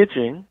at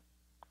pitching,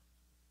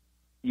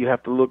 you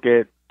have to look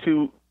at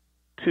two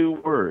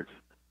words: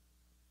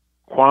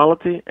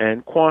 quality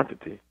and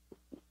quantity.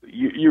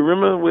 You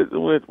remember with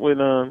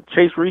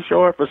Chase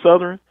Richard for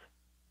Southern?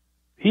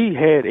 He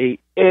had a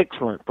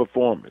excellent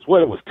performance.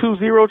 What, it was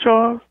 2-0,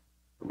 Charles?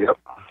 Yep.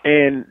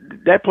 And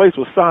that place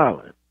was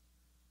silent.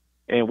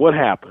 And what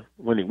happened?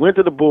 When he went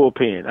to the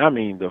bullpen,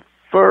 the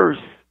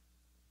first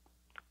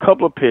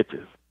couple of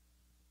pitches.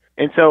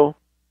 And so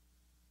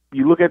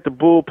you look at the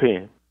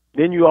bullpen.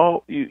 Then you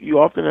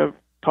often have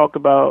talked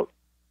about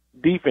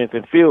defense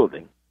and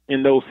fielding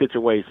in those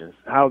situations.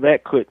 How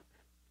that could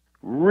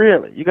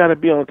really, you got to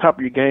be on top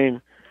of your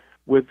game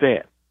with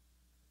that.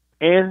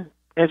 And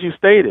as you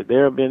stated,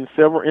 there have been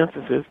several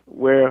instances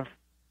where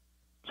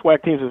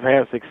SWAC teams have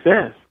had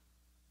success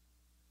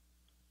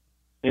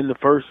in the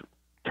first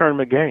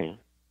tournament game,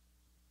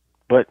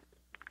 but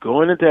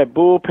going into that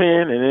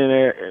bullpen, and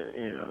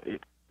then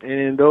and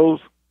in those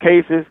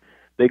cases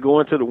they go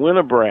into the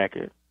winner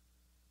bracket,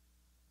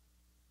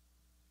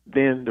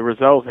 then the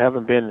results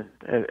haven't been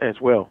as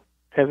well.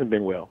 Hasn't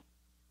been well.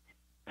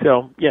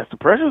 So yes, the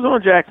pressure's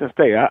on Jackson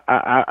State.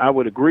 I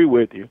would agree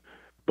with you,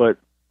 but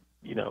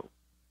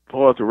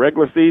for the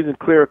regular season,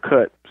 clear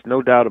cut, there's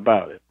no doubt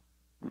about it.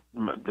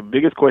 The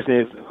biggest question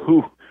is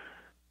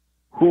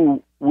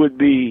who would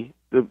be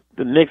the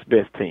next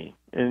best team,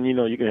 and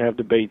you can have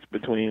debates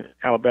between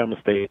Alabama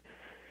State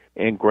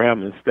and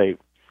Grambling State.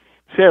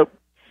 So,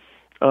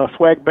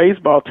 SWAC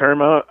baseball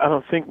term, I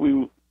don't think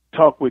we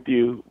talked with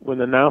you when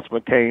the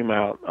announcement came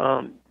out.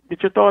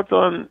 Get your thoughts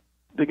on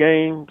the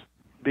games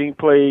being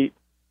played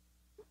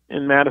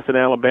in Madison,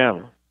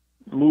 Alabama,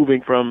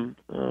 moving from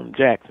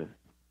Jackson.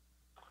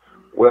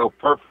 Well,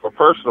 from a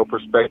personal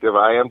perspective,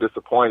 I am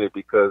disappointed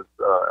because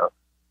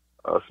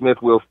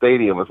Smith-Will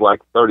Stadium is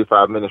like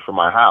 35 minutes from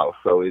my house,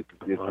 so it's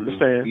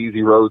an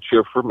easy road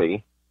trip for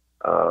me.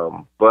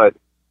 But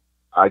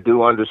I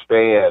do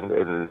understand,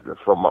 and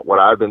from what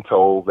I've been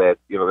told, that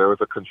there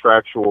was a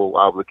contractual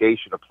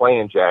obligation to play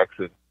in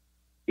Jackson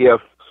if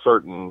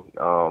certain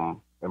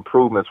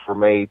improvements were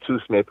made to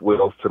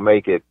Smith-Wills to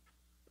make it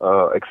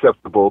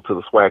acceptable to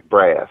the SWAC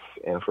brass.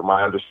 And from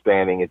my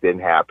understanding, it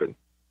didn't happen.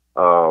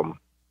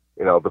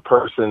 The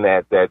person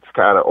that's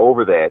kind of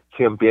over that,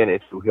 Tim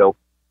Bennett, who helped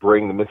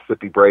bring the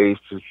Mississippi Braves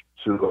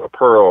to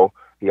Pearl,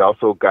 he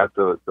also got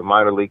the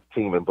minor league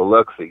team in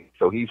Biloxi,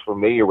 so he's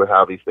familiar with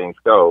how these things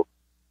go.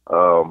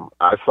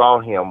 I saw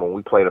him when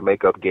we played a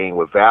makeup game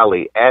with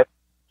Valley at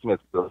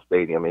Smithfield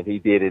Stadium, and he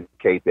did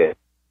indicate that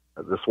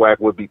the SWAC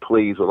would be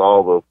pleased with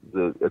all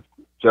the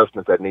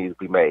adjustments that needed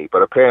to be made.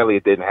 But apparently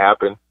it didn't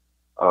happen.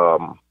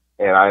 And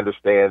I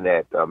understand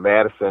that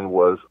Madison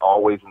was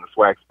always in the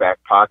SWAC's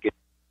back pocket,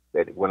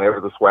 that whenever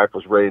the SWAC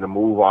was ready to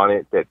move on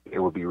it, that it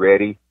would be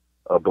ready.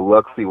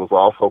 Biloxi was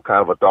also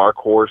kind of a dark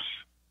horse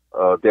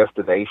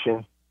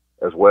destination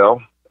as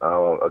well.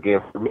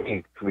 Again, for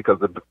me, because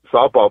the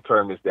softball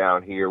tournament is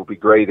down here, it would be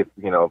great if,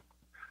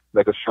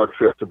 make a short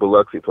trip to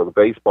Biloxi for the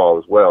baseball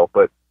as well.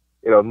 But,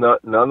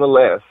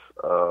 nonetheless,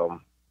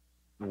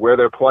 where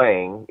they're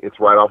playing, it's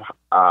right off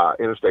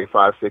Interstate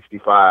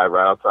 565,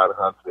 right outside of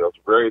Huntsville. It's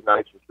a very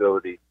nice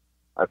facility.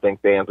 I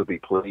think fans will be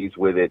pleased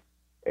with it.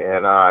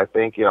 And I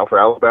think, for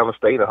Alabama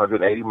State,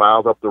 180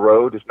 miles up the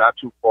road is not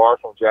too far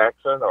from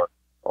Jackson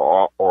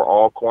or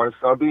Alcorn. It's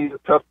going to be a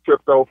tough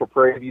trip, though, for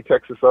Prairie View,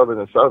 Texas Southern,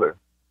 and Southern.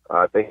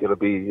 I think it'll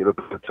be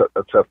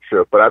a tough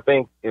trip. But I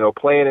think,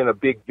 playing in a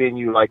big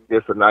venue like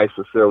this, a nice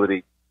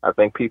facility, I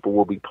think people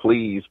will be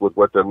pleased with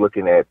what they're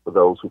looking at for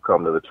those who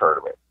come to the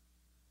tournament.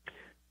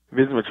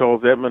 Visiting with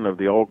Charles Edmond of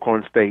the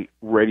Alcorn State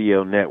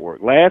Radio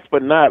Network. Last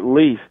but not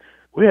least,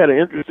 we had an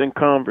interesting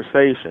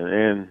conversation,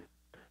 and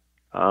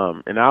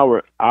in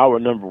our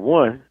number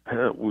one,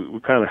 we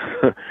kind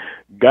of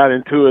got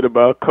into it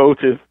about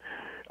coaches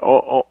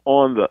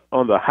on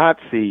the hot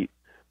seat.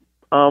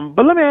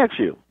 But let me ask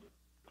you,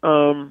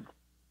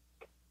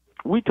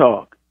 we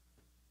talk.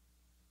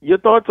 Your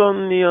thoughts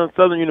on the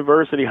Southern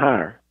University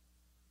hire?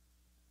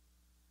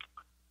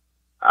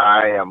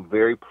 I am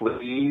very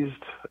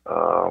pleased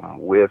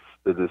with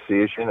the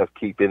decision of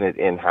keeping it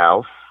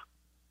in-house.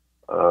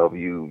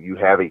 You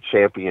have a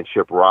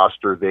championship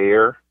roster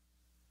there,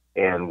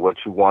 and what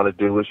you want to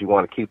do is you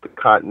want to keep the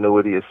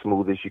continuity as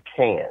smooth as you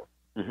can.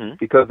 Mm-hmm.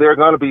 Because there are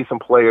going to be some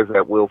players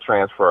that will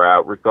transfer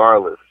out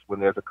regardless when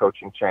there's a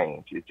coaching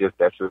change.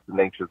 That's just the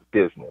nature of the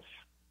business.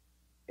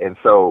 And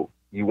so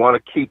you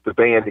want to keep the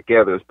band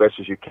together as best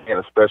as you can,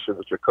 especially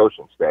with your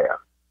coaching staff.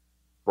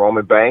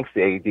 Roman Banks,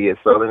 the AD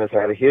at Southern, has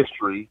had a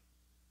history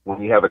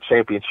when you have a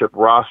championship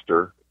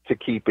roster to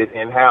keep it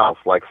in-house,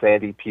 like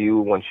Sandy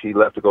Pugh when she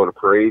left to go to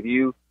Prairie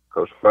View.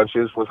 Coach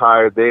Funches was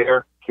hired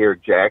there.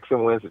 Kerrick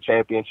Jackson wins the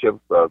championship,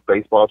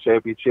 baseball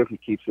championship. He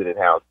keeps it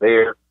in-house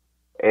there.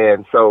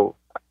 And so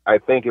I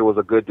think it was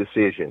a good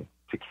decision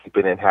to keep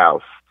it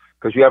in-house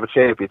because you have a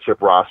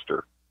championship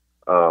roster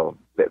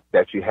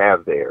that you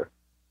have there.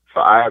 So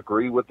I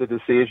agree with the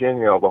decision.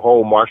 The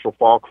whole Marshall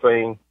Falk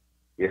thing,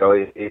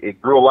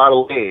 it grew a lot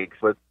of legs,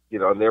 but,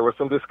 and there were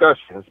some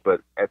discussions,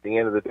 but at the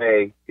end of the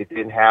day, it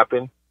didn't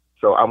happen.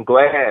 So I'm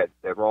glad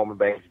that Roman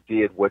Banks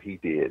did what he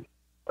did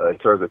in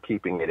terms of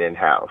keeping it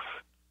in-house.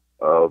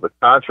 The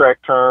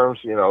contract terms,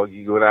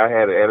 you and I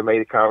had an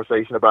animated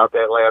conversation about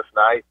that last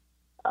night.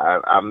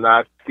 I'm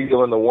not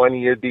feeling the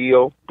 1-year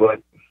deal,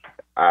 but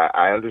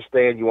I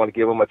understand you want to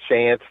give him a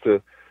chance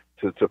to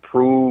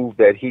prove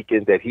that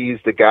he's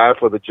the guy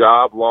for the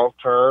job long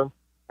term.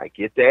 I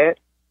get that.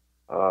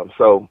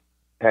 So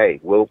hey,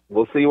 we'll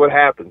see what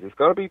happens. It's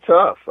going to be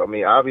tough. I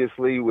mean,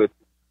 obviously with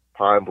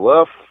Pine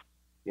Bluff,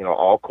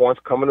 Alcorn's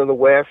coming to the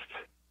West.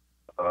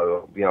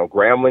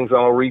 Grambling's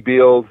on a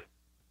rebuild.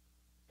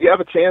 You have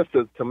a chance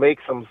to make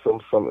some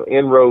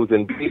inroads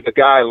and be the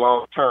guy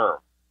long term.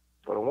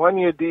 But a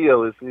 1-year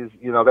deal is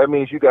that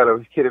means you got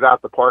to hit it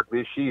out the park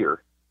this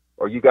year,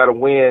 or you got to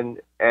win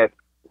at,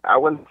 I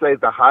wouldn't say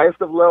the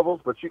highest of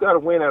levels, but you got to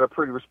win at a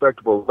pretty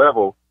respectable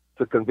level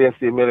to convince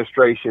the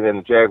administration and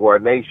the Jaguar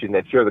Nation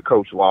that you're the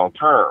coach long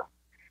term.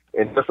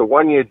 And just a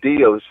 1-year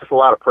deal is just a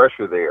lot of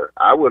pressure there.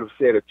 I would have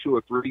said a 2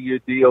 or 3 year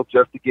deal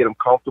just to get them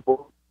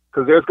comfortable,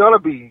 because there's going to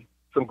be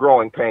some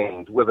growing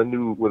pains with a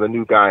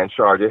new guy in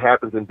charge. It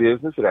happens in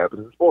business. It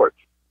happens in sports.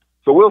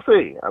 So we'll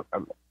see.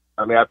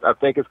 I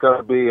think it's going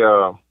to be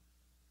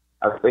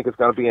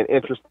an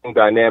interesting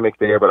dynamic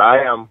there. But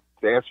to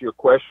answer your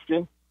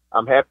question,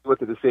 I'm happy with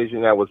the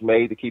decision that was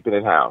made to keep it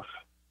in house.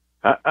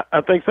 I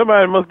think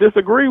somebody must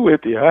disagree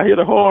with you. I hear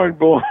the horn,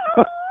 boy.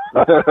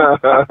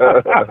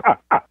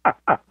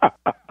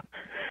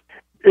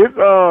 It's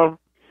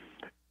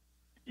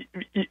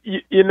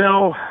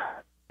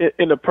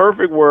in the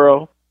perfect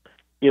world,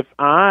 if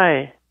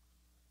I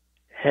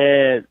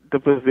had the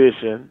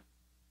position,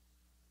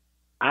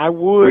 I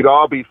would. We'd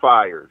all be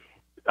fired.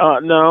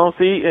 No,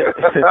 see,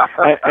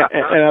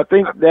 and I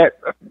think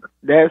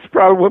that's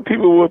probably what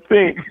people will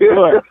think.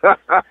 But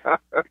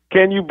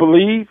can you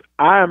believe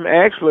I am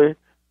actually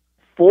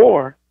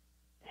for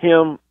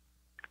him?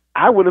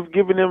 I would have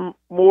given him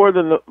more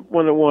than the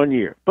 1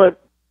 year,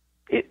 but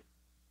it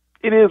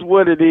is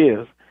what it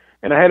is.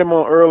 And I had him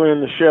on earlier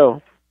in the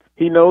show.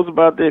 He knows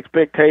about the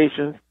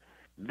expectations.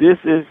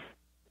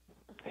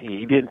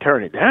 He didn't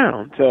turn it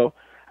down. So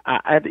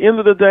at the end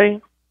of the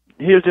day,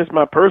 here's just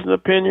my personal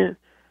opinion.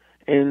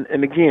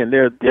 And again,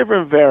 there are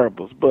different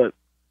variables, but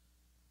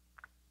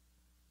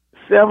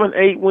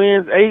 8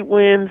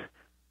 wins,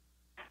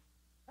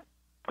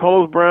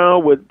 Carlos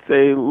Brown would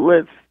say,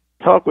 let's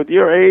talk with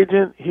your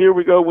agent. Here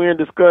we go. We're in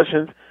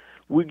discussions.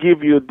 We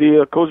give you a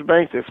deal. Coach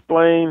Banks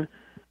explained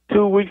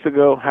 2 weeks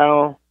ago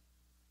how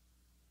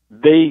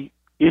they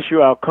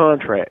issue out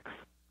contracts.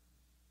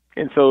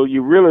 And so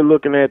you're really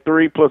looking at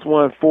 3 +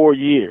 1, 4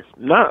 years.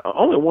 Not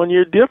only 1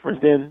 year difference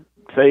than,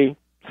 say,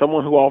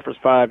 someone who offers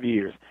 5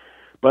 years.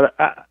 But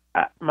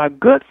my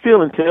gut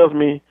feeling tells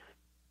me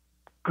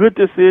good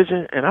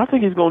decision, and I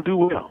think he's going to do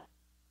well.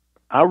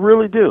 I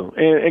really do.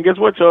 And guess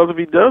what, Charles? If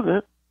he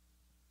doesn't,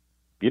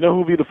 you know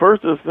who'll be the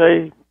first to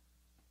say,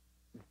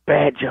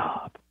 bad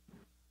job.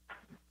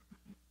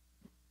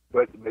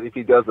 But if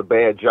he does a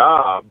bad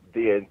job,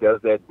 then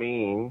does that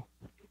mean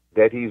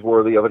that he's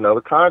worthy of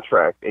another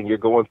contract? And you're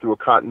going through a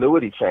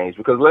continuity change,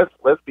 because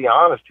let's be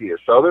honest here.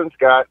 Southern's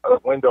got a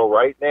window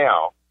right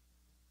now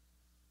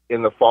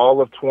in the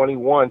fall of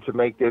 21 to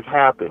make this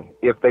happen.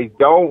 If they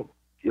don't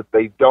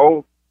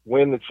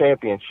win the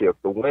championship,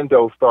 the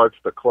window starts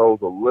to close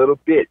a little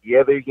bit.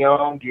 Yeah, they're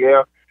young.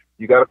 Yeah,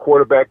 you got a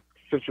quarterback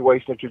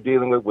situation that you're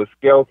dealing with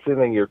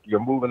Skelton, and you're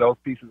moving those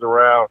pieces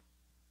around.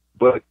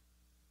 But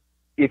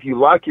if you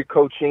lock your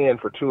coach in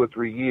for 2 or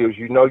 3 years,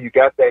 you know you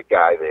got that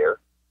guy there.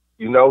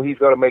 You know he's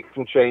going to make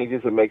some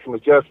changes and make some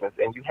adjustments,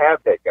 and you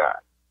have that guy.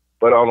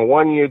 But on a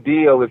 1 year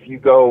deal, if you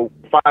go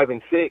 5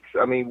 and 6,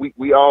 I mean,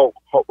 we all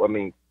hope. I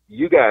mean,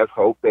 you guys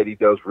hope that he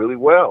does really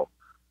well.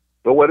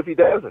 But what if he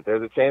doesn't?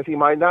 There's a chance he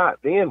might not.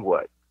 Then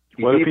what?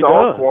 What if he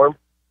does? For him.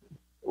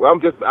 Well,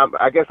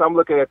 I guess I'm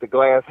looking at the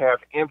glass half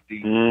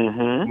empty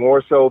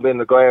more so than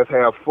the glass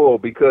half full,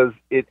 because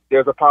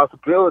there's a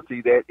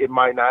possibility that it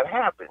might not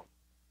happen.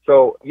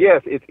 So,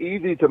 yes, it's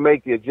easy to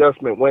make the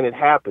adjustment when it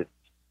happens.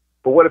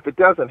 But what if it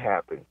doesn't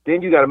happen?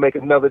 Then you got to make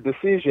another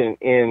decision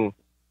in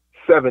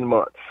 7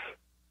 months.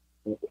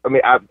 I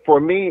mean, for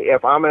me,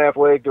 if I'm an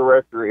athletic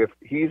director, if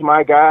he's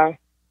my guy,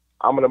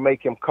 I'm going to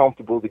make him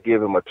comfortable to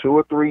give him a 2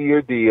 or 3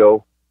 year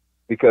deal,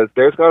 because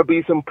there's going to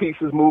be some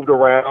pieces moved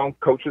around.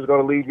 Coach is going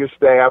to leave your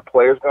staff.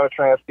 Players going to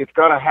transfer. It's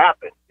going to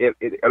happen.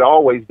 It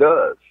always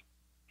does.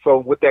 So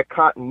with that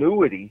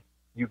continuity,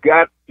 you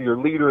got your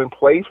leader in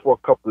place for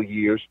a couple of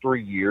years,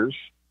 3 years.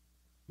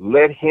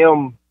 Let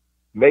him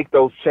make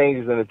those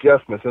changes and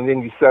adjustments, and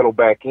then you settle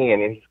back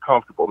in and he's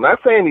comfortable. I'm not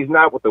saying he's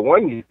not with the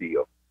 1 year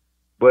deal,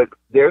 but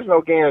there's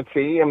no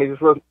guarantee. I mean,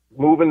 just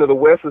moving to the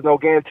West is no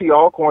guarantee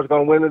Alcorn's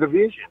going to win the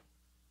division.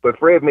 But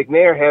Fred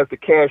McNair has the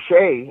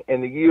cachet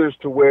and the years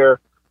to where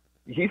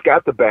he's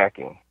got the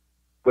backing.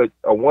 But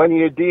a 1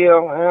 year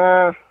deal,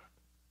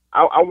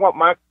 I want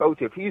my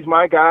coach, if he's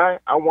my guy,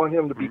 I want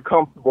him to be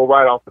comfortable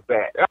right off the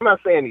bat. I'm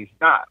not saying he's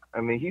not.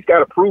 I mean, he's got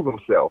to prove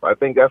himself. I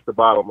think that's the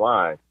bottom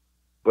line.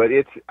 But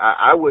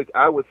I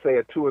would say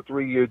a 2 or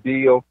 3 year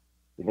deal,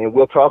 and then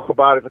we'll talk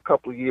about it in a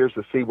couple of years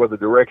to see where the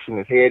direction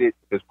is headed.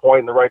 If it's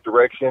pointing in the right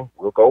direction,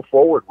 we'll go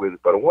forward with it.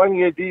 But a 1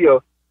 year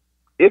deal,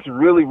 it's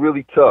really,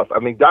 really tough. I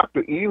mean,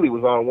 Dr. Ely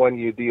was on a 1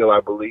 year deal,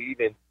 I believe,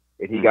 and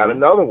he got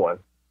another one.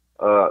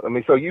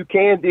 So you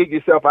can dig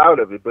yourself out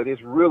of it, but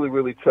it's really,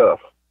 really tough.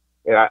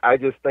 And I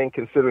just think,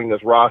 considering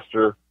this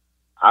roster,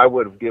 I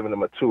would have given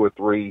them a 2 or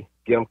 3,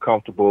 get them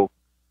comfortable.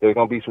 There's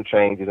going to be some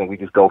changes, and we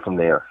just go from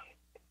there.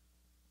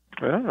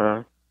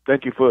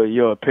 Thank you for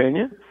your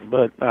opinion,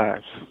 but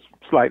I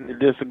slightly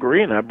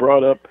disagree, and I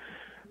brought up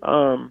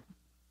the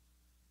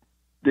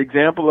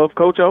example of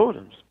Coach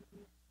Odoms.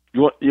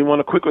 You want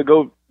to quickly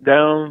go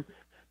down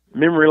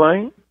memory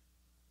lane?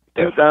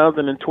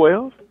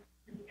 2012,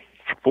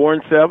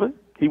 4-7.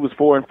 He was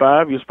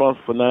 4-5. He was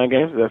responsible for 9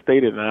 games, as I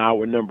stated in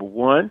hour number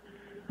 1.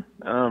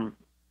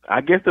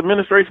 I guess the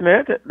administration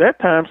at that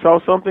time saw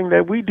something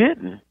that we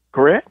didn't.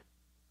 Correct?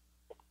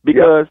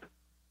 Because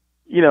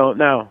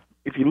now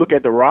if you look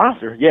at the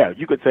roster,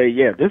 you could say,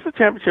 this is a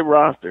championship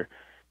roster.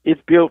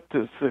 It's built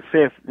to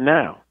success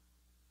now.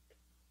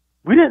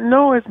 We didn't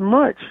know as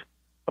much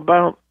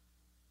about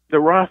the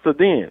roster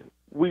then.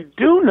 We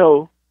do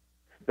know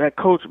that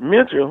Coach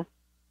Mitchell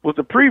was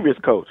the previous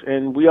coach,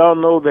 and we all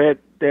know that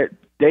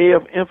day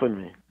of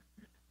infamy.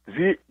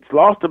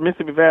 Lost to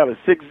Mississippi Valley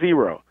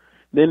 6-0.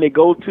 Then they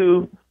go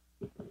to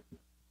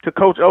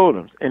Coach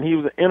Odoms, and he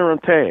was an interim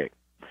tag.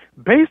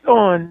 Based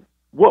on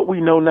what we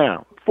know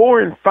now,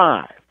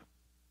 4-5.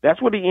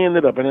 That's what he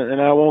ended up,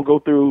 and I won't go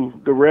through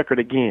the record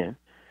again.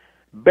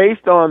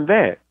 Based on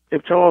that,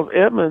 if Charles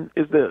Edmonds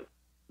is the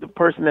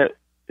person that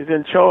is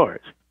in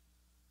charge,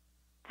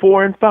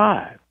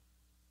 4-5.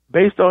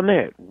 Based on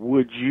that,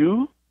 would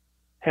you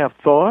have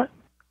thought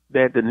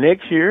that the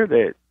next year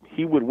that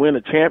he would win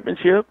a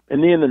championship,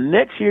 and then the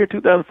next year,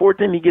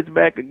 2014, he gets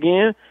back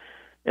again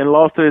and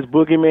lost to his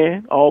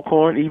boogeyman,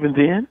 Alcorn, even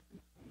then?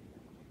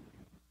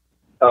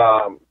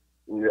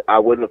 I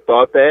wouldn't have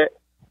thought that,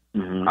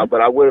 Mm-hmm.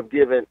 but I would have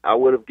given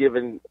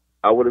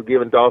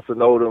Dawson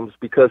Odoms,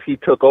 because he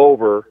took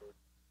over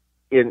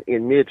in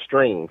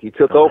midstream. He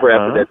took over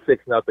after that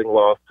 6-0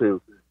 loss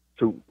to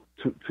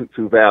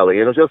Valley,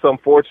 and it was just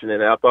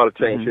unfortunate. And I thought a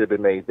change should have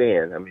been made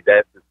then. I mean,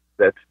 that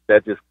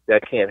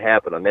can't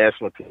happen. A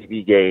national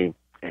TV game,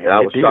 and I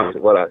was shocked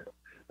at what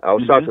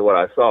shocked at what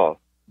I saw.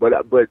 But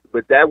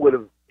that would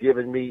have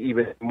given me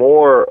even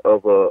more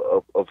of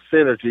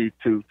synergy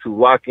to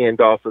lock in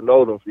Dawson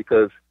Odoms,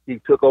 because he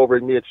took over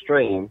in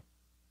midstream,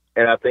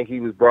 and I think he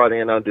was brought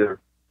in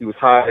he was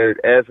hired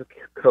as a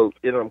coach,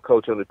 interim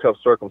coach, under tough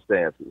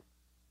circumstances.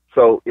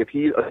 So if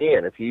he's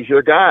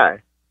your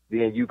guy,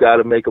 then you got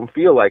to make him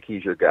feel like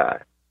he's your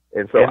guy.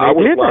 And so I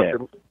would lock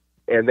him,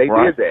 and they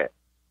did that.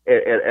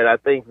 And I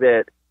think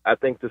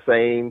the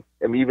same.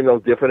 I mean, even though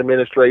different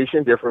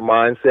administration, different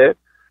mindset,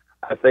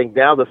 I think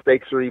now the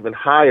stakes are even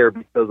higher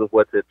because of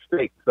what's at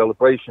stake.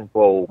 Celebration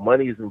Bowl,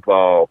 money's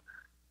involved,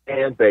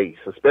 fan base,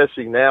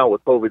 especially now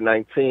with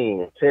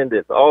COVID-19,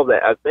 attendance, all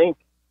that. I think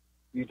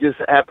you just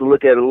have to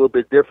look at it a little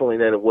bit differently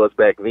than it was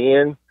back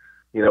then,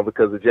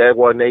 because the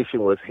Jaguar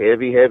Nation was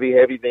heavy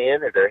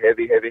then, and they're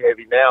heavy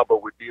now,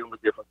 but we're dealing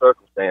with different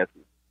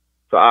circumstances.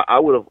 So I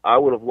would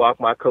have locked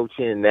my coach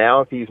in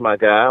now. If he's my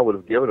guy, I would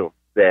have given him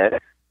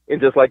that,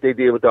 and just like they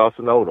did with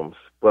Dawson Odoms.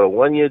 But a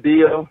 1-year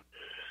deal.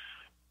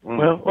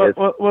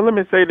 Well, let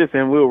me say this,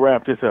 and we'll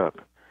wrap this up.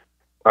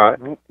 All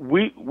right.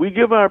 We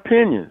give our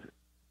opinions,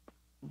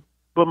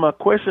 but my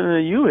question to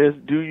you is: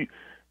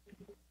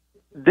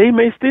 they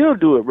may still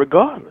do it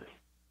regardless.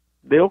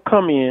 They'll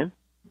come in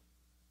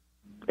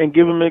and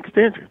give him an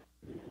extension.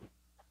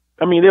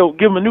 I mean, they'll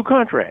give him a new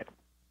contract.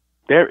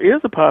 There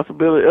is a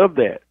possibility of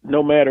that,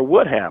 no matter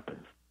what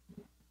happens.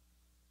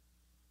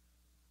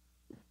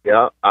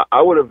 Yeah,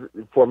 I would have.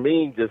 For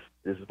me, this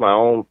is my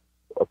own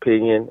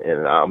opinion,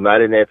 and I'm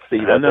not in that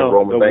seat. I know.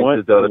 Roman Banks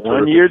has done a terrific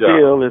job. 1-year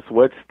deal is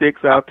what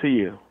sticks out to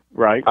you,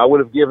 right? I would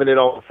have given it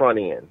on the front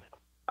end.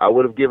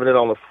 Rather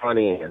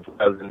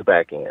than the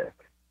back end.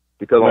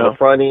 Because on the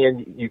front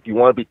end, you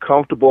want to be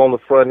comfortable on the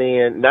front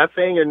end. Not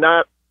saying you're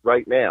not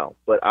right now,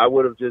 but I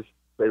would have just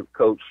said,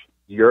 Coach,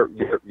 you're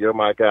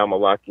my guy. I'm going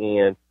to lock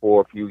in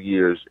for a few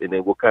years, and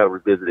then we'll kind of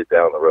revisit it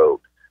down the road.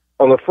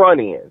 On the front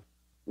end,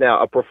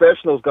 now, a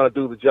professional is going to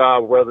do the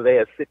job whether they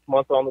have 6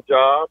 months on the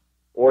job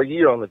or a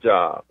year on the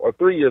job or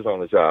 3 years on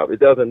the job. It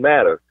doesn't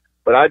matter.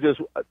 But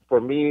for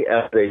me,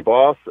 as a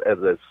boss, as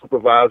a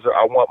supervisor,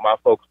 I want my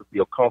folks to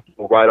feel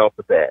comfortable right off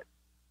the bat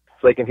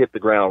so they can hit the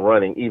ground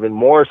running, even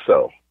more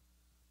so.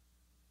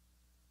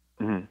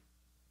 Mm-hmm.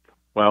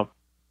 Well,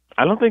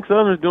 I don't think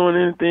Southern's doing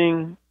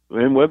anything,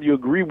 and whether you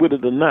agree with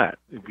it or not,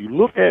 if you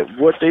look at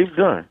what they've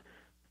done,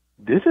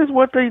 this is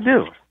what they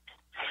do.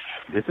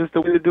 This is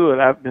the way to do it.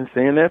 I've been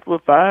saying that for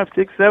 5,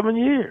 6, 7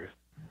 years.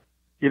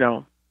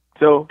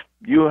 So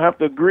you have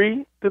to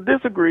agree to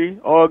disagree,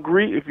 or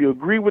agree. If you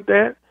agree with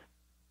that,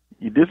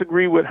 you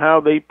disagree with how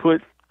they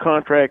put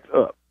contracts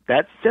up.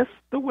 That's just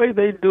the way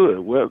they do it.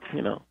 Well,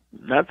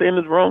 not saying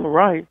it's wrong or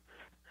right.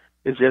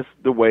 It's just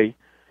the way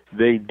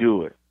they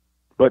do it.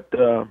 But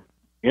that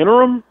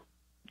interim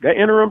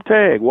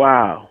tag,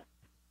 wow.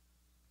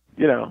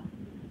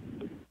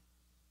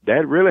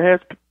 That really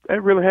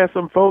has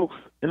some folks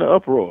in an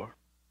uproar.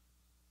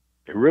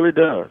 It really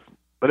does.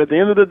 But at the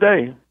end of the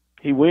day,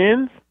 he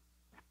wins,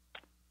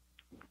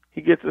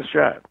 he gets a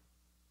shot.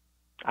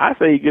 I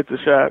say he gets a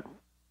shot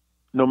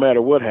no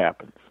matter what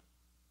happens.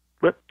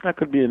 But I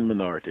could be in the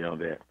minority on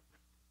that.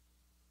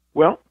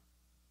 Well,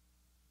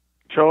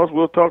 Charles,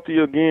 we'll talk to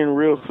you again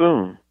real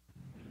soon.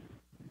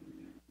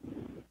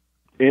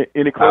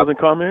 Any closing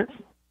comments?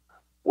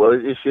 Well,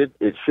 it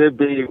should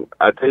be.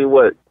 I tell you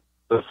what,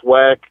 the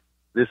SWAC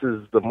this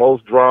is the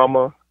most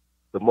drama,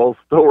 the most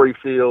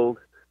story-filled,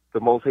 the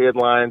most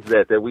headlines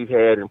that we've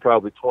had in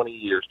probably 20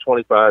 years,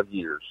 25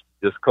 years.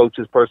 Just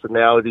coaches'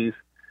 personalities.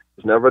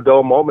 There's never a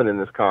dull moment in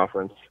this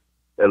conference,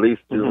 at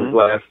least through this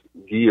last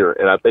year.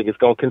 And I think it's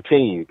going to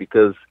continue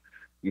because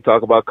you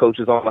talk about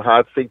coaches on the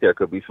hot seat. There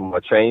could be some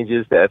more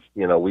changes. That's,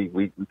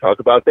 we talked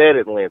about that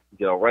at length,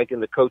 ranking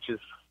the coaches'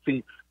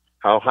 seats,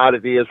 how hot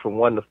it is from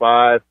 1 to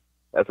 5.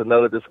 That's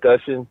another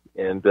discussion.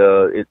 And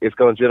it's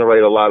going to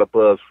generate a lot of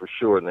buzz for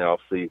sure in the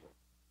offseason.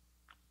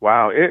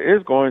 Wow, it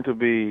is going to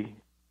be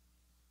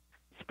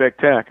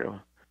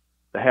spectacular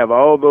to have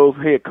all those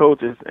head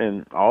coaches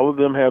and all of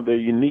them have their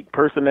unique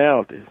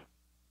personalities.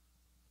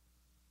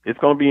 It's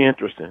going to be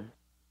interesting.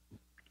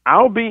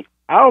 I'll be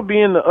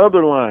in the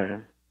other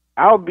line.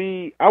 I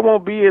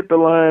won't be at the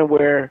line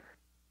where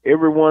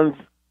everyone's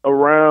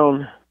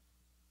around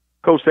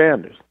Coach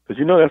Sanders,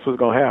 because that's what's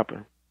going to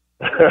happen.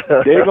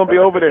 They're going to be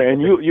over there,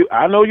 and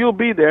I know you'll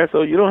be there,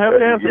 so you don't have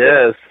to answer.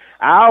 Yes.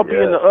 I'll be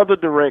in the other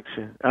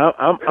direction.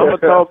 I'm going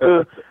to talk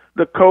to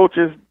the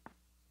coaches,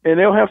 and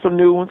they'll have some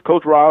new ones.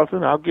 Coach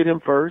Rollison, I'll get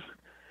him first,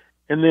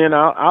 and then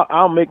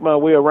I'll make my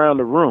way around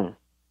the room.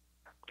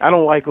 I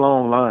don't like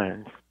long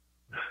lines.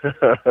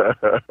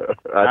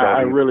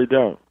 I really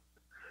don't.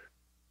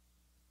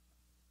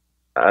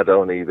 I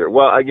don't either.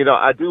 Well, I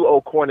do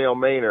owe Cornell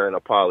Maynor an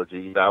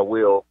apology. I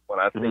will when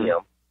I see him,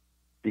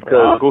 because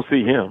I'll go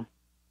see him.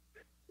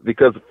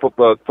 Because for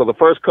the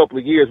first couple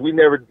of years, we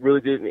never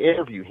really didn't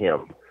interview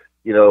him.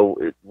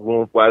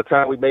 By the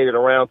time we made it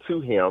around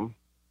to him,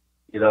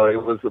 it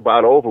was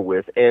about over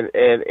with. And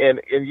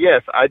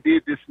yes, I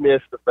did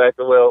dismiss the fact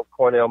that,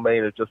 Cornell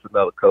Maynor is just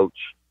another coach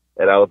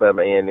at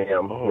Alabama A&M.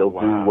 He'll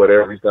do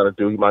whatever he's going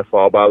to do. He might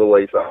fall by the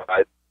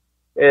wayside.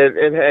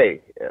 And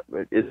hey,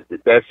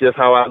 that's just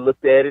how I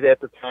looked at it at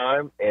the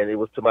time, and it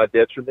was to my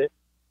detriment.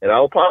 And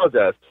I'll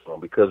apologize to him,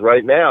 because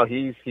right now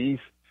he's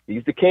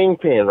the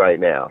kingpin right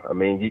now. I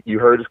mean, you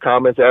heard his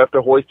comments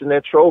after hoisting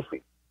that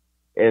trophy,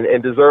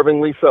 and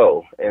deservingly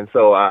so. And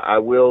so I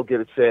will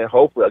get a chance.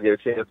 Hopefully, I'll get a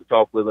chance to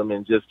talk with him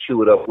and just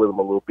chew it up with him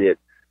a little bit.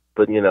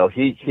 But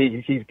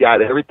he's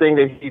got everything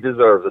that he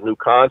deserves: a new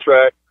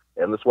contract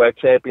and the SWAC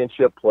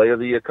championship, Player of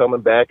the Year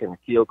coming back. And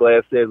Keel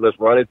Glass said, "Let's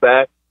run it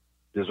back."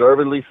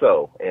 Deservedly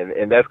so,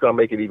 and that's going to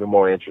make it even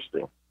more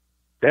interesting.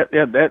 That's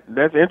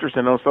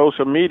interesting on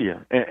social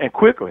media. And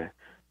quickly,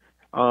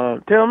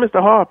 tell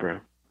Mr. Harper,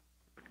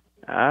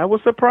 I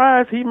was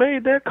surprised he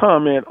made that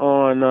comment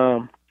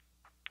on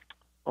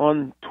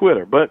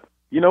Twitter. But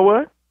you know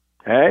what?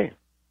 Hey,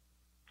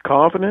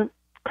 confident,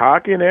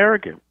 cocky, and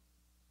arrogant.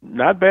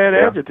 Not bad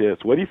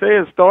adjectives. What he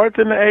says starts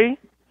in the A,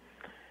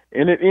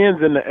 and it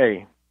ends in the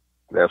A.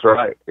 That's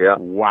right. Yeah.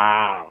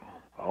 Wow.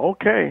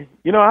 Okay.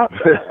 I've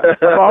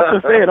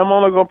often said I'm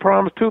only going to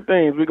promise two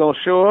things. We're going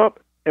to show up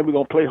and we're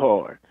going to play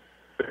hard.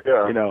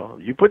 Yeah.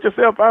 You put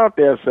yourself out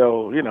there,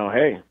 so,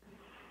 hey.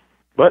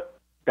 But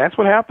that's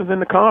what happens in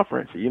the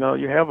conference. You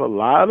have a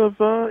lot of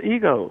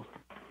egos.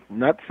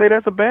 Not to say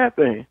that's a bad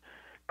thing.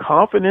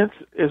 Confidence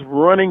is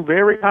running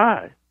very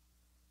high.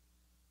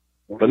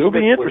 But it'll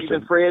be interesting.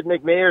 Even Fred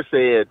McNair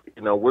said,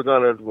 we're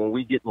going to, when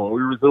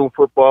we resume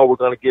football, we're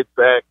going to get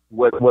back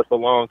what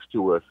belongs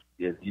to us.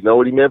 You know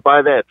what he meant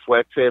by that?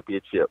 SWAC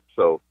championship.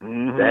 So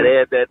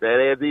that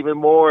adds even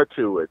more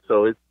to it.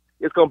 So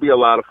it's going to be a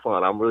lot of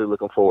fun. I'm really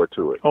looking forward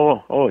to it.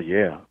 Oh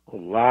yeah, a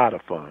lot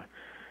of fun.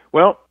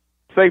 Well,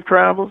 safe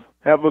travels.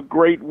 Have a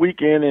great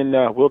weekend,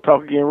 and we'll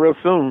talk again real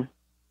soon.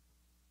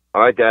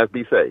 All right, guys,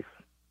 be safe.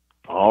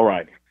 All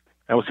right.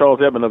 That was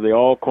Charles Edmond of the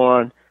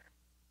Alcorn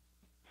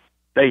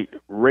State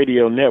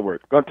Radio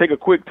Network. Going to take a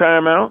quick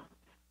time out.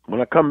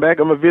 When I come back,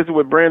 I'm going to visit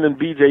with Brandon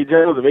B.J.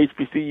 Jones of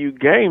HBCU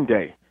Game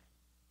Day.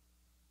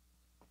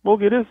 We'll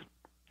get his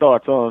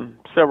thoughts on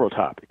several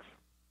topics.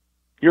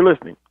 You're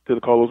listening to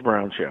the Carlos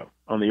Brown Show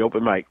on the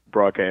Open Mic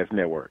Broadcast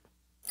Network.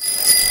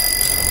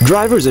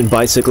 Drivers and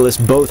bicyclists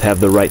both have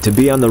the right to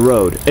be on the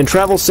road and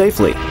travel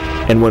safely.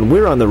 And when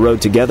we're on the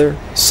road together,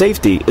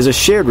 safety is a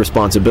shared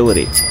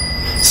responsibility.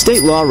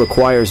 State law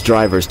requires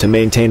drivers to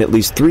maintain at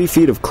least 3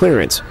 feet of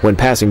clearance when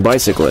passing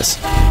bicyclists.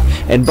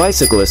 And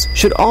bicyclists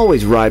should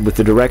always ride with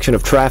the direction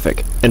of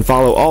traffic and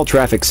follow all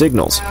traffic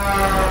signals.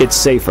 It's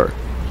safer.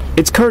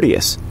 It's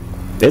courteous.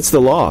 It's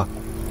the law.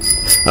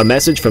 A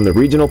message from the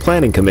Regional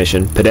Planning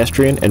Commission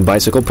Pedestrian and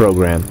Bicycle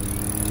Program.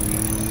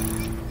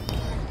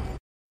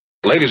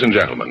 Ladies and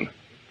gentlemen,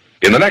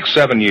 in the next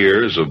 7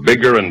 years of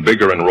bigger and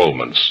bigger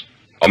enrollments,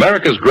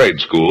 America's grade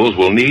schools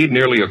will need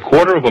nearly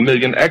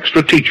 250,000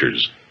 extra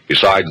teachers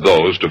besides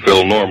those to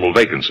fill normal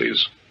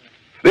vacancies.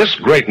 This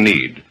great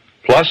need,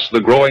 plus the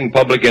growing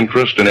public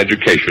interest in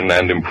education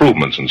and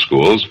improvements in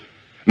schools,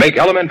 make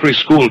elementary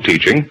school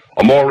teaching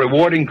a more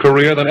rewarding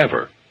career than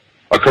ever.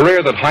 A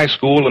career that high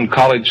school and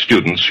college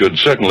students should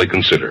certainly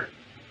consider.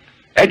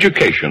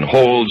 Education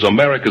holds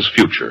America's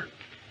future,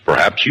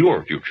 perhaps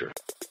your future.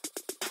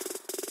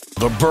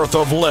 The birth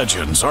of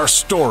legends are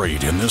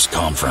storied in this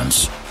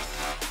conference.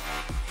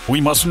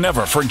 We must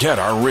never forget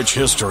our rich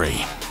history.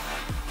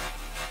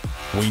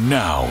 We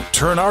now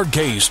turn our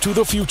gaze to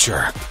the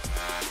future.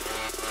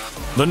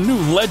 The new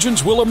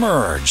legends will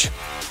emerge.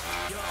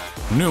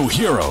 New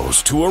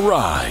heroes to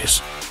arise.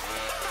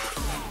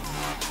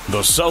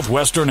 The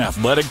Southwestern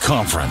Athletic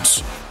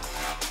Conference.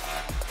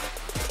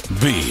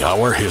 Be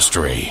our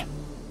history.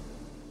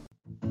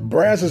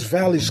 Brazos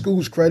Valley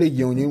Schools Credit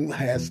Union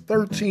has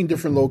 13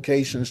 different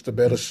locations to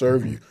better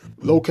serve you.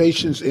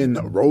 Locations in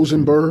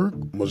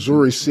Rosenberg,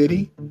 Missouri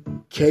City,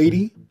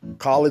 Katy,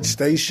 College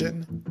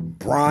Station,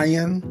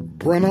 Bryan,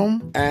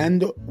 Brenham,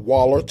 and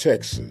Waller,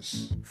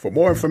 Texas. For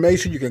more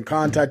information, you can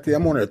contact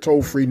them on their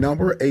toll-free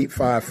number,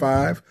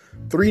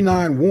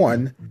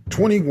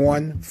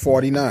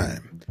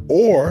 855-391-2149.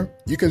 Or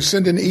you can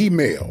send an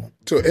email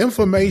to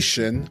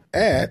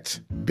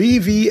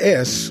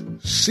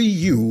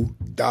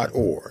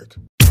information@bvscu.org.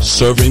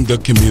 Serving the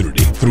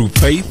community through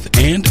faith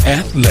and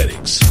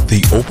athletics.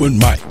 The Open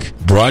Mic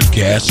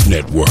Broadcast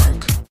Network.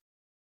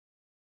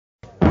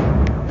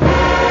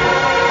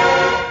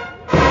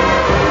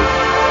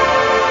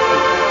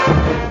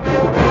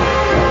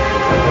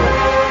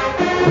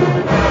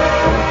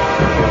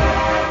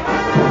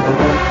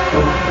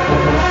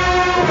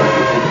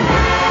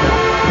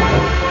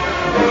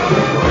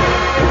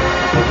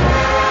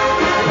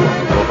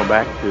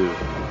 Back to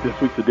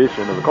this week's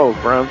edition of the Carlos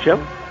Brown Show,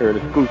 heard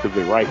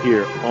exclusively right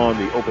here on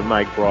the Open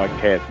Mic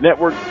Broadcast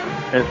Network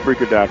and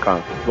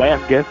Spreaker.com.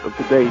 Last guest of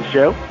today's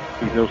show,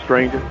 he's no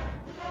stranger,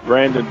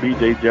 Brandon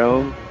B.J.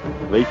 Jones,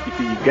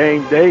 HBCU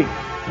Game Day.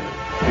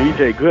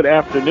 B.J., good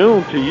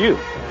afternoon to you.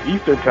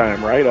 Eastern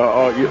time, right?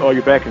 Or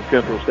you're back in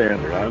Central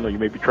Standard? I don't know, you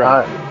may be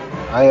traveling.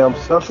 I am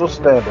Central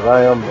Standard.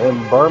 I am in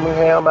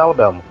Birmingham,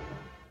 Alabama.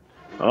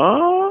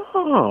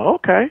 Oh,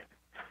 okay.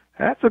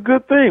 That's a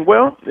good thing.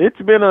 Well,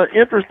 it's been an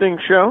interesting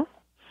show.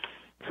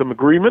 Some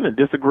agreement and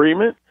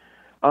disagreement.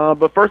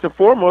 But first and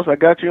foremost, I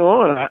got you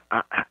on.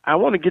 I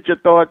want to get your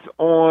thoughts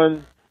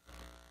on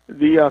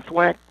the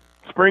SWAC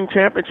Spring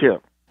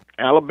Championship.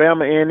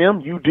 Alabama A&M.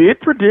 You did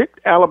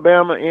predict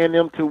Alabama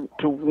A&M to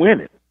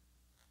win it.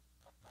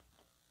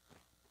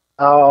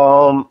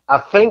 I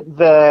think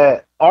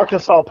that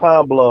Arkansas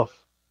Pine Bluff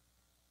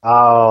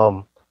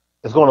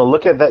is going to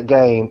look at that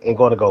game and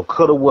going to go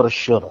coulda, woulda,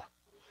 shoulda.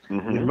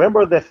 Mm-hmm.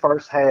 Remember that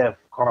first half,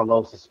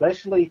 Carlos,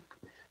 especially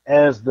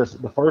as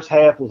the first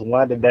half was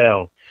winding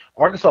down.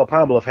 Arkansas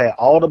Pine Bluff had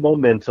all the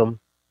momentum,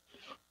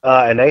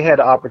 and they had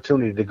the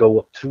opportunity to go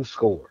up 2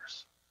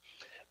 scores.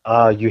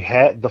 You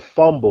had the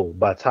fumble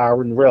by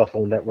Tyron Relf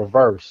on that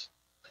reverse.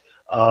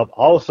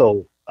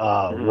 Also,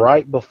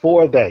 right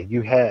before that,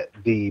 you had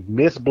the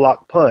missed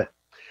block punt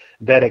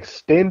that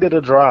extended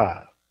a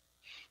drive.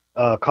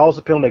 Caused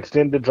the penalty,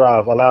 extended the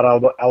drive,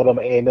 allowed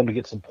Alabama A&M to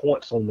get some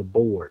points on the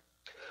board.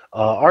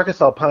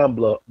 Arkansas Pine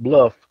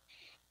Bluff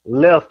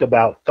left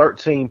about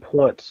 13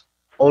 points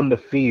on the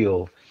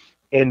field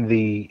in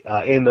the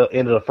end of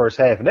the first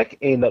half, and that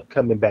ended up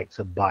coming back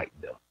to bite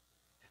them.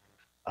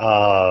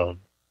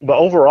 But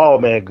overall,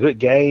 man, good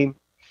game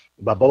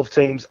by both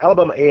teams.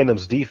 Alabama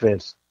A&M's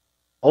defense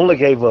only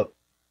gave up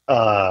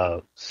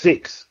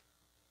 6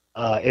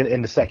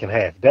 in the second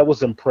half. That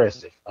was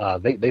impressive.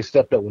 They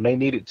stepped up when they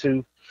needed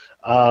to.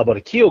 But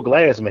Akil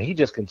Glass, man, he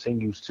just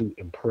continues to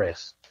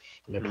impress.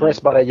 I'm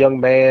impressed by that young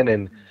man,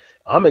 and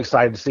I'm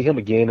excited to see him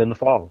again in the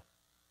fall.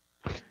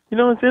 You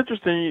know, it's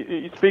interesting.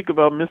 You speak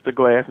about Mr.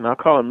 Glass, and I'll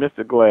call him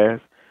Mr. Glass.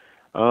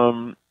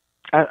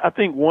 I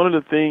think one of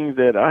the things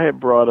that I had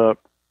brought up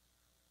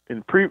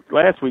in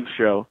last week's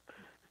show,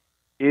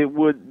 it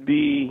would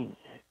be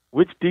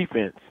which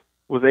defense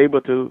was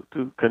able to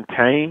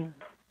contain,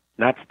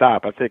 not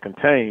stop, I said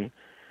contain.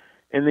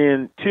 And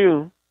then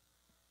 2,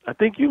 I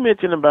think you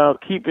mentioned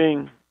about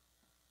keeping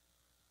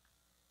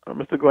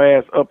Mr.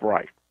 Glass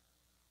upright.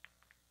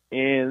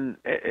 And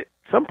at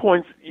some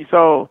points, you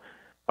saw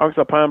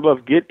Arkansas Pine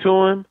Bluff get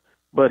to him,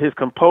 but his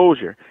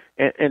composure.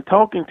 And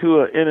talking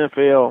to an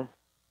NFL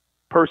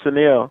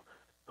personnel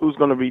who's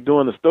going to be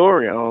doing the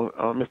story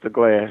on Mr.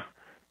 Glass,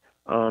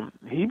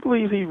 he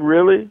believes he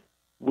really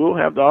will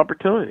have the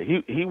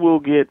opportunity. He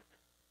will get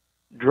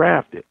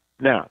drafted.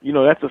 Now, you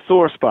know, that's a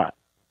sore spot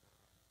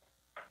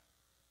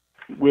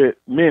with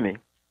many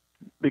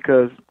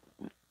because,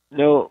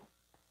 no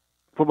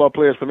football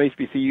players from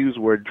HBCUs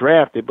were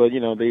drafted, but, you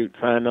know, they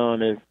signed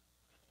on as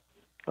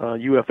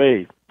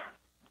UFAs,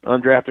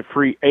 undrafted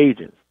free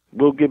agents.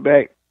 We'll get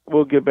back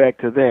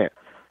to that.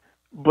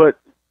 But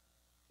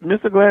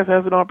Mr. Glass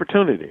has an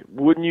opportunity,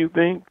 wouldn't you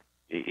think?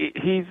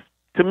 He's,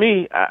 to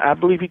me, I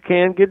believe he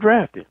can get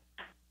drafted.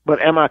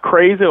 But am I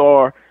crazy,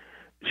 or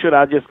should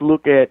I just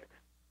look at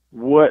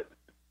what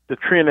the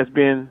trend has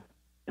been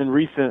in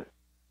recent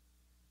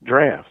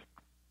drafts,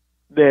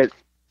 that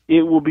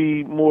it will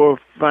be more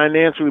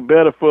financially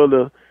better for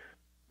the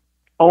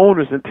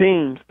owners and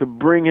teams to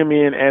bring him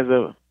in as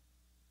a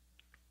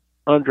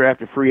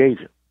undrafted free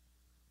agent?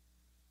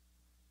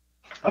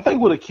 I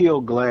think with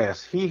Akil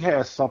Glass, he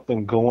has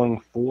something going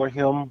for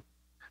him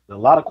that a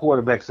lot of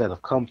quarterbacks that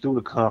have come through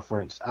the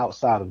conference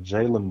outside of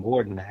Jalen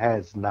Morton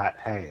has not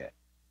had.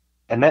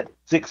 And that's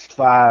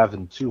 6'5"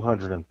 and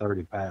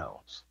 230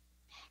 pounds.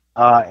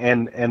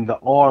 And the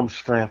arm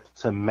strength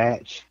to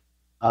match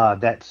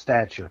that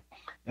stature.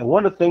 And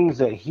one of the things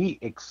that he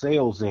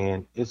excels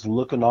in is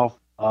looking off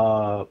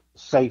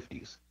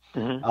safeties.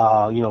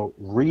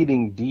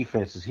 Reading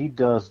defenses. He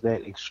does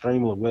that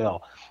extremely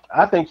well.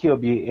 I think he'll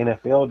be an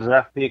NFL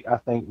draft pick. I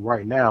think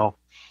right now,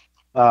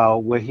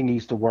 where he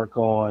needs to work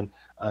on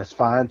is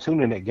fine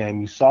tuning that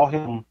game. You saw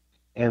him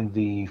in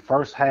the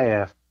first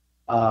half,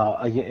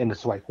 in the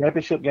SWAC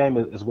championship game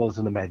as well as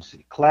in the Magic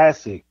City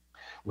Classic,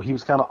 where he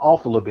was kind of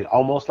off a little bit,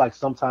 almost like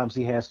sometimes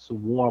he has to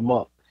warm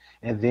up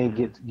and then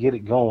get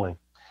it going.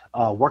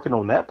 Working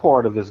on that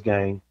part of his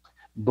game,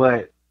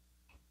 but.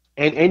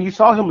 And you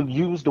saw him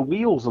use the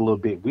wheels a little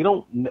bit. We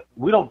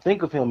don't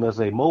think of him as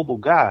a mobile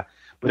guy,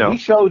 but he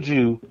showed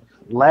you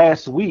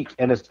last week,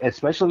 and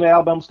especially in the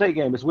Alabama State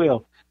game as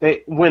well,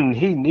 that when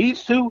he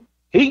needs to,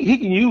 he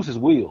can use his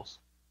wheels.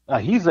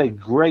 He's a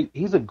great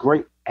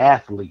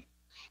athlete.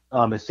 At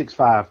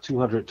 6'5",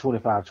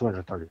 225,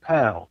 230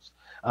 pounds.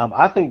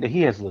 I think that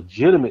he has a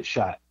legitimate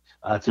shot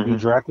to be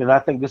drafted. And I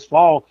think this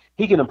fall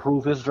he can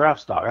improve his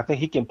draft stock. I think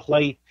he can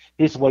play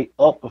his way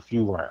up a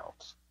few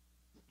rounds.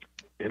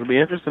 It'll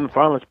be interesting to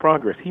follow his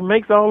progress. He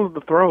makes all of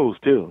the throws,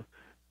 too.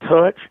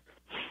 Touch,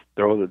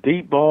 throws a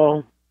deep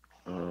ball,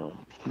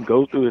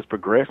 goes through his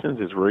progressions,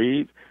 his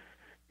reads.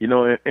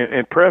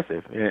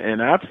 Impressive.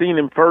 And I've seen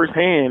him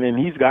firsthand, and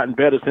he's gotten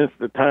better since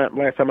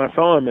last time I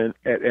saw him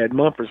at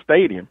Mumford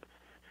Stadium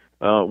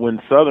when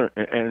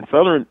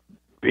Southern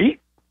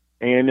beat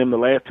A&M the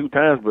last two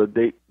times, but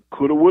they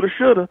coulda, woulda,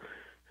 shoulda.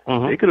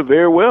 They could have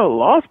very well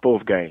lost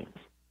both games.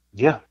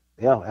 Yeah,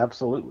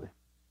 absolutely.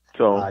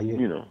 So,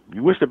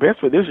 you wish the best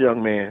for this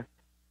young man.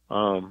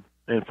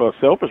 And for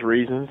selfish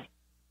reasons,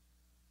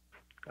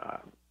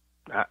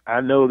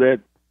 I know that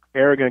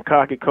arrogant,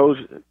 cocky coach,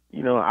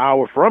 an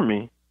hour from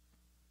me,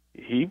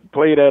 he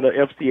played at a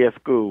FCS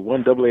school,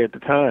 1AA at the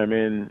time,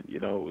 and,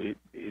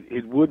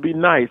 it would be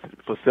nice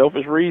for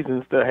selfish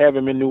reasons to have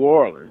him in New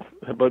Orleans,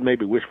 but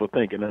maybe wishful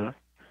thinking, huh?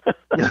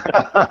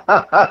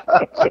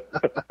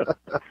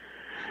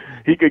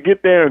 He could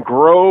get there and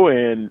grow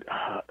and,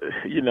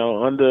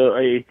 under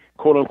a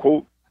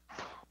quote-unquote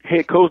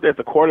head coach that's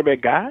a quarterback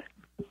guy.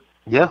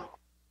 Yeah.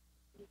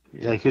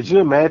 Could you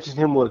imagine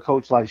him with a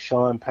coach like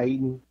Sean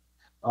Payton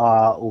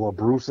or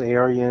Bruce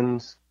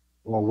Arians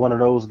or one of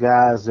those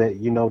guys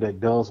that, that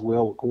does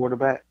well with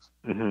quarterbacks?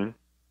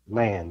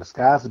 Man, the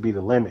sky's to be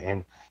the limit.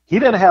 And he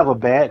doesn't have a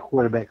bad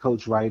quarterback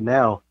coach right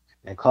now,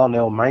 and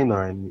Connell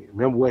Maynor. And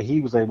remember what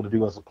he was able to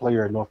do as a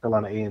player at North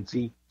Carolina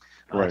A&T.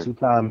 Right.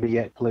 Two-time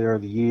BAC Player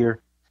of the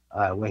Year,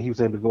 when he was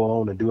able to go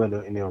on and do it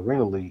in the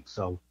Arena League.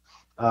 So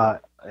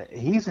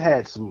he's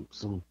had some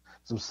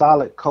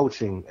solid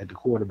coaching at the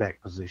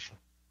quarterback position.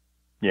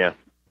 Yeah,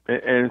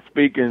 and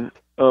speaking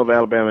of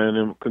Alabama,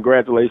 and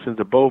congratulations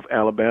to both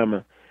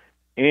Alabama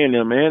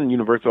A&M and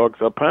University of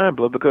Arkansas Pine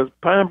Bluff, because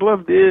Pine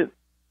Bluff did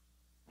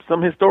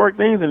some historic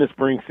things in the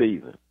spring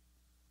season.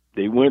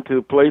 They went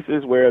to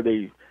places where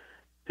they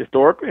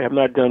historically have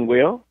not done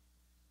well.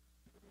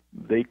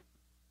 They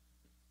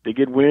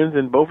get wins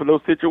in both of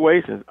those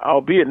situations,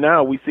 albeit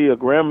now we see a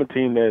Grambling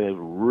team that has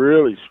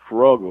really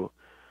struggled,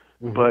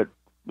 but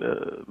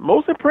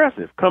most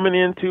impressive coming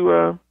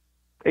into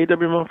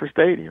A.W. Mumford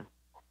Stadium.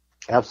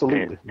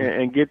 Absolutely.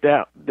 And get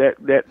that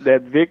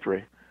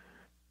victory.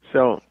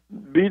 So,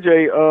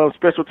 BJ,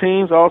 special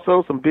teams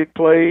also, some big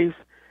plays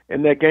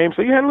in that game.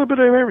 So you had a little bit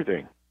of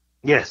everything.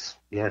 Yes.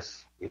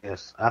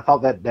 I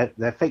thought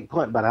that fake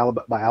punt by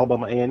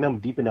Alabama A&M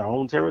deep in their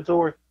own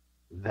territory,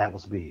 that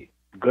was big.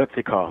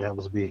 Gutsy call. That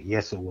was big.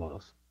 Yes, it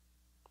was.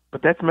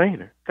 But that's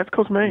Maynard. That's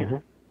Coach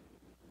Maynard.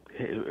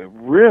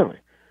 Really.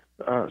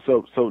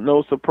 So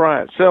no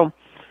surprise. So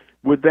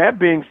with that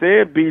being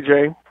said,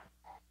 BJ,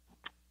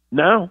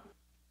 now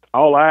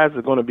all eyes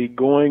are going to be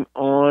going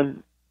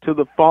on to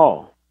the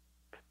fall.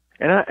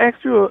 And I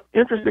asked you an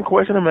interesting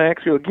question. I'm going to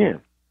ask you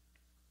again.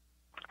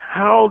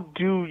 How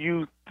do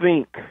you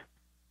think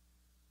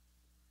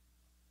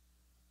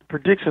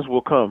predictions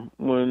will come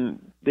when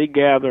they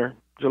gather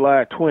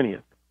July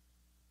 20th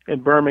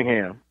in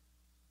Birmingham,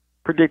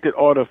 predicted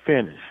order of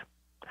finish?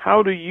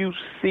 How do you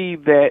see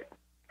that?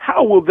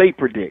 How will they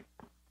predict?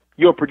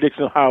 Your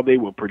prediction of how they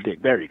will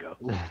predict. There you go.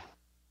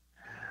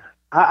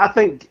 I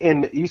think in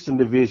the Eastern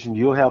Division,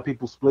 you'll have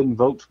people splitting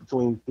votes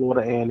between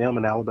Florida A&M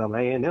and Alabama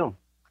A&M.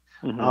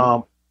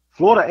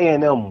 Florida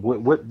A&M,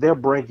 what they're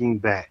bringing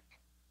back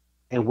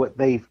and what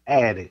they've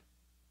added,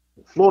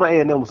 Florida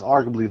A&M was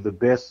arguably the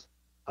best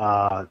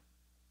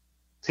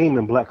team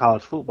in black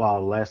college football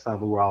the last time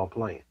we were all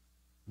playing.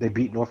 They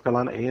beat North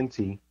Carolina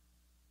A&T.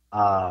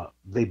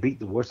 They beat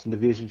the Western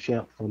Division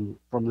champ from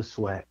the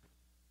SWAC.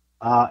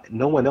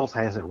 No one else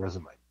has that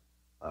resume.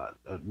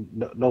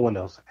 No one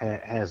else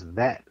has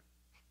that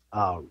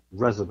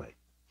resume.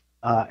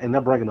 And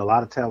they're bringing a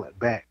lot of talent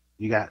back.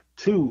 You got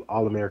 2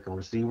 All-American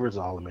receivers,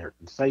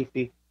 All-American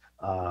safety,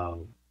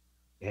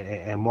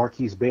 and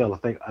Marquise Bell, I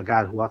think, a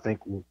guy who I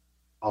think will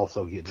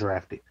also get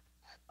drafted.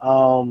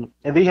 And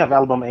then you have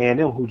Alabama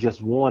A&M, who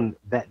just won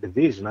that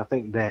division. I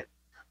think that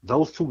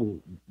those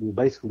two will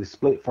basically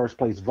split first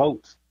place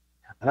votes.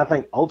 And I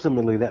think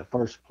ultimately that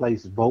first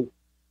place vote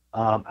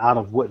out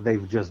of what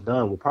they've just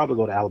done will probably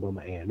go to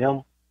Alabama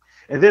A&M.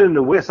 And then in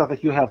the West, I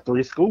think you have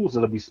 3 schools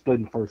that'll be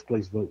splitting first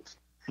place votes.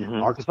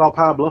 Arkansas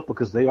Pine Bluff,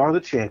 because they are the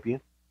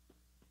champion.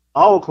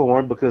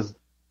 Alcorn, because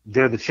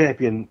they're the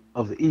champion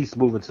of the East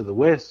moving to the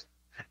West.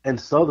 And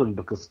Southern,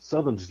 because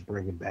Southern is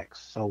bringing back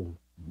so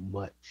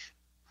much.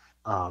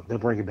 They're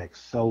bringing back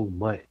so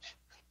much.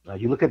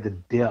 You look at the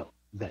depth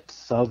that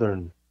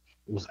Southern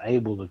was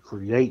able to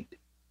create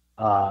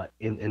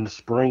in the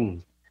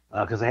spring,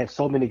 because they had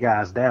so many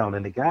guys down.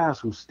 And the guys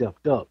who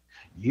stepped up,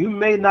 you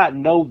may not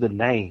know the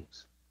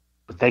names,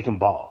 but they can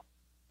ball.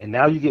 And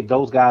now you get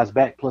those guys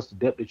back, plus the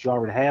depth that you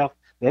already have.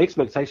 The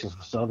expectations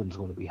for Southern is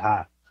going to be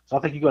high. So I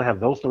think you're going to have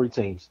those 3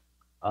 teams,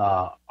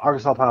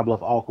 Arkansas, Pine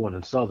Bluff, Alcorn,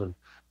 and Southern,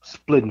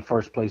 splitting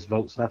first place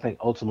votes. And I think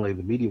ultimately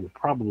the media would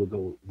probably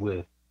go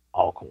with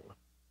Alcorn.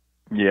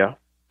 Yeah.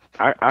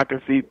 I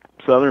can see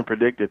Southern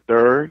predicted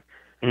 3rd.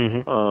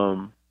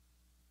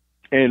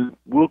 And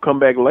we'll come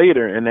back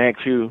later and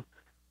ask you,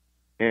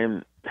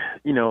 and,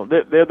 you know,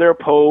 their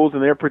polls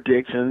and their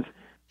predictions,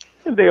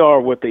 and they are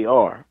what they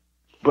are.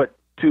 But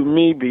to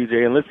me,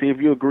 BJ, and let's see if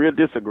you agree or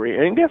disagree.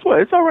 And guess what?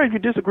 It's all right if you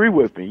disagree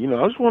with me. You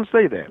know, I just want to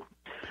say that.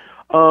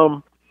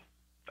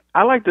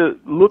 I like to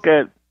look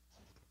at,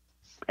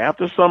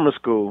 after summer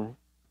school,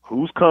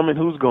 who's coming,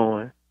 who's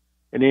going,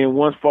 and then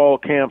once fall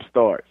camp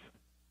starts,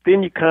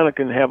 then you kind of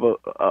can have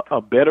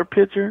a better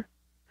picture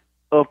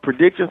of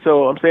predictions.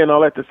 So I'm saying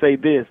all that to say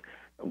this.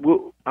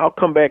 I'll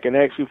come back and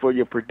ask you for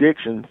your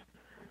predictions.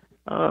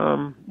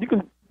 You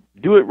can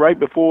do it right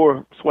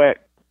before SWAC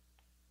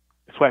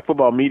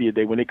Football Media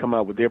Day when they come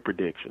out with their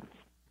predictions.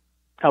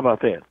 How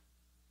about that?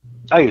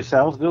 Hey, it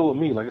sounds good with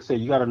me. Like I said,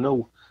 you got to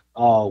know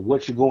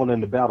what you're going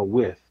into battle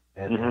with.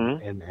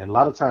 And a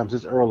lot of times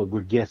it's early,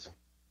 we're guessing.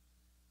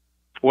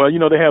 Well, you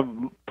know, they have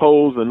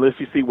polls, unless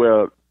you see,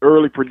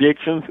 early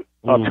predictions,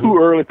 too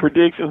early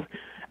predictions.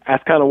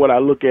 That's kind of what I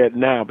look at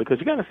now, because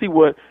you got to see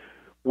what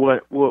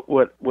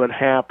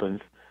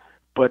happens.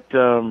 But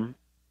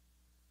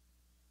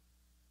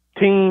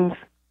teams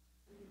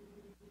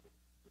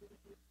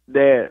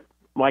that,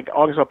 like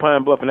Arkansas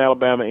Pine Bluff and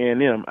Alabama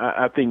A&M,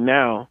 I think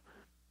now,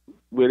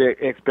 with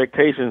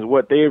expectations,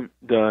 what they've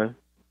done,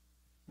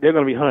 they're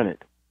going to be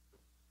hunted.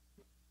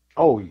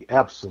 Oh,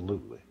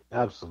 absolutely.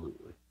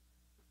 Absolutely.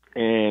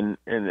 And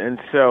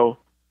so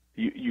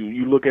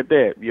you look at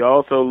that. You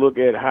also look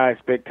at high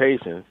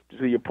expectations.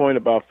 To your point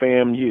about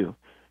FAMU,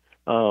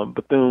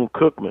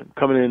 Bethune-Cookman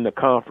coming in the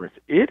conference.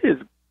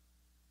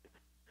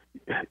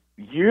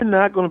 You're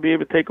not going to be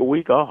able to take a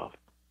week off.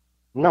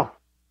 No.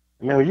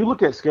 I mean, when you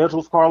look at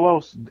schedules,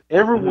 Carlos,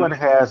 everyone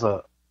has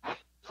a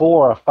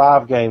 4 or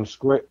 5 game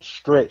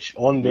stretch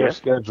on their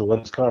schedule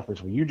in this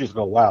conference where you just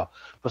go, wow.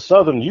 For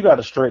Southern, you got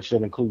a stretch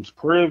that includes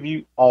Prairie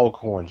View,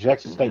 Alcorn,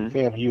 Jackson State,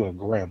 FAMU, and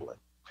Grambling.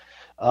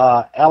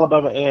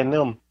 Alabama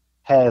A&M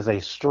has a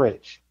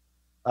stretch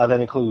that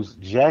includes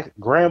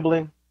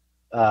Grambling,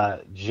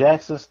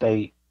 Jackson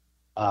State,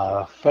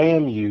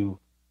 FAMU,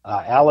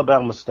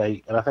 Alabama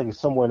State, and I think it's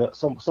someone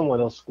else.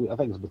 I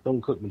think it's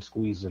Bethune-Cookman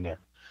squeezed in there.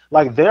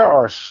 Like, there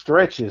are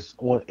stretches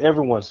on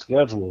everyone's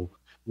schedule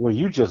where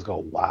you just go,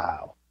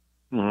 wow.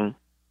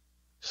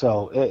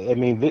 So, I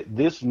mean,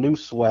 this new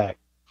SWAC,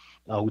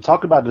 we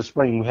talked about this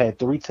spring. We had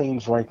 3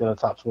 teams ranked in the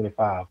top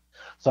 25,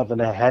 something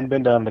that hadn't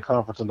been done in the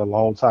conference in a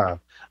long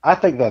time. I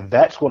think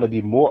that's going to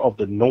be more of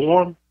the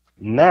norm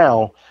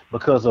now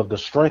because of the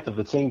strength of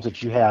the teams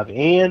that you have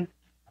in.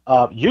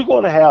 You're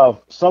going to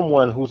have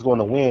someone who's going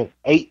to win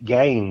 8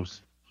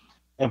 games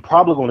and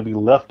probably going to be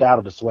left out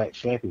of the SWAC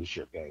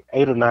championship game.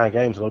 8 or 9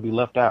 games are going to be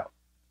left out.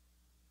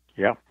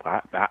 Yeah,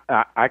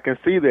 I can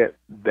see that.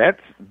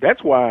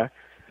 That's why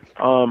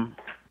when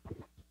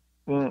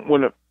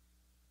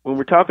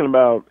we're talking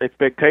about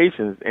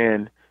expectations,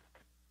 and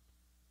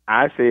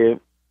I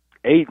said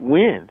 8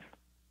 wins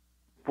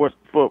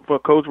for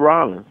Coach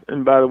Rollins.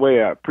 And by the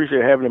way, I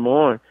appreciate having him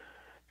on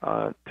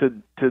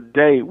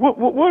today. What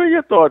are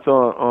your thoughts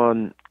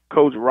on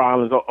Coach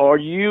Rollins?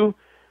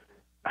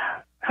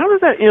 How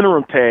does that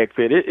interim tag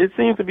fit? It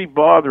seems to be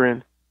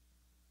bothering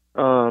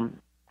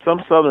some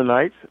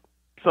Southernites,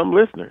 some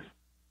listeners.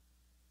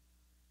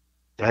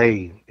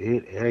 Hey,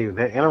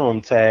 that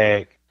interim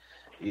tag,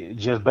 it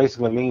just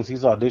basically means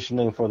he's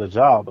auditioning for the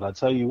job. But I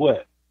tell you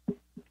what,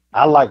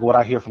 I like what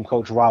I hear from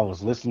Coach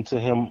Rollins. Listen to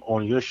him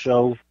on your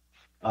show.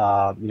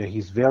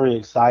 He's very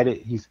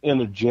excited. He's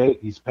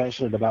energetic. He's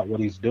passionate about what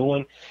he's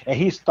doing, and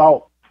he's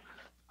thought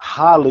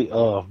highly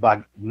of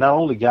by not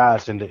only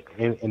guys in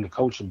the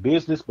coaching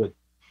business, but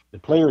the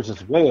players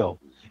as well.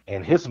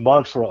 And his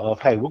mantra of,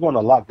 hey, we're going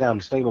to lock down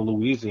the state of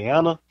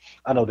Louisiana,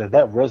 I know that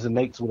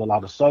resonates with a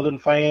lot of Southern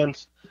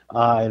fans.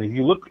 And if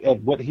you look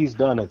at what he's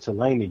done at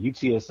Tulane and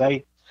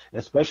UTSA,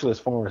 especially as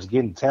far as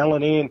getting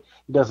talent in,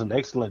 he does an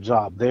excellent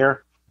job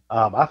there.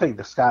 I think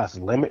the sky's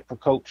the limit for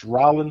Coach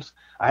Rollins.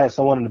 I had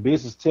someone in the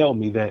business tell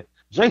me that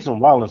Jason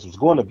Rollins was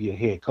going to be a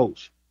head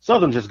coach.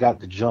 Southern just got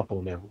the jump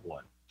on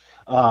everyone.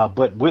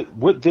 But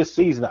with this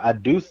season, I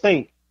do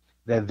think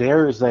that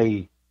there is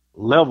a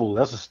level,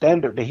 that's a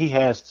standard that he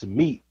has to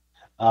meet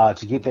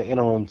to get the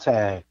interim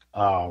tag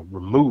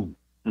removed.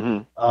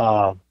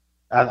 Mm-hmm.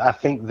 I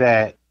think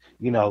that,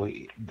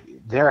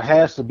 there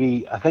has to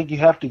be, I think you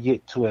have to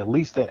get to at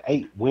least that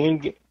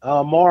 8-win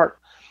mark.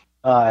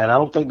 And I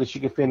don't think that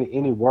you can finish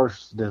any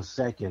worse than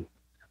second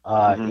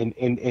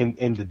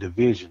in the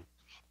division.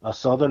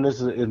 Southern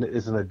is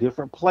in a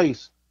different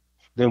place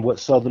than what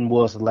Southern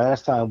was the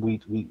last time we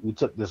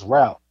took this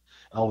route.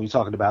 We're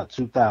talking about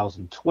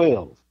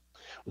 2012.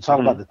 We're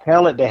talking about the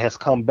talent that has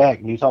come back.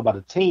 And you talk about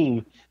a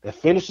team that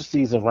finished the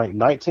season ranked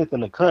 19th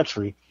in the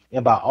country,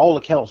 and by all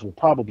accounts will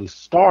probably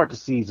start the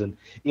season,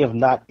 if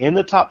not in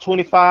the top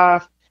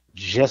 25,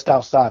 just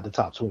outside the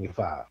top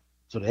 25.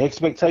 So the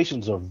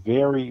expectations are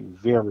very,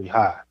 very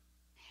high.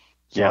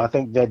 So I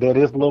think that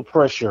is a little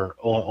pressure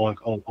on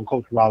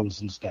Coach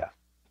Robinson's staff.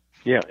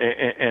 Yeah,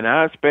 and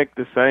I expect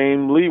the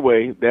same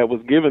leeway that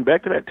was given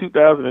back to that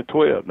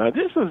 2012. Now,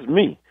 this is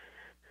me.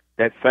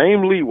 That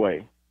same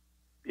leeway,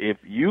 if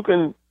you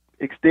can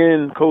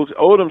extend Coach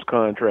Odom's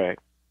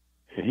contract,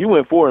 if you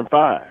went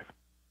 4-5,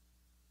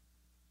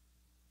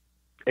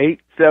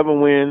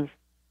 8-7 wins,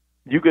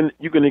 you can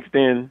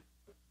extend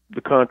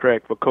the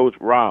contract for Coach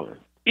Rollins,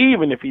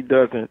 even if he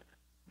doesn't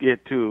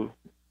get to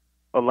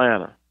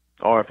Atlanta,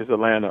 or if it's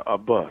Atlanta a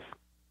bust.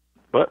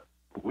 But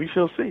we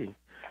shall see.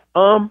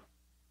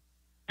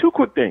 Two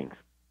quick things,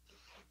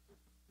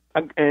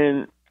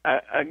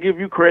 I give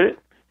you credit.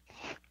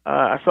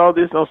 I saw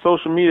this on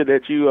social media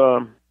that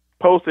you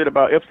posted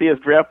about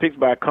FCS draft picks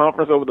by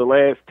conference over the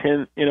last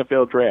 10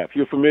 NFL drafts.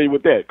 You're familiar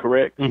with that,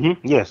 correct?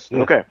 Mm-hmm. Yes.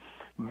 Okay.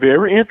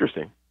 Very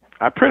interesting.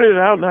 I printed it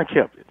out and I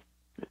kept it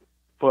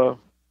for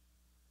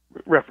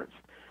reference.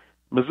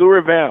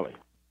 Missouri Valley,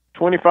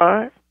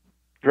 25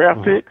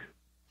 draft picks.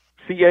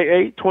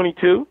 CAA,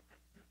 22.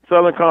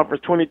 Southern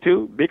Conference,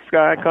 22. Big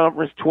Sky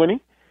Conference,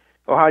 20.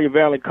 Ohio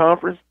Valley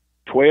Conference,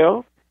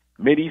 12.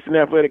 Mid-Eastern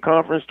Athletic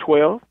Conference,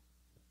 12.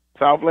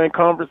 Southland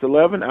Conference,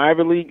 11.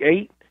 Ivy League,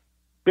 8.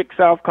 Big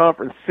South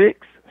Conference, 6.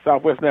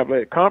 Southwestern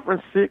Athletic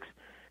Conference, 6.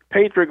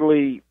 Patriot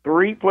League,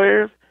 3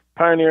 players.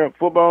 Pioneer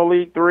Football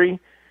League, 3.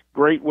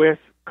 Great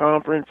West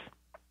Conference,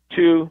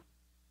 2.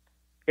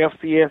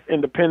 FCS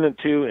Independent,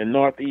 2. And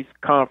Northeast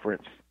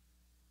Conference,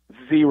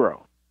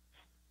 0.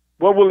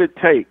 What will it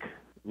take?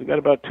 We got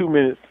about 2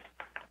 minutes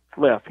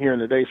left here in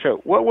today's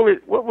show. What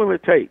will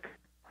it take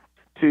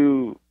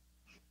to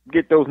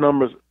get those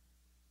numbers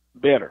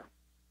better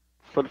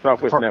for the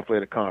Southwestern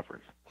Athletic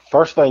Conference?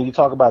 First thing, you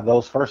talk about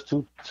those first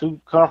two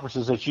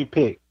conferences that you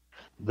picked.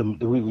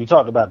 We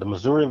talked about the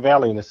Missouri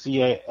Valley and the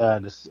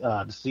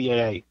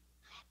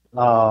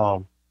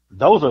CAA.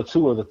 Those are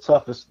two of the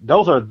toughest.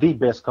 Those are the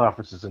best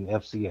conferences in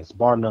FCS,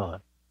 bar none.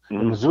 The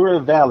Missouri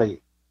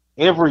Valley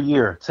every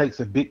year takes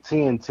a Big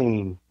Ten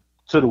team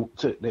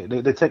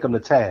they take them to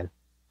TAD.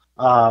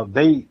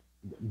 They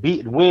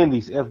win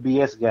these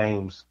FBS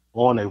games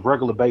on a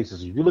regular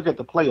basis. If you look at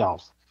the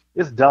playoffs,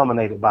 it's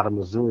dominated by the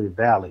Missouri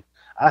Valley.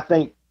 I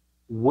think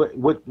what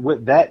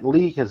that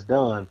league has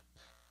done,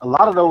 a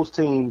lot of those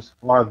teams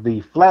are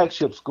the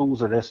flagship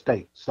schools of their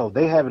state, so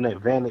they have an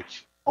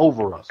advantage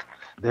over us.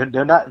 They're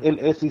not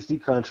in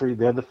SEC country;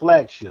 they're the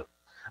flagship.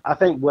 I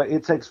think what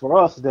it takes for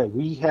us is that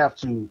we have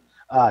to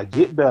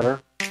get better,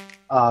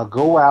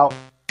 go out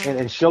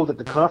and show that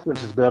the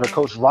conference is better.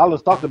 Coach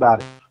Rollins talked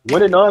about it.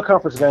 Winning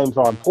non-conference games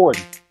are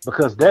important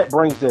because that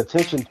brings the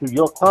attention to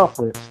your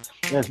conference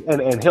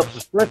and helps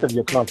the strength of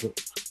your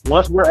conference.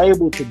 Once we're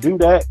able to do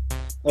that,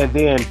 and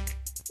then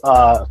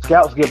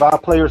scouts give our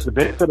players the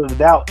benefit of the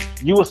doubt,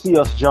 you will see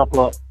us jump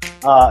up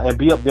and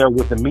be up there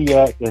with the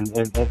MEAC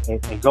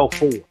and go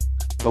forward.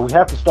 But we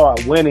have to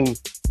start winning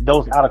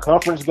those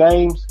out-of-conference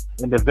games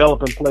and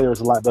developing players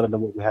a lot better than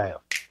what we have.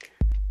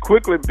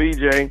 Quickly,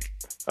 BJ,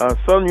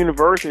 Southern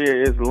University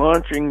is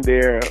launching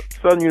their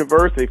Southern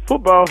University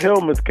Football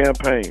Helmets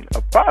campaign.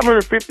 A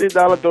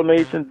 $550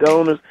 donation.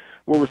 Donors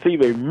will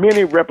receive a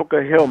mini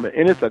replica helmet,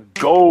 and it's a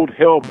gold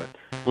helmet.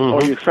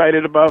 Are you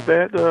excited about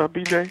that,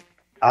 BJ?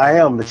 I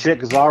am. The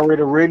check is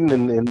already written,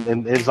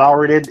 and it's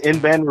already in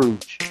Baton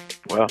Rouge.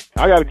 Well,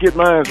 I got to get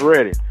mine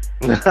ready.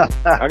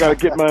 I got to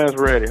get mine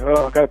ready.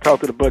 I got to talk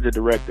to the budget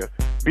director.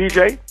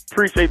 BJ,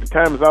 appreciate the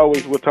time as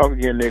always. We'll talk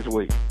again next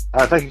week.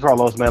 Thank you,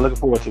 Carlos, man. Looking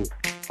forward to it.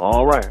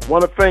 All right.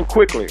 Want to thank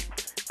quickly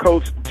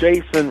Coach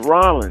Jason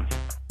Rollins,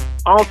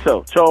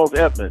 also Charles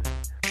Edmonds,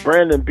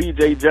 Brandon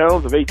B.J.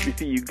 Jones of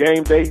HBCU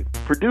Game Day,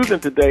 producing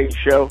today's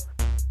show,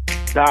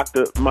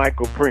 Dr.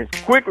 Michael Prince.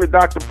 Quickly,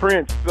 Dr.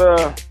 Prince,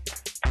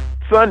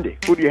 Sunday,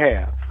 who do you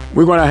have?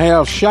 We're going to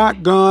have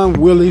Shotgun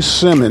Willie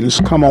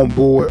Simmons come on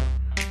board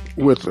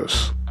with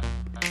us.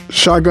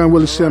 Shotgun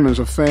Willie Simmons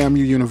of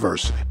FAMU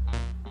University.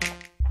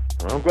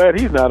 Well, I'm glad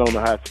he's not on the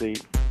hot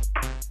seat.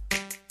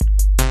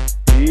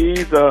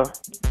 He's a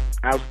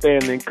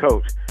outstanding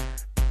coach.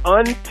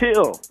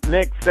 Until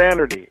next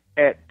Saturday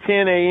at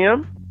 10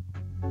 a.m.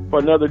 for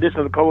another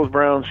edition of the Carlos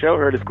Brown Show,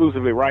 heard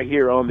exclusively right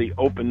here on the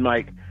Open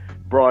Mic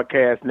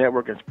Broadcast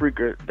Network and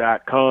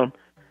Spreaker.com.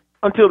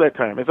 Until that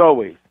time, as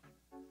always,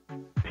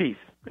 peace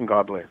and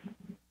God bless.